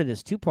first part of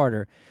this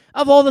 2-parter,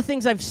 of all the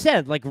things I've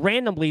said, like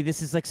randomly,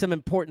 this is like some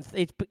important,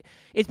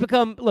 it's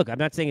become, look, I'm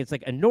not saying it's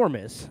like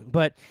enormous,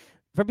 but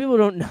for people who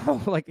don't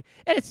know, like,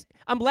 and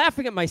I'm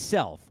laughing at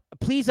myself.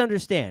 Please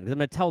understand, because I'm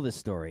going to tell this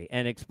story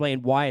and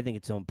explain why I think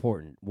it's so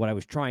important, what I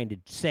was trying to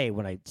say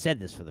when I said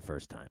this for the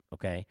first time,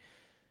 okay?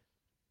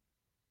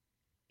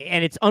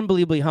 And it's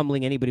unbelievably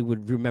humbling anybody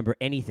would remember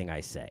anything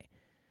I say.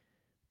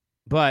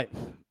 But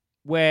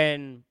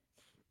when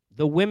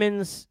the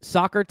women's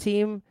soccer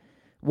team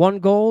won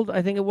gold,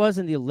 I think it was,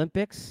 in the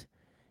Olympics,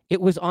 it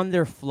was on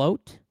their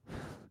float.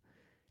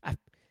 It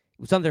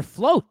was on their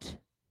float.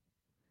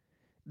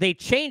 They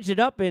changed it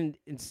up, and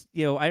I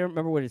don't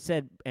remember what it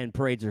said, and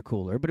parades are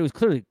cooler, but it was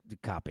clearly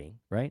copying,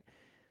 right?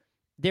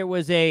 There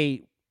was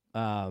an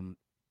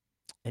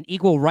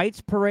equal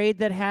rights parade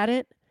that had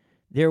it.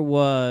 There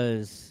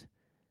was...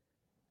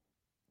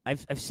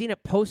 I've seen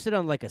it posted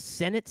on like a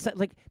Senate site.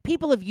 Like,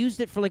 people have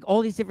used it for like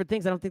all these different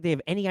things. I don't think they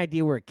have any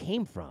idea where it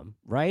came from,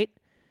 right?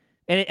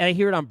 And I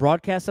hear it on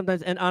broadcast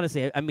sometimes. And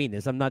honestly, I mean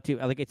this. I'm not too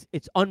like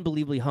it's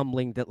unbelievably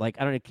humbling that, like,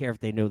 I don't even care if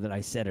they know that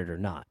I said it or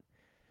not.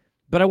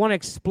 But I want to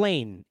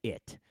explain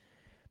it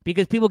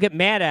because people get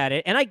mad at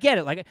it, and I get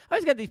it. Like, I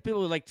always got these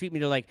people who like treat me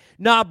to like,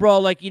 nah, bro.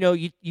 Like,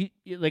 you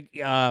like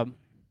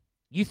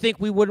you think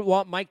we wouldn't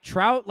want Mike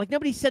Trout? Like,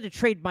 nobody said to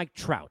trade Mike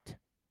Trout.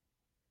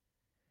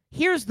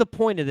 Here's the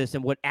point of this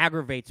and what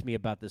aggravates me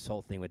about this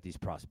whole thing with these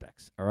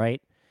prospects, all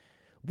right?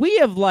 We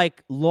have,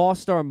 like,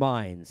 lost our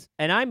minds,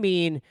 and I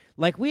mean,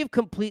 like, we have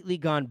completely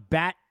gone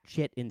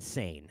batshit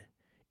insane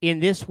in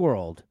this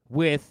world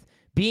with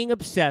being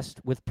obsessed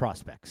with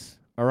prospects,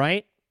 all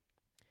right?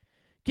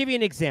 Give you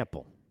an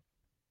example.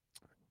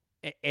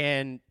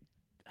 And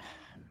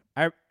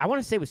I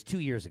want to say it was 2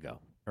 years ago,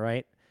 all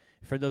right?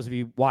 For those of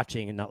you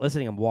watching and not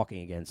listening, I'm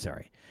walking again,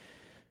 sorry.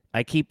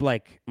 I keep,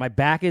 like, my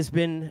back has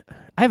been,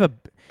 I have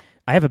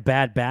a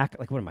bad back.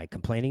 Like, what am I,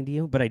 complaining to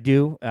you? But I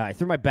do. I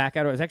threw my back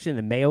out. I was actually in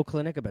the Mayo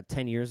Clinic about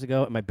 10 years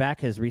ago, and my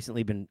back has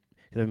recently been,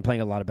 because I've been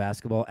playing a lot of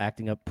basketball,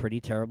 acting up pretty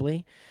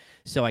terribly.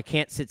 So I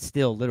can't sit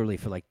still literally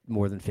for, like,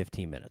 more than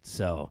 15 minutes.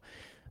 So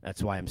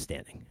that's why I'm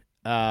standing.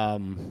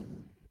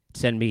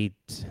 Send me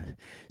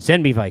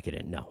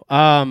Vicodin.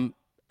 No.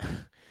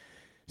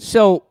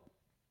 So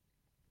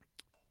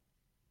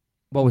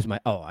what was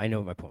I know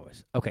what my point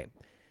was. Okay.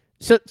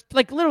 So,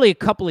 like, literally a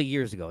couple of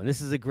years ago, and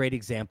this is a great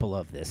example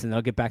of this, and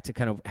I'll get back to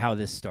kind of how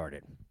this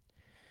started.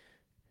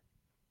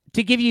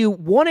 To give you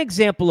one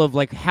example of,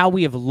 like, how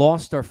we have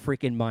lost our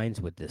freaking minds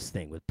with this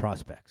thing, with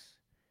prospects.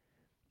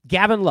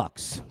 Gavin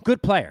Lux,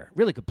 good player,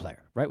 really good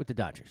player, right, with the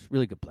Dodgers,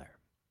 really good player.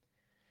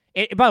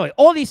 And by the way,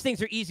 all these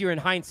things are easier in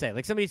hindsight.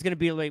 Like, somebody's going to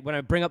be like, when I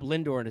bring up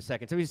Lindor in a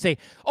second, somebody's say,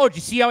 oh, did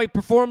you see how he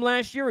performed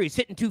last year? Or he's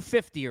hitting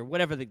 250 or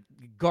whatever the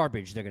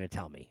garbage they're going to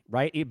tell me,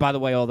 right? By the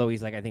way, although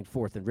he's, like, I think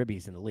 4th in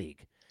ribbies in the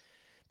league.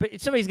 But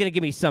somebody's going to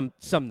give me some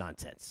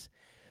nonsense.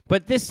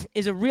 But this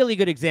is a really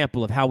good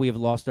example of how we have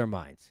lost our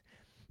minds.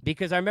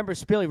 Because I remember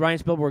Ryan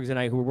Spielberg and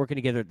I, who were working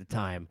together at the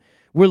time,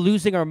 were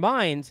losing our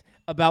minds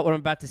about what I'm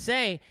about to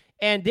say.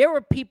 And there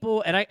were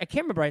people, and I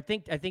can't remember. I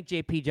think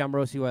JP John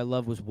Morosi, who I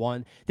love, was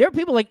one. There were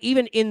people like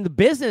even in the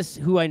business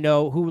who I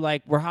know who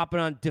like were hopping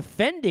on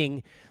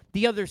defending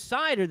the other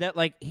side, or that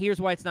like,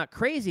 here's why it's not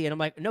crazy. And I'm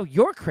like, no,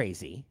 you're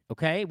crazy.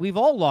 Okay, we've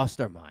all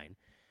lost our mind.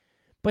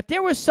 But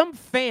there was some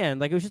fan,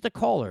 like it was just a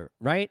caller,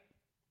 right,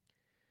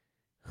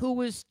 who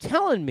was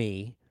telling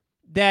me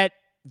that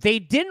they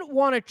didn't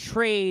want to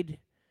trade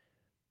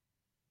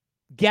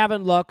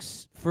Gavin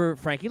Lux for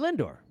Frankie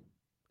Lindor,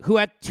 who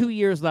had 2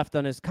 years left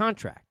on his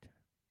contract,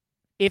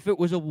 if it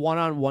was a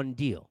one-on-one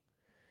deal.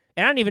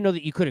 And I don't even know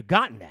that you could have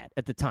gotten that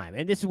at the time.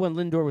 And this is when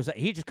Lindor was,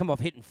 he just come off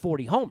hitting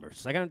 40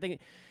 homers. Like, I don't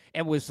think,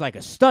 and was like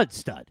a stud,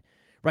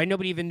 right?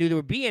 Nobody even knew there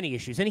would be any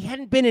issues. And he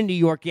hadn't been in New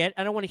York yet.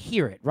 I don't want to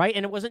hear it, right?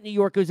 And it wasn't New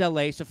York, it was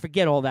L.A., so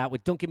forget all that.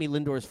 Don't give me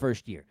Lindor's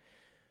first year.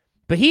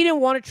 But he didn't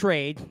want to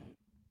trade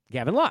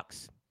Gavin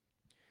Lux,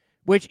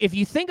 which if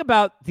you think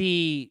about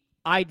the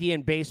idea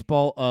in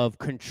baseball of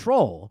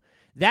control,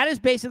 that is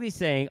basically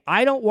saying,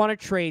 I don't want to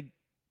trade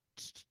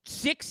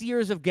 6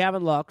 years of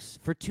Gavin Lux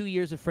for 2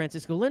 years of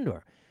Francisco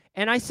Lindor.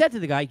 And I said to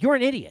the guy, you're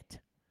an idiot.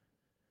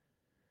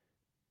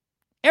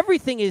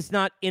 Everything is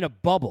not in a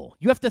bubble.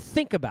 You have to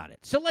think about it.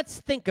 So let's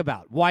think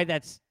about why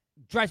that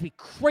drives me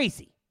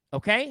crazy,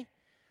 okay?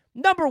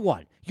 Number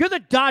one, you're the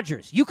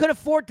Dodgers. You could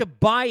afford to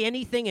buy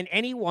anything and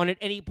anyone at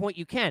any point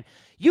you can.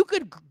 You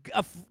could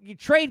you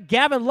trade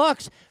Gavin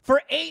Lux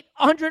for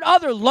 800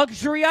 other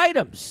luxury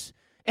items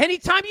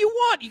anytime you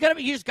want.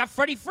 You just got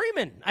Freddie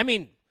Freeman. I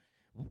mean,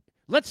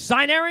 let's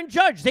sign Aaron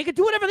Judge. They could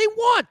do whatever they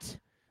want.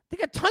 They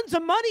got tons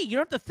of money. You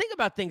don't have to think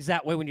about things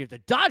that way when you're the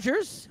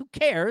Dodgers. Who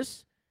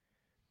cares?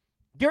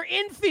 Their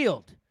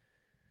infield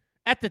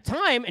at the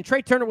time, and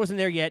Trey Turner wasn't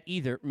there yet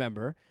either,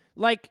 remember?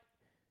 Like,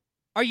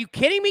 are you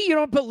kidding me? You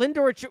don't put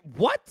Lindor at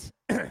what?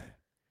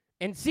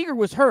 And Seager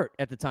was hurt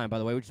at the time, by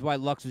the way, which is why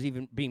Lux was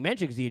even being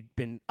mentioned, because he had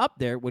been up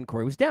there when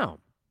Corey was down.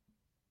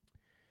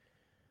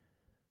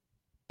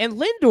 And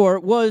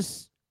Lindor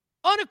was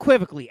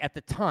unequivocally, at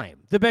the time,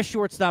 the best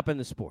shortstop in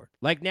the sport.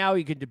 Like now,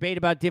 you could debate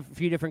about a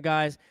few different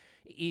guys.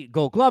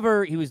 Gold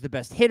Glover, he was the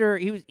best hitter.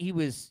 He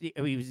was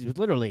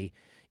literally,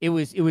 it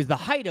was the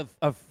height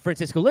of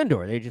Francisco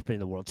Lindor. They had just been in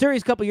the World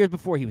Series a couple years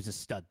before. He was a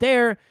stud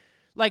there.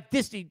 Like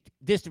this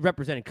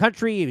represented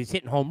country. He was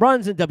hitting home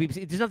runs in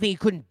WBC. There's nothing he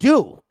couldn't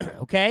do,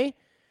 okay?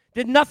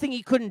 There's nothing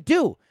he couldn't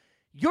do.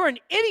 You're an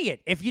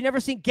idiot if you've never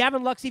seen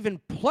Gavin Lux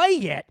even play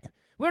yet.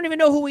 We don't even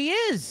know who he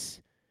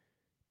is.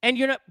 And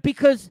you're not,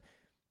 because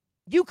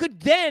you could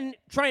then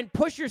try and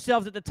push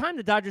yourselves. At the time,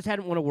 the Dodgers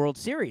hadn't won a World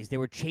Series. They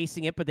were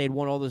chasing it, but they'd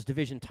won all those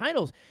division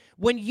titles.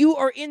 When you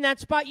are in that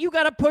spot, you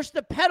got to push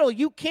the pedal.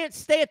 You can't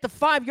stay at the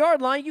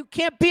 5-yard line. You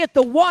can't be at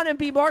the 1 and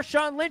be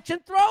Marshawn Lynch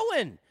and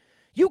throwing.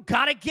 You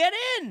got to get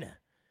in.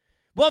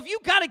 Well, if you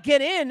got to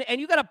get in and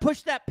you got to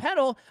push that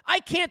pedal, I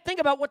can't think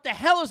about what the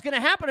hell is going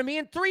to happen to me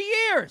in 3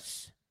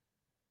 years.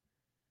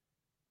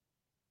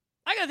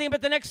 I got to think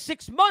about the next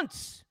 6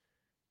 months.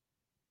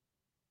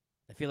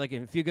 I feel like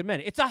in a few good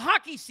minutes. It's a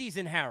hockey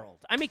season, Harold.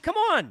 I mean, come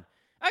on.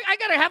 I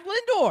got to have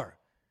Lindor.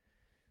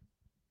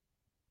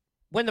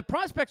 When the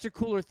prospects are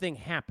cooler thing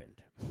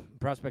happened,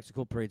 prospects are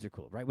cool, parades are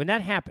cool, right? When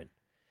that happened,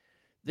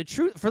 the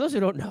truth, for those who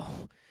don't know,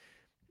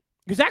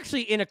 it was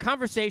actually in a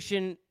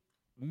conversation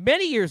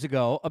many years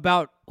ago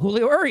about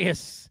Julio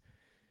Urias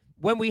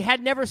when we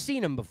had never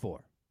seen him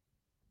before,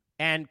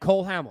 and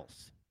Cole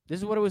Hamels. This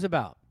is what it was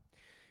about.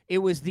 It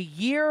was the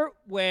year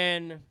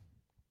when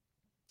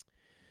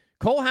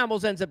Cole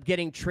Hamels ends up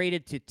getting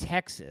traded to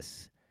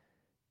Texas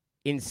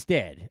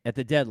instead at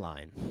the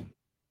deadline,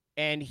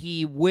 and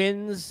he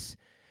wins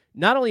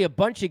not only a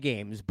bunch of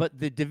games, but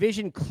the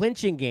division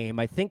clinching game.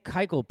 I think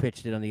Keuchel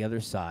pitched it on the other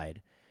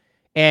side,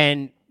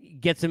 and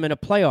gets him in a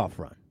playoff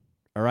run,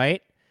 all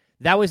right?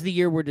 That was the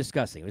year we're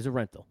discussing. It was a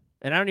rental.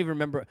 And I don't even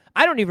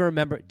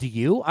remember. Do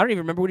you? I don't even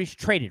remember what he's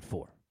traded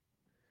for.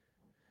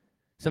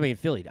 Somebody in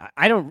Philly.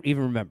 I don't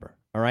even remember,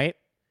 all right?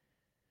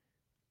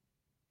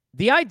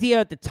 The idea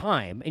at the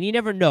time, and you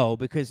never know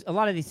because a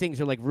lot of these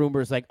things are like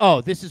rumors like, oh,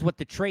 this is what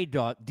the trade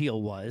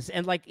deal was.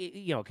 And like,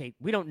 okay,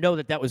 we don't know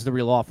that was the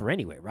real offer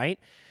anyway, right?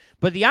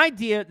 But the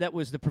idea that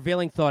was the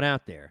prevailing thought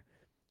out there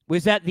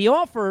was that the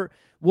offer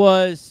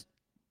was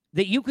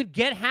that you could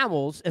get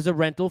Hamels as a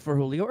rental for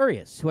Julio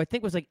Urias, who I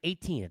think was like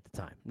 18 at the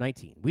time,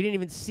 19. We didn't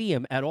even see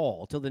him at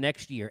all until the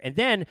next year. And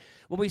then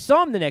when we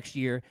saw him the next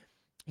year,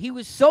 he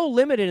was so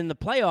limited in the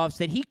playoffs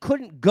that he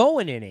couldn't go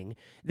an inning,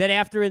 that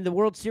after in the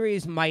World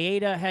Series,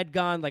 Maeda had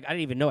gone, like, I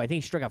didn't even know. I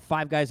think he struck out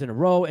 5 guys in a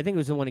row. I think it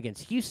was the one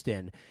against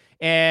Houston.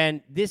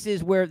 And this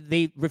is where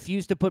they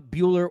refused to put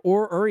Buehler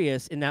or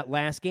Urias in that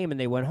last game, and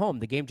they went home.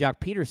 The game,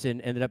 Jock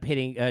Peterson ended up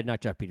hitting,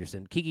 not Jock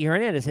Peterson, Kiki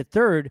Hernandez hit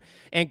third,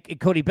 and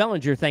Cody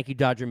Bellinger, thank you,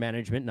 Dodger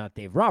management, not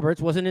Dave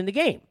Roberts, wasn't in the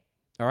game.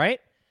 All right?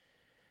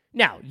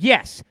 Now,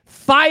 yes,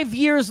 5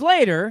 years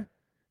later,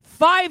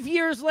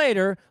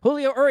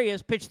 Julio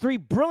Urias pitched 3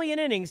 brilliant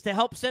innings to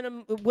help win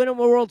him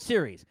a World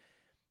Series.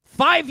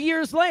 5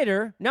 years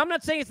later, now I'm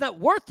not saying it's not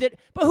worth it,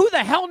 but who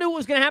the hell knew what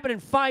was going to happen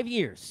in 5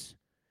 years?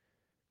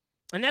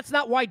 And that's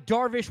not why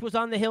Darvish was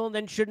on the hill and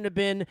then shouldn't have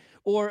been,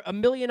 or a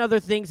million other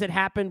things that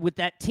happened with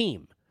that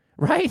team,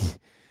 right?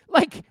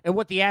 Like, and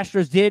what the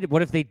Astros did,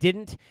 what if they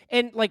didn't?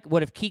 And, like,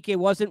 what if Kike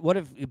wasn't? What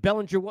if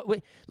Bellinger,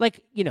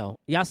 like,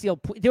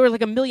 Yasiel, there were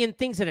like a million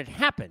things that had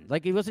happened.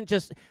 Like, it wasn't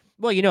just,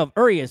 well, if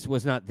Urias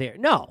was not there.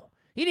 No.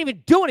 He didn't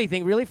even do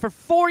anything, really, for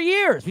 4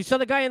 years. We saw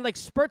the guy in, like,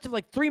 spurts of,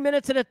 like, 3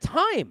 minutes at a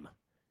time.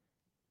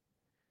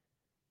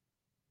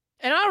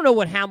 And I don't know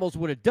what Hamels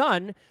would have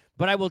done,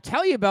 but I will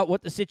tell you about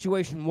what the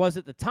situation was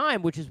at the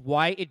time, which is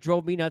why it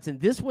drove me nuts.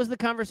 And this was the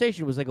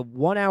conversation. It was like a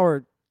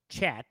 1-hour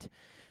chat,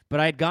 but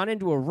I had gone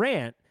into a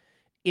rant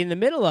in the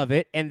middle of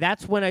it, and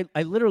that's when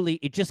I literally,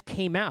 it just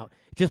came out.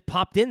 It just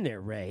popped in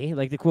there, Ray.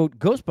 Like the quote,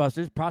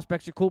 Ghostbusters,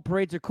 prospects are cool,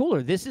 parades are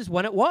cooler. This is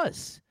when it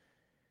was.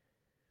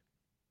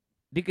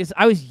 Because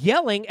I was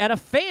yelling at a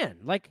fan.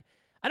 Like,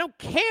 I don't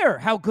care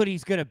how good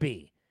he's going to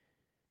be.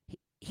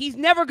 He's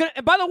never going to,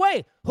 and by the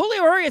way,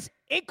 Julio Urias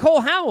ain't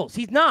Cole Hamels.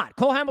 He's not.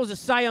 Cole Hamels is a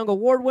Cy Young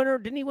Award winner.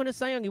 Didn't he win a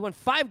Cy Young? He won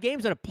 5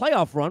 games in a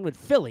playoff run with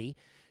Philly.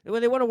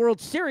 When they won a World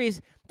Series,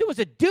 there was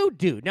a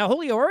dude. Now,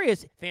 Julio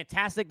Urias,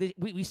 fantastic.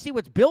 We see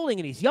what's building,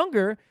 and he's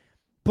younger.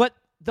 But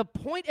the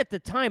point at the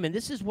time, and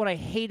this is what I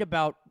hate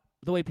about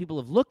the way people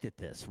have looked at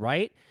this,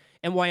 right?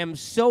 And why I'm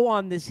so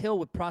on this hill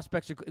with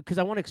prospects, because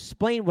I want to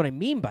explain what I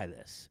mean by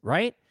this,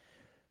 right?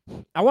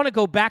 I want to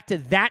go back to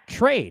that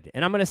trade,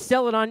 and I'm going to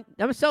sell it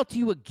to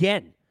you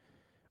again,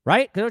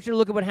 right? Because I want you to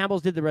look at what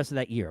Hamels did the rest of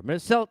that year. I'm going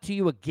to sell it to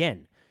you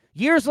again.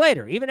 Years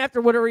later, even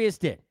after what Urias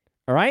did,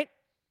 all right?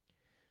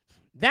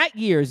 That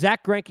year,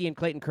 Zach Greinke and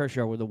Clayton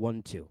Kershaw were the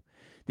 1-2.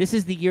 This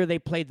is the year they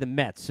played the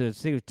Mets. So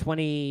it's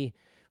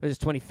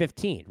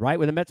 2015, right?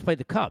 Where the Mets played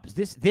the Cubs.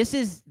 This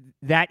is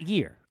that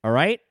year, all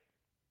right?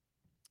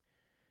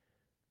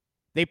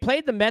 They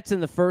played the Mets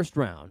in the first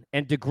round,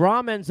 and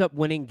DeGrom ends up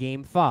winning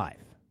Game 5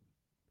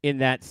 in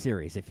that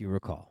series, if you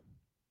recall.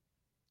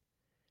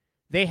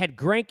 They had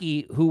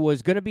Greinke, who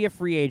was going to be a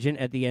free agent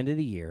at the end of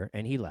the year,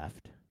 and he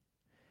left.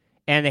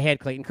 And they had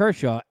Clayton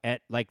Kershaw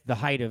at, like, the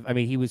height of,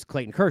 he was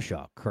Clayton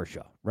Kershaw,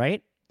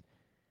 right?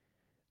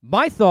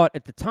 My thought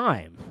at the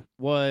time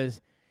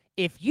was,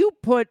 if you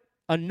put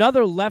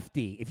another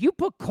lefty, if you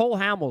put Cole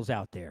Hamels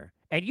out there,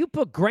 and you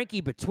put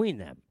Greinke between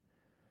them,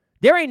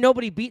 there ain't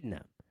nobody beating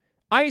them.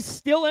 I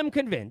still am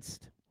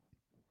convinced.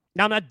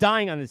 Now, I'm not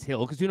dying on this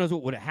hill, because who knows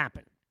what would have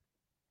happened,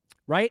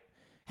 right?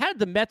 How did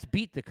the Mets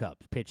beat the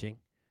Cubs pitching,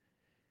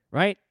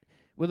 right?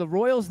 Were the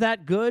Royals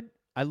that good?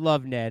 I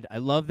love Ned. I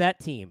love that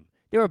team.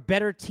 They were a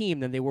better team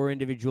than they were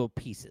individual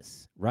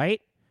pieces, right?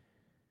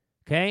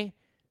 Okay?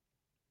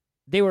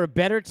 They were a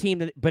better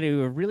team, but it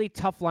was a really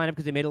tough lineup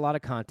because they made a lot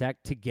of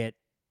contact to get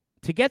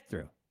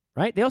through,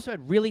 right? They also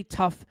had really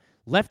tough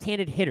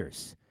left-handed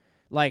hitters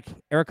like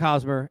Eric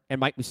Hosmer and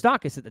Mike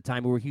Moustakas at the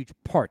time, who were huge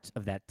parts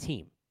of that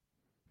team.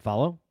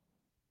 Follow?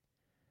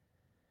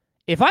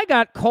 If I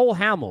got Cole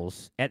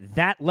Hamels at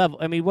that level,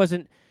 he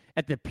wasn't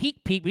at the peak,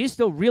 but he's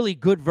still really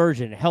good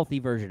version, a healthy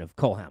version of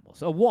Cole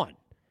Hamels, a 1.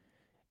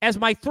 As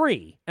my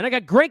 3, and I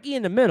got Greinke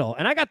in the middle,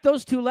 and I got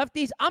those 2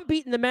 lefties, I'm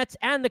beating the Mets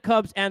and the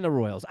Cubs and the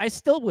Royals.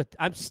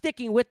 I'm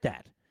sticking with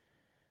that.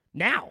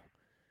 Now.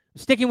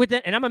 I'm sticking with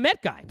it, and I'm a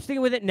Met guy. I'm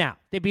sticking with it now.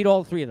 They beat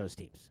all 3 of those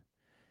teams.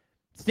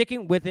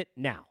 Sticking with it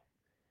now.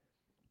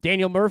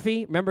 Daniel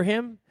Murphy, remember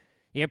him?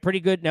 Yeah, pretty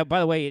good. Now,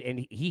 by the way,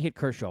 and he hit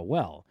Kershaw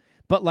well,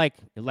 but like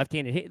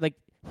left-handed hit, like,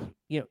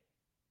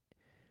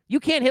 you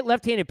can't hit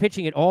left-handed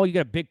pitching at all. You got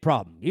a big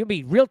problem. You'll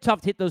be real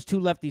tough to hit those 2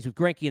 lefties with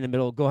Greinke in the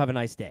middle. Go have a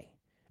nice day.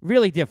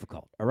 Really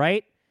difficult, all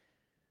right?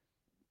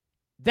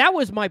 That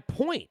was my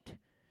point.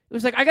 It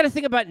was like, I got to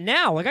think about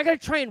now. Like, I got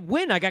to try and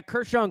win. I got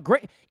Kershaw and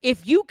Greinke.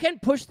 If you can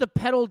push the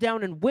pedal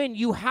down and win,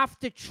 you have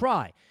to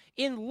try.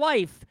 In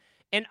life,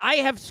 and I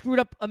have screwed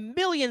up a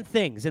million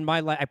things in my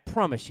life, I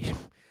promise you.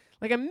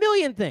 Like a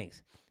million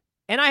things.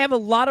 And I have a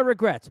lot of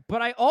regrets.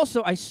 But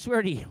I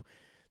swear to you,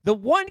 the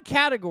one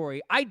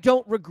category I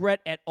don't regret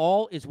at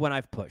all is when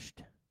I've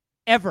pushed.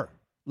 Ever.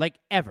 Like,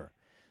 ever.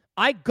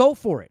 I go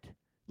for it.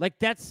 Like,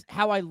 that's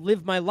how I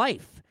live my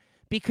life.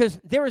 Because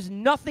there is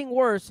nothing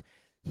worse.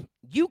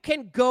 You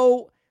can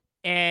go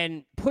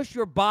and push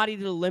your body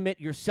to the limit,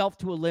 yourself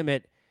to a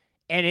limit,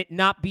 and it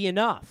not be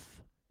enough.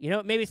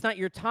 Maybe it's not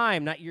your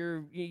time, not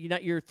your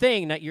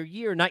thing, not your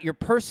year, not your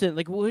person,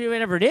 like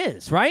whatever it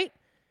is, right?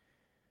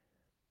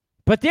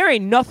 But there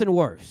ain't nothing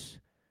worse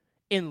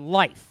in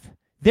life.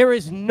 There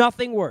is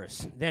nothing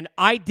worse than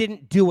I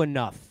didn't do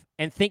enough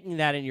and thinking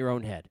that in your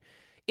own head.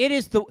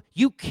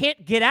 You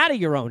can't get out of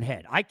your own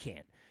head. I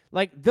can't.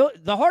 Like,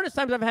 the hardest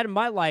times I've had in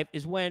my life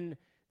is when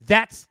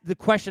that's the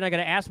question I got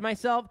to ask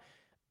myself.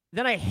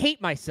 Then I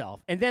hate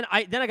myself, and then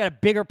I got a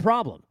bigger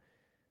problem.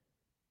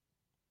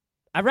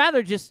 I'd rather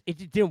it just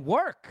didn't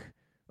work,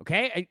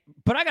 okay?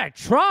 But I got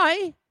to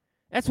try.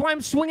 That's why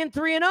I'm swinging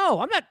 3-0.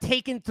 I'm not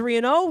taking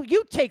 3-0.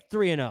 You take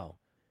 3-0.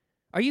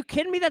 Are you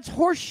kidding me? That's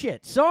horse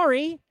shit.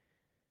 Sorry.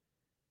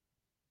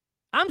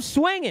 I'm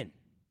swinging.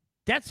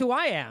 That's who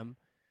I am.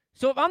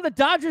 So if I'm the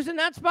Dodgers in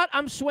that spot,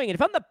 I'm swinging.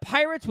 If I'm the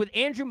Pirates with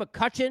Andrew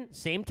McCutchen,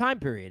 same time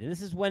period, and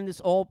this is when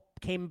this all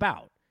came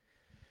about.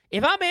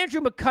 If I'm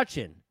Andrew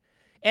McCutchen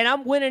and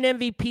I'm winning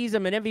MVPs.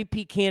 I'm an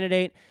MVP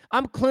candidate.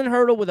 I'm Clint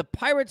Hurdle with a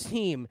Pirates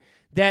team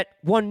that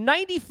won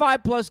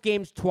 95-plus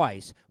games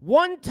twice.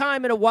 One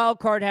time in a wild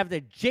card have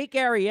the Jake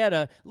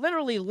Arrieta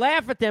literally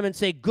laugh at them and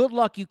say, good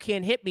luck, you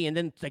can't hit me, and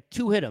then like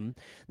 2 hit him.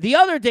 The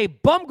other day,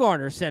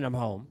 Bumgarner sent him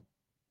home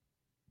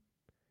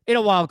in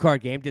a wild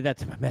card game. Did that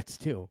to my Mets,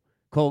 too.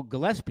 Cole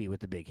Gillespie with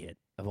the big hit,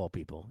 of all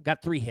people.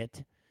 Got 3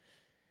 hit.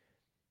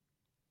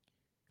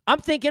 I'm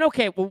thinking,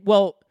 okay,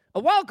 well, a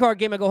wild card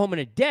game I go home in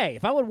a day.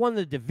 If I would have won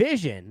the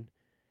division,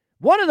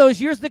 one of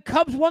those years the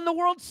Cubs won the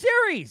World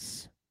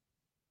Series.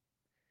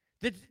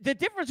 The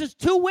difference is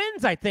 2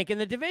 wins, I think, in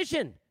the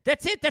division.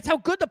 That's it. That's how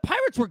good the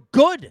Pirates were.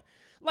 Good.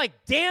 Like,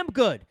 damn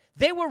good.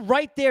 They were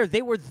right there.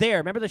 They were there.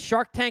 Remember the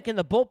Shark Tank in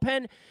the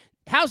bullpen?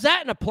 How's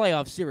that in a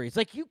playoff series?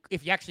 Like,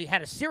 if you actually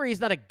had a series,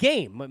 not a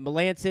game.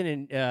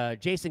 Melanson and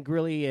Jason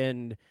Grilli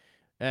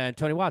and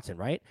Tony Watson,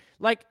 right?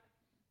 Like,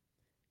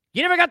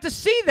 you never got to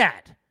see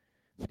that.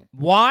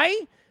 Why?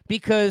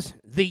 Because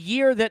the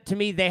year that, to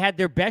me, they had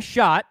their best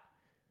shot,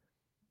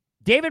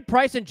 David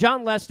Price and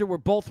John Lester were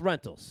both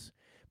rentals.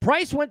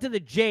 Price went to the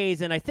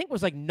Jays and I think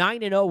was like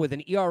 9-0 with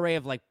an ERA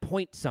of like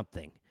point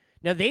something.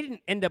 Now, they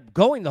didn't end up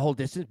going the whole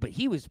distance, but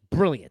he was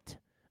brilliant,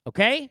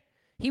 okay?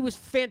 He was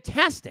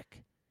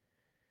fantastic.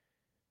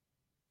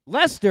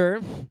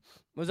 Lester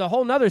was a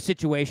whole nother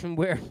situation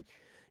where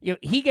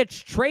he gets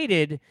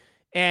traded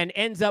and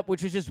ends up,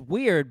 which was just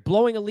weird,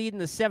 blowing a lead in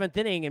the 7th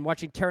inning and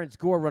watching Terrence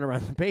Gore run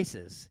around the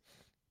bases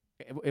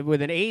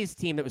with an A's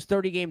team that was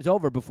 30 games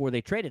over before they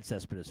traded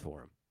Cespedes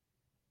for him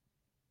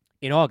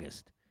in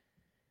August.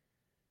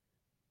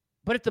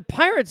 But if the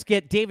Pirates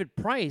get David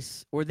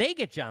Price or they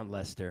get John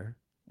Lester,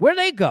 where do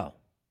they go?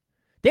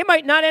 They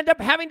might not end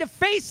up having to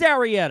face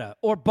Arrieta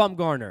or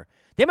Bumgarner.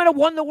 They might have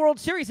won the World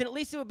Series, and at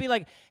least it would be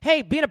like,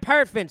 hey, being a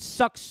Pirate fan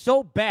sucks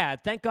so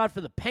bad. Thank God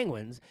for the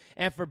Penguins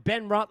and for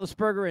Ben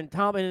Roethlisberger and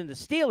Tomlin and the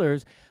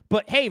Steelers.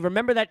 But, hey,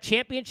 remember that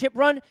championship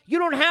run? You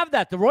don't have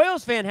that. The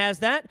Royals fan has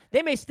that.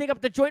 They may stick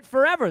up the joint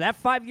forever.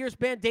 That 5-year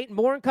span Dayton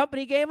Moore and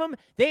company gave them,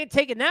 they ain't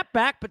taking that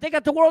back, but they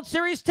got the World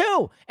Series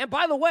too. And,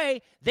 by the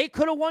way, they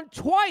could have won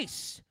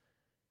twice.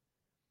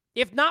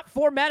 If not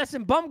for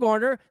Madison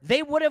Bumgarner,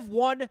 they would have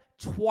won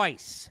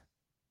twice.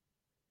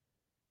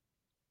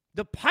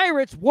 The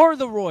Pirates were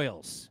the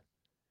Royals.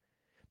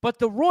 But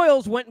the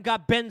Royals went and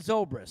got Ben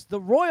Zobrist.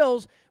 The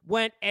Royals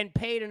went and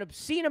paid an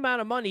obscene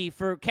amount of money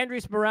for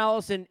Kendrys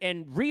Morales and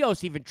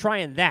Rios even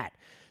trying that.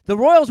 The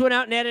Royals went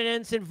out and added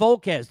Ensign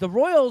Volquez. The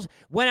Royals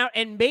went out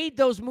and made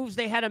those moves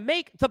they had to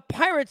make. The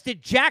Pirates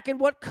did jack and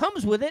what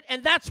comes with it,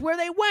 and that's where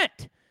they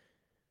went.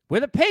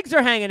 Where the pigs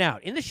are hanging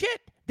out, in the shit.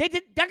 They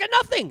got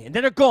nothing, and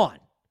then they're gone.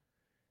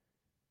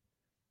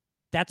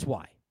 That's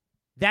why.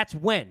 That's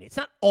when. It's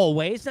not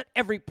always. It's not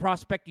every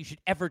prospect you should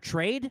ever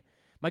trade.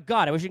 My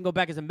God, I wish you could go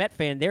back as a Met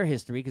fan, their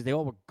history, because they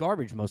all were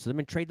garbage, most of them,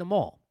 and trade them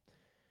all.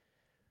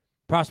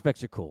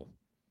 Prospects are cool.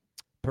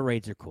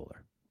 Parades are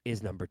cooler,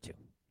 is number 2.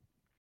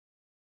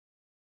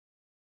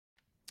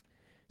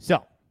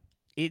 So,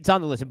 it's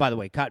on the list. And by the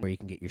way, Cotton, where you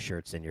can get your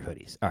shirts and your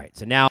hoodies. All right,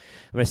 so now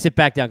I'm going to sit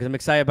back down because I'm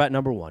excited about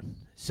number 1.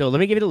 So let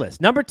me give you the list.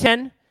 Number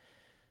 10,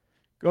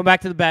 going back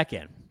to the back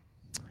end.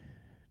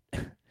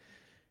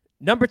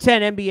 Number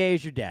 10, NBA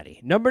is your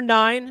daddy. Number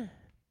 9,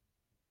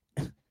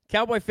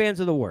 Cowboy fans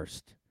are the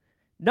worst.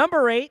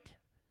 Number 8,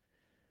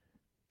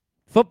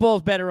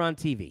 football's better on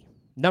TV.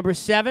 Number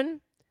 7,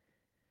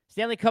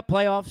 Stanley Cup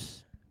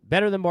playoffs,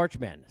 better than March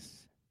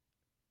Madness.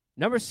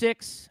 Number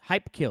 6,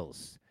 hype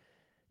kills.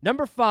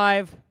 Number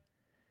 5,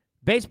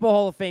 Baseball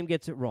Hall of Fame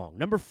gets it wrong.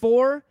 Number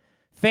 4,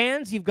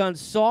 fans, you've gone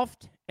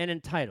soft and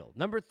entitled.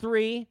 Number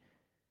 3,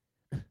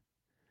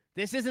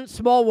 this isn't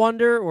Small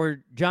Wonder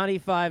or Johnny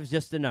Five's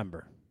just a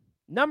number.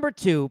 Number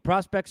 2,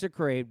 prospects are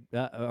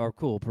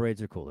cool,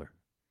 parades are cooler.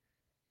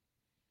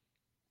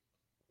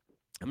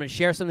 I'm going to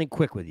share something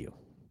quick with you.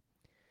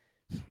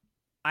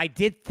 I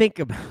did think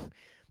about,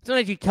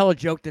 sometimes you tell a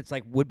joke that's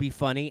like would be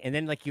funny, and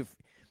then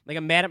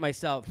I'm mad at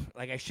myself.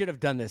 Like I should have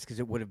done this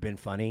because it would have been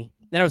funny.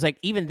 Then I was like,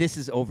 even this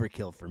is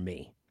overkill for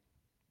me.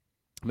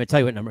 I'm going to tell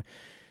you what number.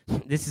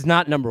 This is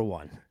not number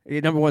 1.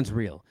 Number 1's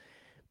real.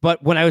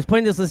 But when I was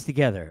putting this list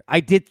together,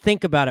 I did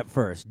think about it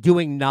first,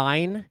 doing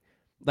 9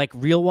 like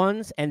real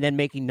ones, and then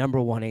making number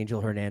 1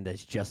 Angel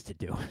Hernandez just to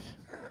do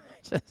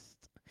it.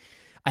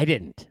 I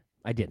didn't.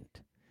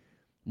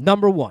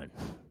 Number 1.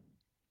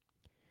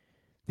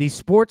 The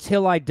sports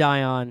hill I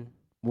die on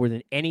more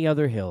than any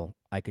other hill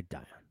I could die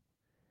on.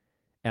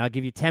 And I'll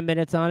give you 10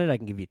 minutes on it. I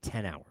can give you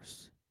 10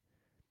 hours.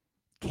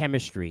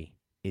 Chemistry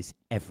is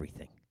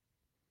everything.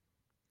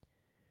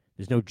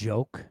 There's no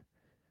joke.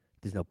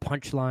 There's no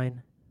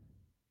punchline.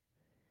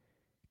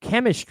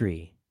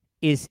 Chemistry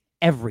is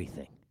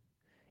everything.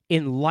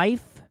 In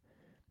life,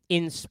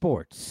 in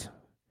sports,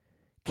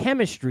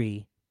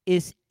 chemistry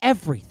is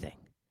everything.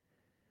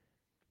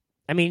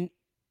 I mean,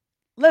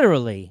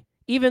 literally,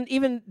 even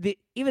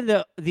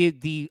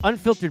the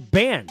Unfiltered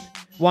band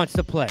wants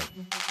to play.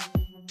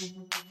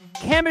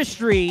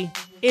 Chemistry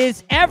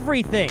is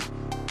everything.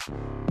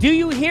 Do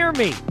you hear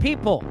me,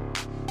 people?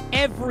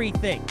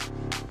 Everything.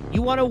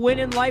 You want to win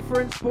in life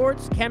or in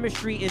sports?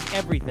 Chemistry is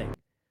everything.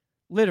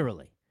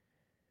 Literally.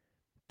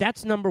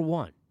 That's number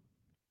one.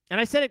 And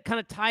I said it kind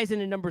of ties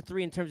into number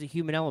 3 in terms of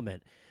human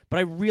element, but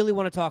I really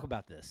want to talk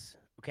about this.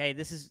 Okay?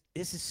 This is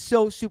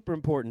so super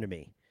important to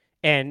me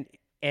and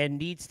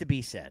needs to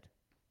be said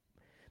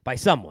by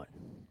someone.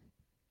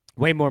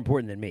 Way more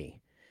important than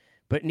me,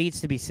 but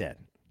needs to be said.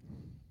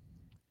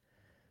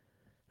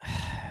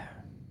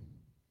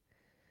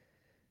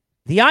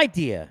 The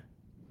idea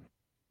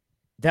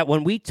that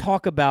when we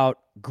talk about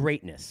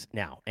greatness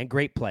now and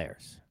great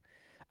players,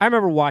 I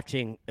remember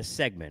watching a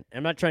segment.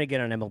 I'm not trying to get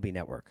on MLB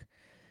Network.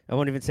 I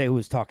won't even say who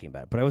was talking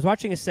about it, but I was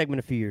watching a segment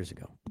a few years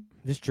ago.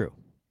 This is true.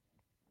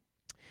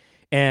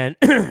 And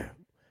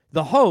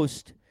the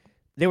host,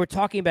 they were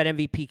talking about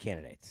MVP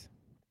candidates.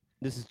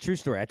 This is a true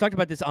story. I talked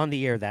about this on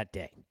the air that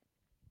day.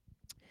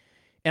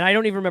 And I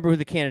don't even remember who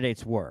the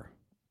candidates were.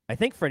 I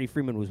think Freddie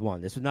Freeman was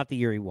one. This was not the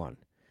year he won.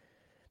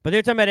 But they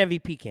were talking about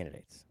MVP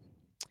candidates.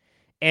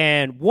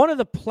 And one of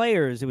the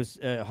players, it was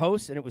a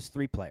host, and it was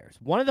 3 players.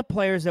 One of the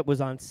players that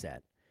was on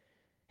set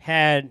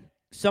had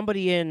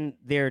somebody in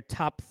their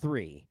top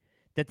 3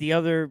 that the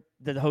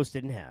host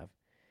didn't have.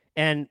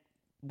 And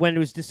when it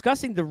was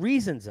discussing the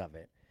reasons of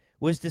it,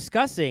 was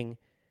discussing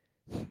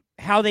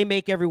how they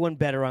make everyone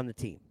better on the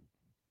team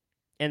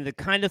and the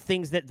kind of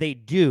things that they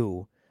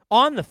do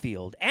on the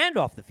field and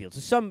off the field. So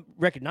some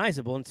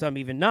recognizable and some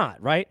even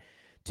not, right?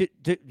 To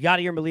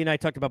Yadier Molina, I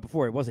talked about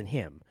before, it wasn't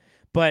him.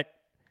 But,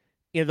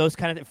 you know, those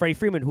kind of Freddie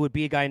Freeman, who would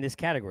be a guy in this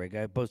category, a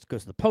guy who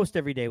goes to the post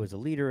every day, was a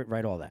leader,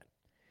 right, all that.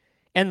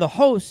 And the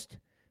host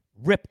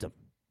ripped him,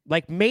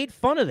 like made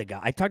fun of the guy.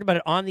 I talked about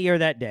it on the air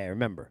that day, I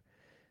remember.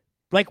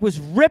 Like was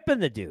ripping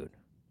the dude.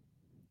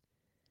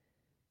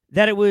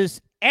 That it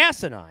was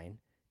asinine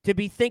to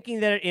be thinking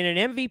that in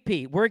an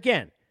MVP, where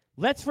again,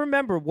 let's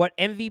remember what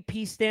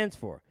MVP stands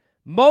for.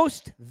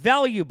 Most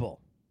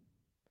valuable.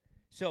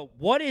 So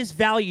what is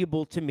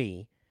valuable to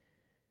me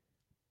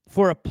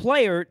for a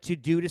player to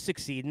do to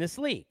succeed in this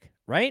league,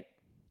 right?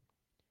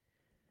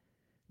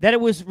 That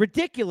it was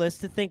ridiculous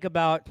to think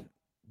about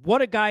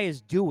what a guy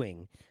is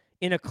doing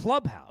in a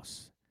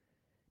clubhouse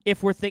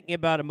if we're thinking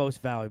about a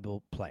most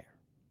valuable player.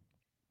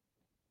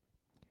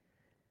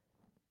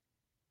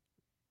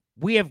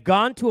 We have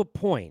gone to a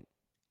point,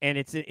 and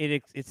it's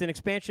an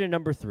expansion of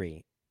number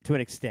 3 to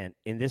an extent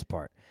in this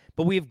part,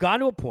 but we have gone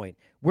to a point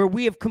where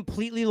we have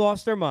completely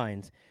lost our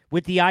minds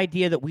with the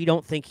idea that we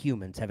don't think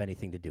humans have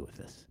anything to do with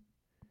this.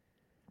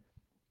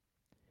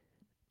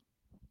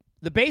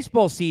 The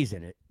baseball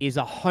season is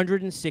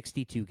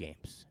 162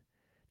 games.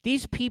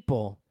 These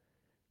people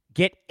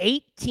get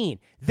 18.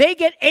 They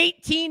get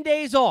 18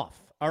 days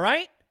off, all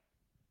right?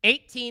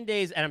 18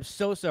 days, and I'm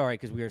so sorry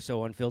because we are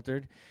so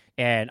unfiltered,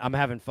 and I'm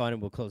having fun,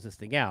 and we'll close this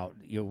thing out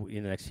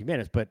in the next few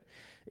minutes, but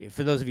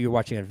for those of you who are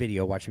watching on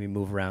video, watching me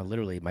move around,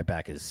 literally my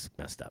back is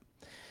messed up,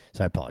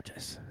 so I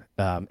apologize.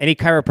 Any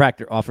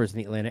chiropractor offers in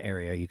the Atlanta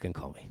area, you can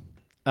call me.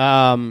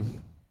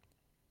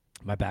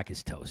 My back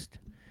is toast.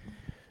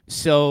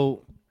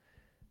 So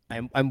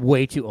I'm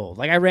way too old.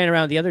 Like I ran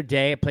around the other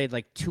day. I played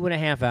like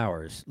 2.5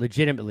 hours,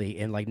 legitimately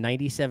in like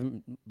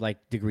 97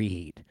 degree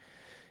heat,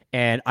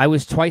 and I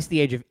was twice the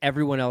age of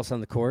everyone else on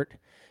the court.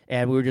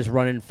 And we were just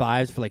running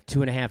 5s for like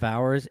 2.5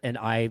 hours, and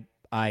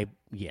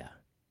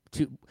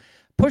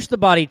push the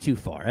body too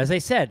far. As I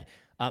said,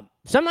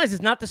 sometimes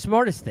it's not the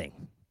smartest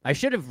thing. I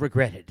should have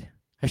regretted.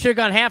 I should have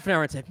gone half an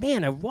hour and said,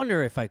 man, I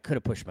wonder if I could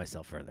have pushed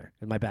myself further,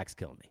 and my back's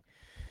killing me.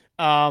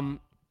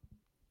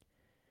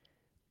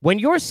 When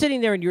you're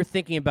sitting there and you're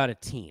thinking about a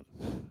team,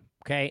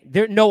 okay,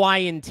 there's no I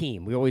in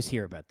team. We always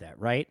hear about that,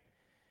 right?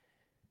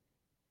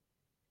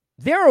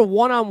 There are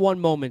one-on-one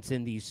moments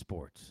in these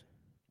sports.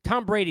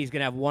 Tom Brady's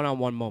going to have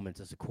one-on-one moments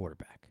as a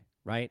quarterback,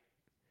 right?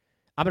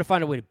 I'm going to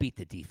find a way to beat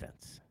the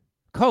defense.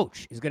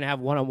 Coach is going to have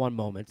one-on-one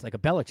moments like a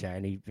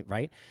Belichick,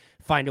 right?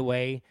 Find a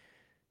way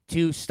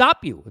to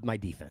stop you with my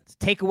defense.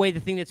 Take away the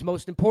thing that's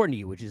most important to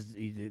you, which is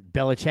the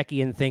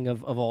Belichickian thing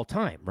of all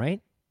time,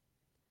 right?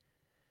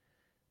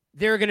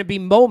 There are going to be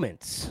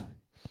moments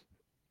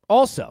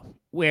also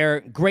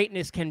where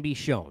greatness can be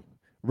shown.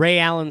 Ray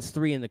Allen's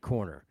 3 in the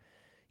corner.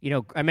 You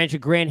know, I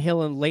mentioned Grant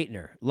Hill and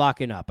Leitner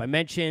locking up. I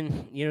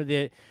mentioned,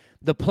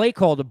 the play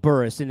call to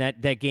Burris in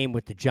that game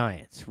with the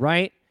Giants,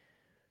 right?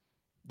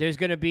 There's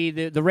going to be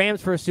the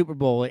Rams for a Super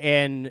Bowl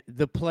and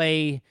the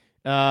play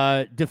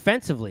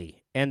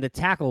defensively and the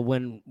tackle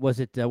when, was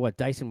it,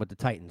 Dyson with the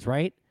Titans,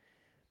 right?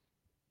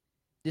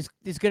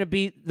 There's going to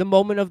be the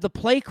moment of the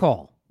play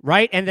call,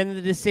 right? And then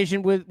the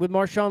decision with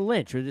Marshawn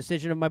Lynch, or the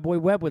decision of my boy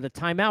Webb with a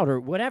timeout or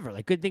whatever.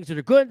 Like good things that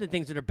are good, the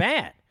things that are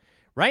bad,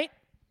 right?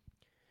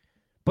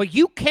 But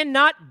you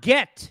cannot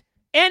get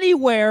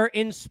anywhere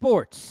in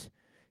sports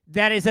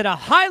that is at a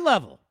high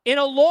level in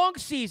a long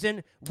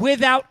season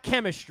without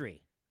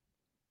chemistry.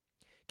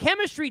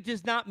 Chemistry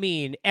does not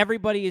mean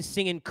everybody is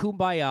singing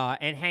Kumbaya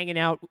and hanging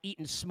out,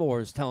 eating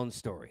s'mores, telling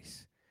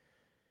stories.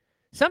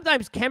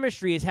 Sometimes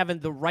chemistry is having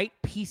the right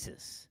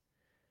pieces.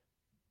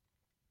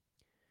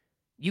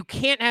 You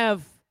can't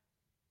have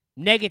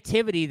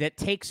negativity that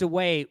takes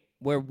away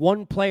where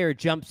one player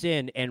jumps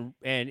in and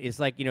is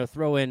like,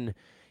 throwing,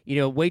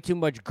 way too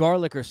much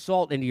garlic or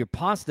salt into your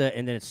pasta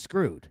and then it's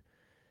screwed.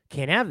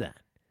 Can't have that.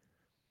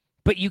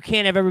 But you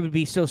can't have everybody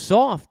be so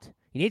soft.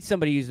 You need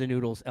somebody to use the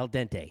noodles al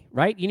dente,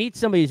 right? You need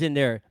somebody who's in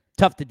there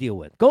tough to deal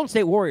with. Golden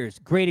State Warriors,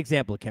 great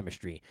example of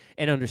chemistry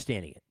and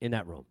understanding it in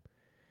that room.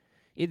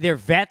 They're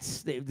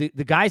vets. The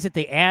guys that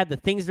they add, the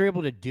things they're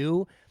able to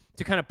do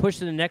to kind of push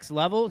to the next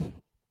level,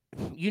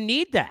 you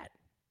need that.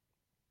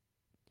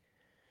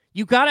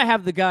 You got to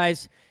have the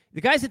guys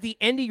at the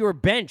end of your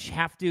bench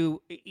have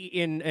to,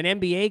 in an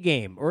NBA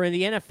game or in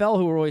the NFL,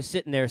 who are always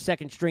sitting there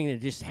second string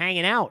and just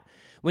hanging out.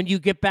 When you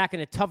get back in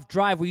a tough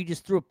drive where you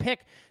just threw a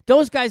pick,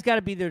 those guys got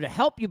to be there to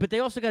help you, but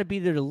they also got to be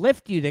there to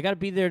lift you. They got to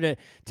be there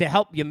to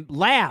help you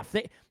laugh.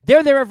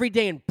 They're there every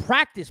day in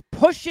practice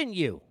pushing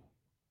you.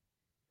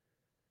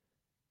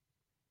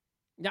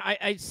 Now,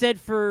 I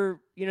said for,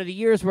 the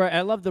years where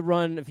I loved the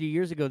run a few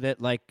years ago that,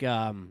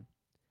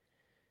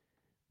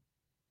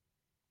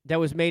 that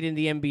was made in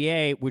the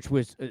NBA, which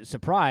was a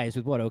surprise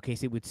with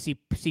OKC with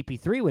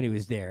CP3 when he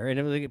was there.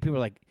 And people were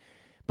like,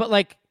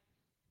 but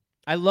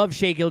I love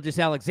Shai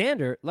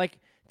Gilgeous-Alexander.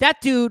 That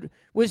dude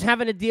was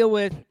having to deal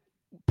with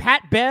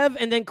Pat Bev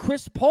and then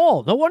Chris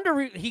Paul. No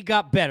wonder he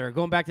got better,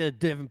 going back to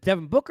the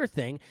Devin Booker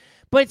thing.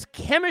 But it's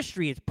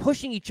chemistry. It's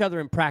pushing each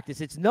other in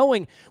practice. It's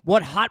knowing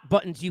what hot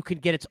buttons you can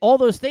get. It's all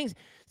those things.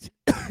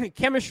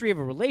 Chemistry of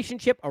a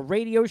relationship, a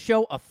radio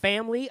show, a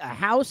family, a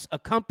house, a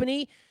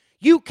company.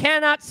 You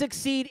cannot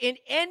succeed in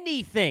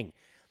anything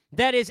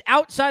that is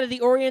outside of the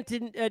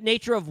oriented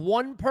nature of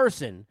one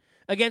person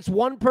against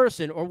one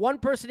person or one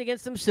person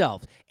against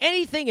themselves.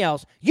 Anything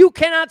else, you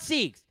cannot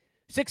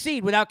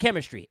succeed without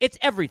chemistry. It's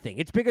everything.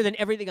 It's bigger than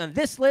everything on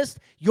this list,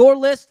 your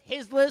list,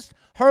 his list,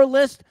 her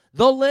list,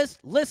 the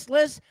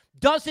list.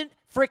 Doesn't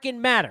freaking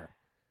matter.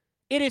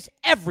 It is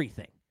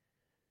everything.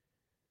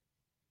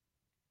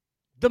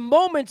 The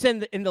moments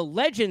and the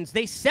legends,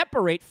 they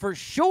separate for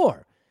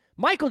sure.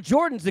 Michael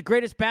Jordan's the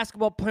greatest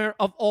basketball player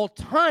of all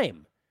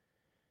time.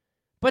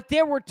 But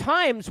there were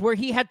times where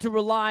he had to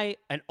rely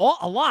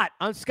a lot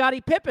on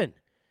Scottie Pippen.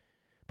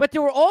 But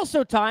there were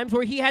also times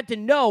where he had to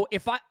know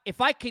if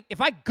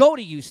I go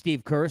to you,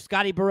 Steve Kerr,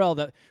 Scotty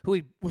Burrell, who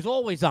he was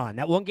always on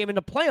that one game in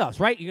the playoffs,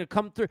 right? You're gonna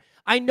come through.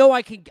 I know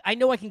I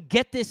can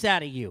get this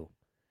out of you.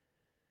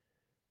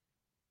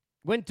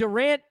 When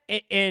Durant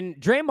and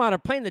Draymond are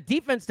playing the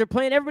defense, they're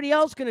playing. Everybody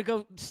else going to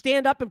go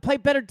stand up and play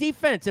better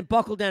defense and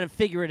buckle down and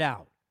figure it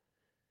out.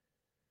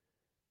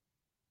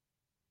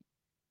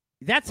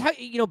 That's how,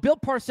 Bill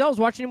Parcells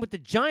watching him with the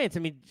Giants. I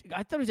mean,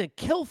 I thought he was going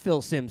to kill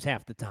Phil Simms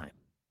half the time.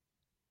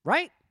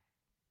 Right?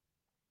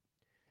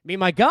 I mean,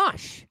 my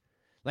gosh.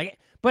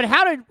 But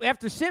how did,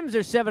 after Simms,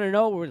 they're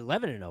 7-0 or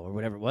 11-0 or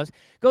whatever it was,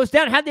 goes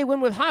down. How'd they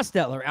win with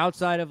Hostetler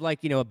outside of,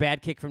 a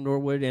bad kick from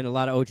Norwood and a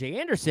lot of O.J.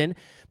 Anderson?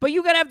 But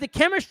you got to have the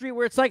chemistry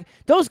where it's like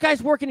those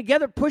guys working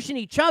together, pushing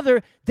each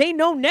other. They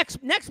know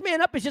next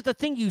man up is just a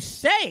thing you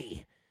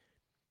say.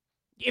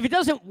 If it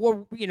doesn't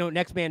work,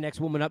 next man,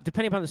 next woman up,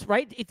 depending upon this,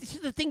 right? It's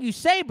just a thing you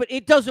say, but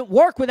it doesn't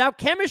work without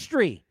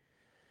chemistry.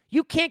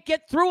 You can't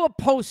get through a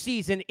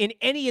postseason in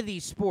any of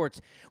these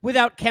sports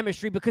without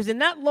chemistry because in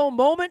that low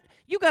moment,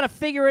 you got to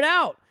figure it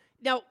out.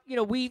 Now,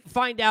 we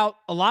find out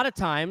a lot of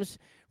times,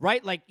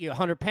 right?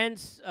 Hunter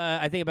Pence,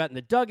 I think about in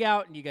the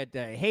dugout, and you got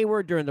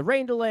Hayward during the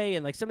rain delay,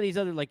 and some of these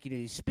other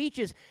these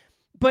speeches.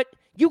 But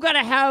you got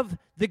to have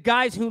the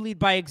guys who lead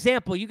by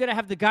example. You got to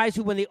have the guys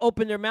who, when they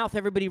open their mouth,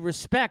 everybody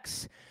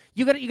respects.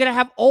 You got to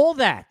have all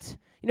that.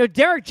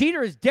 Derek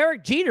Jeter is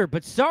Derek Jeter,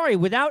 but sorry,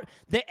 without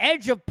the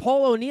edge of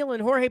Paul O'Neill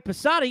and Jorge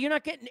Posada, you're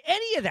not getting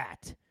any of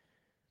that.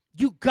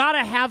 You got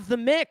to have the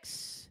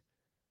mix.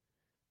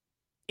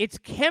 It's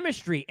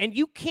chemistry, and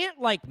you can't,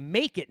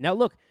 make it. Now,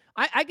 look,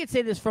 I could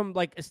say this from,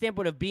 a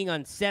standpoint of being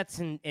on sets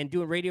and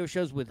doing radio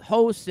shows with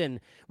hosts and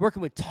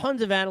working with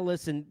tons of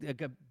analysts,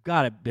 and,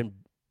 God, I've been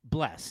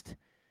blessed.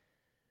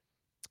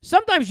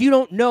 Sometimes you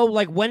don't know,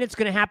 when it's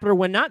going to happen or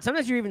when not.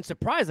 Sometimes you're even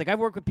surprised. I've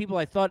worked with people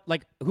I thought,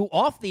 who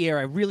off the air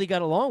I really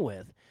got along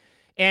with.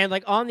 And,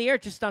 on the air,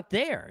 it's just not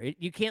there.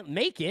 You can't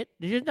make it.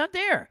 It's just not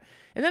there.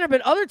 And then there have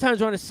been other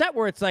times on a set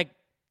where it's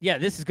yeah,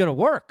 this is going to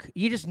work.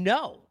 You just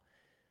know.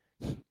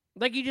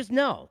 You just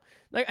know.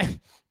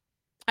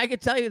 I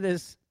could tell you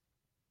this.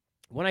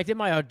 When I did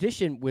my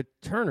audition with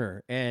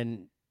Turner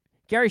and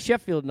Gary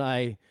Sheffield and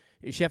I,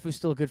 Chef who's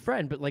still a good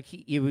friend, but,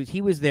 he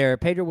was there.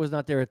 Pedro was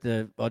not there at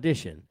the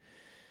audition.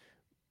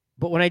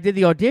 But when I did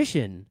the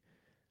audition,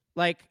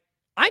 I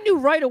knew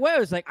right away, I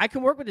was I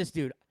can work with this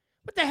dude.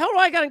 What the hell do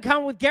I got in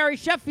common with Gary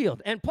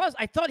Sheffield? And plus,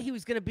 I thought he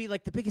was going to be, the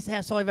biggest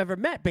asshole I've ever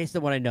met based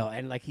on what I know.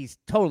 And, he's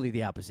totally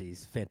the opposite.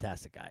 He's a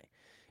fantastic guy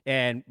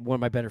and one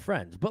of my better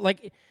friends. But,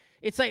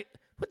 it's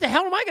what the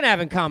hell am I going to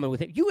have in common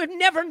with him? You would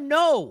never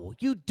know.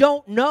 You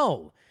don't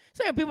know.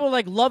 It's people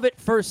love at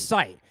first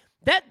sight.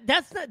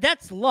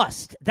 That's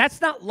lust. That's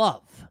not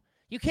love.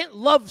 You can't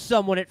love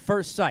someone at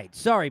first sight.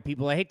 Sorry,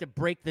 people. I hate to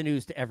break the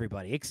news to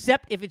everybody,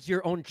 except if it's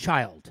your own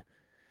child.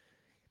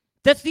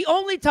 That's the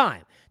only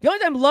time. The only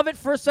time love at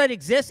first sight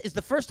exists is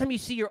the first time you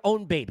see your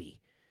own baby.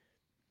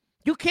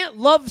 You can't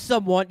love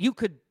someone. You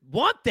could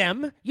want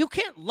them. You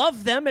can't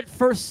love them at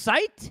first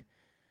sight.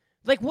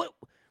 Like, what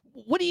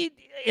do you,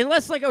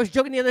 unless, like I was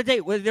joking the other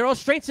day, where their all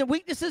strengths and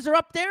weaknesses are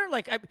up there?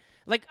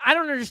 I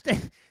don't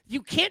understand.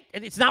 You can't,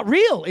 it's not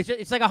real.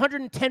 It's like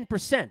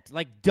 110%,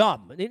 like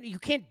dumb. You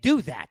can't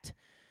do that.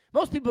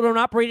 Most people don't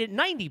operate at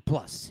 90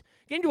 plus.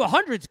 Getting to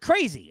 100 is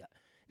crazy.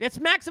 That's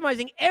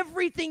maximizing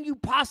everything you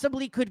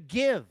possibly could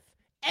give.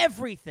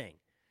 Everything.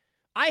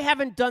 I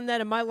haven't done that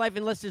in my life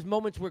unless there's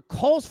moments where it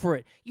calls for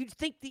it. You'd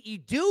think that you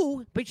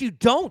do, but you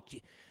don't.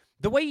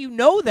 The way you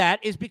know that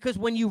is because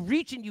when you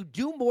reach and you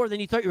do more than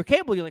you thought you were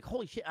capable, you're like,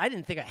 holy shit, I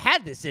didn't think I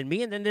had this in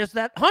me. And then there's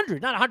that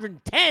 100, not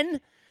 110.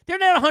 They're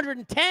not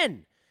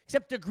 110,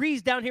 except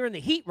degrees down here in the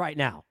heat right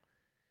now.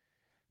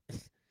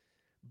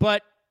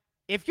 But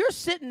if you're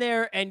sitting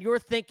there and you're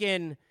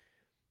thinking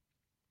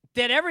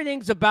that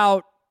everything's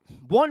about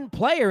one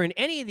player in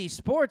any of these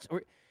sports,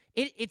 or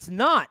it's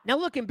not. Now,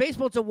 look, in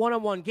baseball, it's a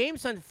one-on-one game,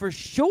 son, for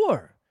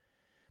sure.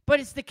 But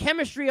it's the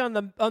chemistry on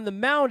the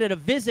mound at a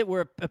visit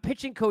where a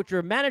pitching coach or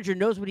a manager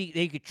knows what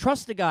they could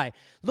trust the guy.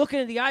 Looking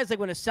in the eyes, like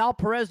when a Sal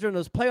Perez during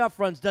those playoff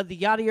runs did the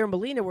Yadier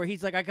Molina, where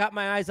he's like, I got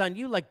my eyes on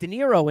you, like De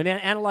Niro, and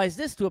analyze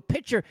this to a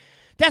pitcher.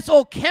 That's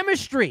all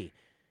chemistry.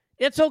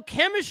 It's all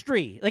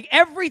chemistry. Like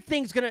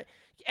everything's gonna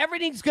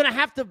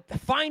have to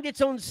find its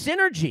own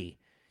synergy.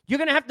 You're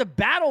going to have to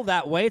battle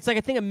that way. It's like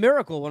I think of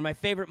Miracle, one of my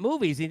favorite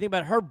movies. You think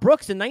about Herb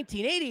Brooks in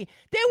 1980.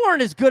 They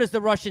weren't as good as the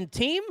Russian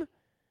team.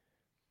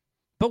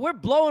 But we're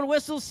blowing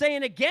whistles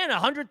saying again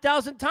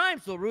 100,000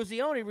 times till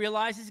Ruzioni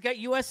realizes he's got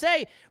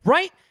USA,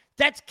 right?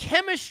 That's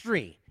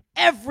chemistry.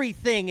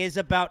 Everything is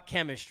about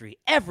chemistry.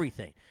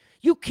 Everything.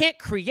 You can't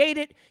create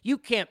it. You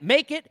can't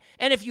make it.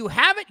 And if you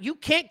have it, you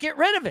can't get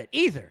rid of it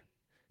either.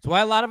 That's why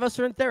a lot of us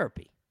are in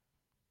therapy.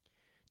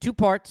 2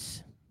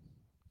 parts.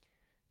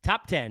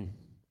 Top 10.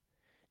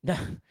 By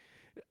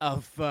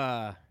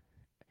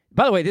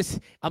the way,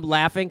 I'm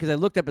laughing because I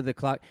looked up at the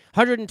clock.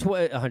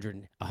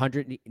 100.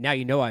 Now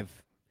you know what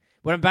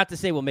I'm about to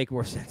say will make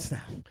more sense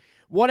now.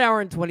 1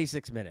 hour and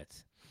 26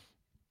 minutes.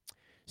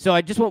 So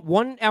I just went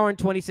 1 hour and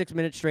 26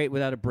 minutes straight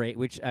without a break,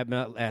 which I'm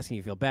not asking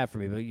you to feel bad for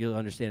me, but you'll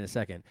understand in a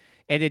second.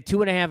 I did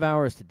 2.5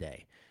 hours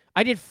today.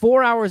 I did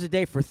 4 hours a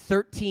day for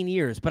 13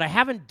 years, but I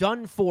haven't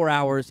done 4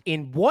 hours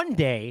in one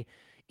day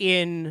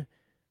in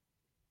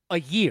a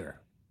year.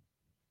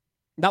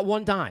 Not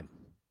one time.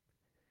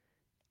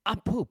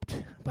 I'm pooped.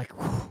 I'm like,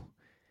 whew.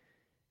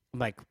 I'm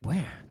like,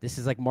 where? This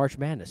is like March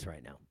Madness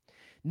right now.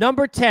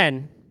 Number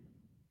 10,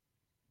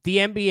 the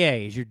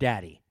NBA is your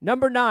daddy.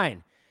 Number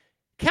 9,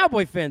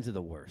 Cowboy fans are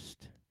the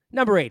worst.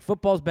 Number 8,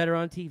 football's better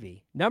on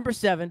TV. Number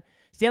 7,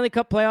 Stanley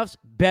Cup playoffs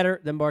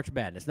better than March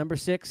Madness. Number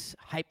 6,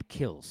 hype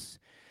kills.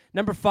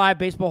 Number 5,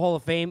 Baseball Hall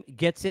of Fame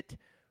gets it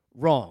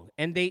wrong.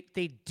 And they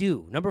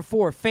do. Number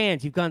 4,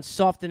 fans, you've gone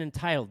soft and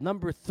entitled.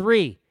 Number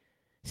 3,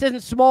 this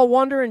isn't small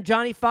wonder, and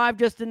Johnny 5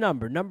 just a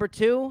number. Number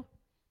 2,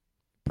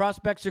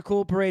 prospects are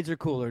cool, parades are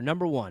cooler.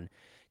 Number 1,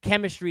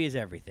 chemistry is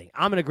everything.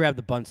 I'm going to grab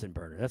the Bunsen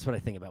burner. That's what I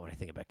think about when I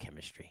think about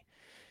chemistry.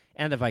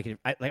 And if I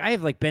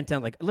have like bent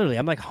down, like literally,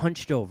 I'm like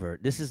hunched over.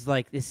 This is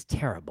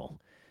terrible.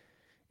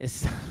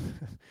 It's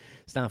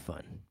not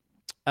fun.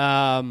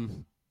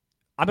 I'm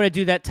going to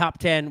do that top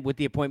 10 with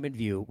the appointment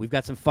view. We've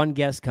got some fun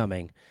guests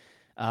coming.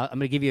 I'm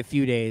going to give you a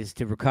few days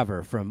to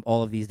recover from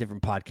all of these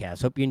different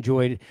podcasts. Hope you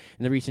enjoyed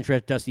in the recent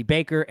trip Dusty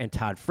Baker and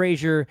Todd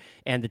Frazier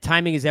and the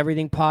Timing is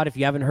Everything pod. If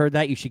you haven't heard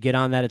that, you should get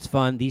on that. It's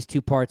fun. These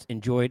 2 parts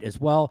enjoyed as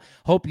well.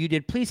 Hope you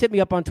did. Please hit me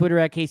up on Twitter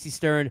at Casey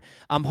Stern.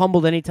 I'm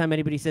humbled anytime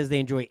anybody says they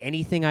enjoy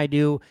anything I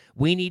do.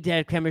 We need to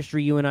have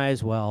chemistry, you and I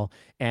as well.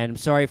 And I'm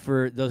sorry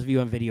for those of you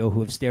on video who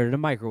have stared at a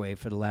microwave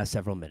for the last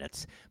several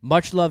minutes.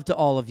 Much love to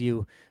all of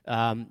you.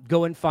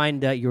 Go and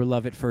find your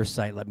love at first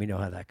sight. Let me know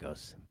how that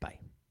goes. Bye.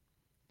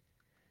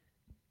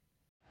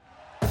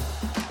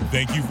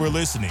 Thank you for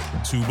listening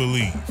to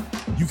Believe.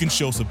 You can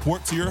show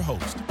support to your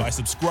host by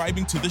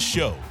subscribing to the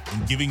show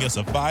and giving us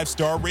a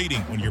 5-star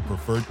rating on your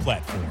preferred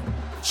platform.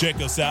 Check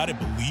us out at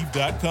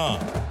Believe.com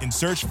and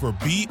search for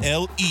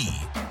BLEAV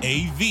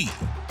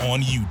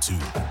on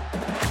YouTube.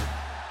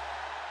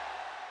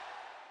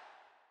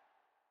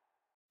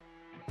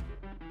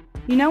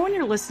 You know when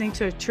you're listening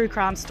to a true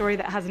crime story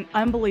that has an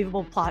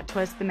unbelievable plot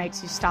twist that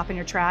makes you stop in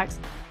your tracks?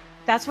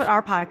 That's what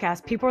our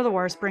podcast, People Are the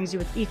Worst, brings you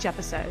with each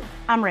episode.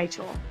 I'm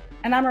Rachel.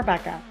 And I'm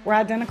Rebecca. We're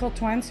identical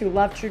twins who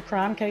love true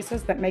crime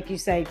cases that make you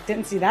say,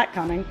 didn't see that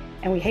coming,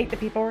 and we hate the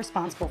people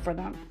responsible for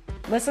them.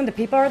 Listen to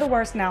People Are the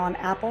Worst now on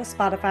Apple,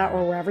 Spotify,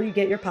 or wherever you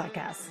get your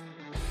podcasts.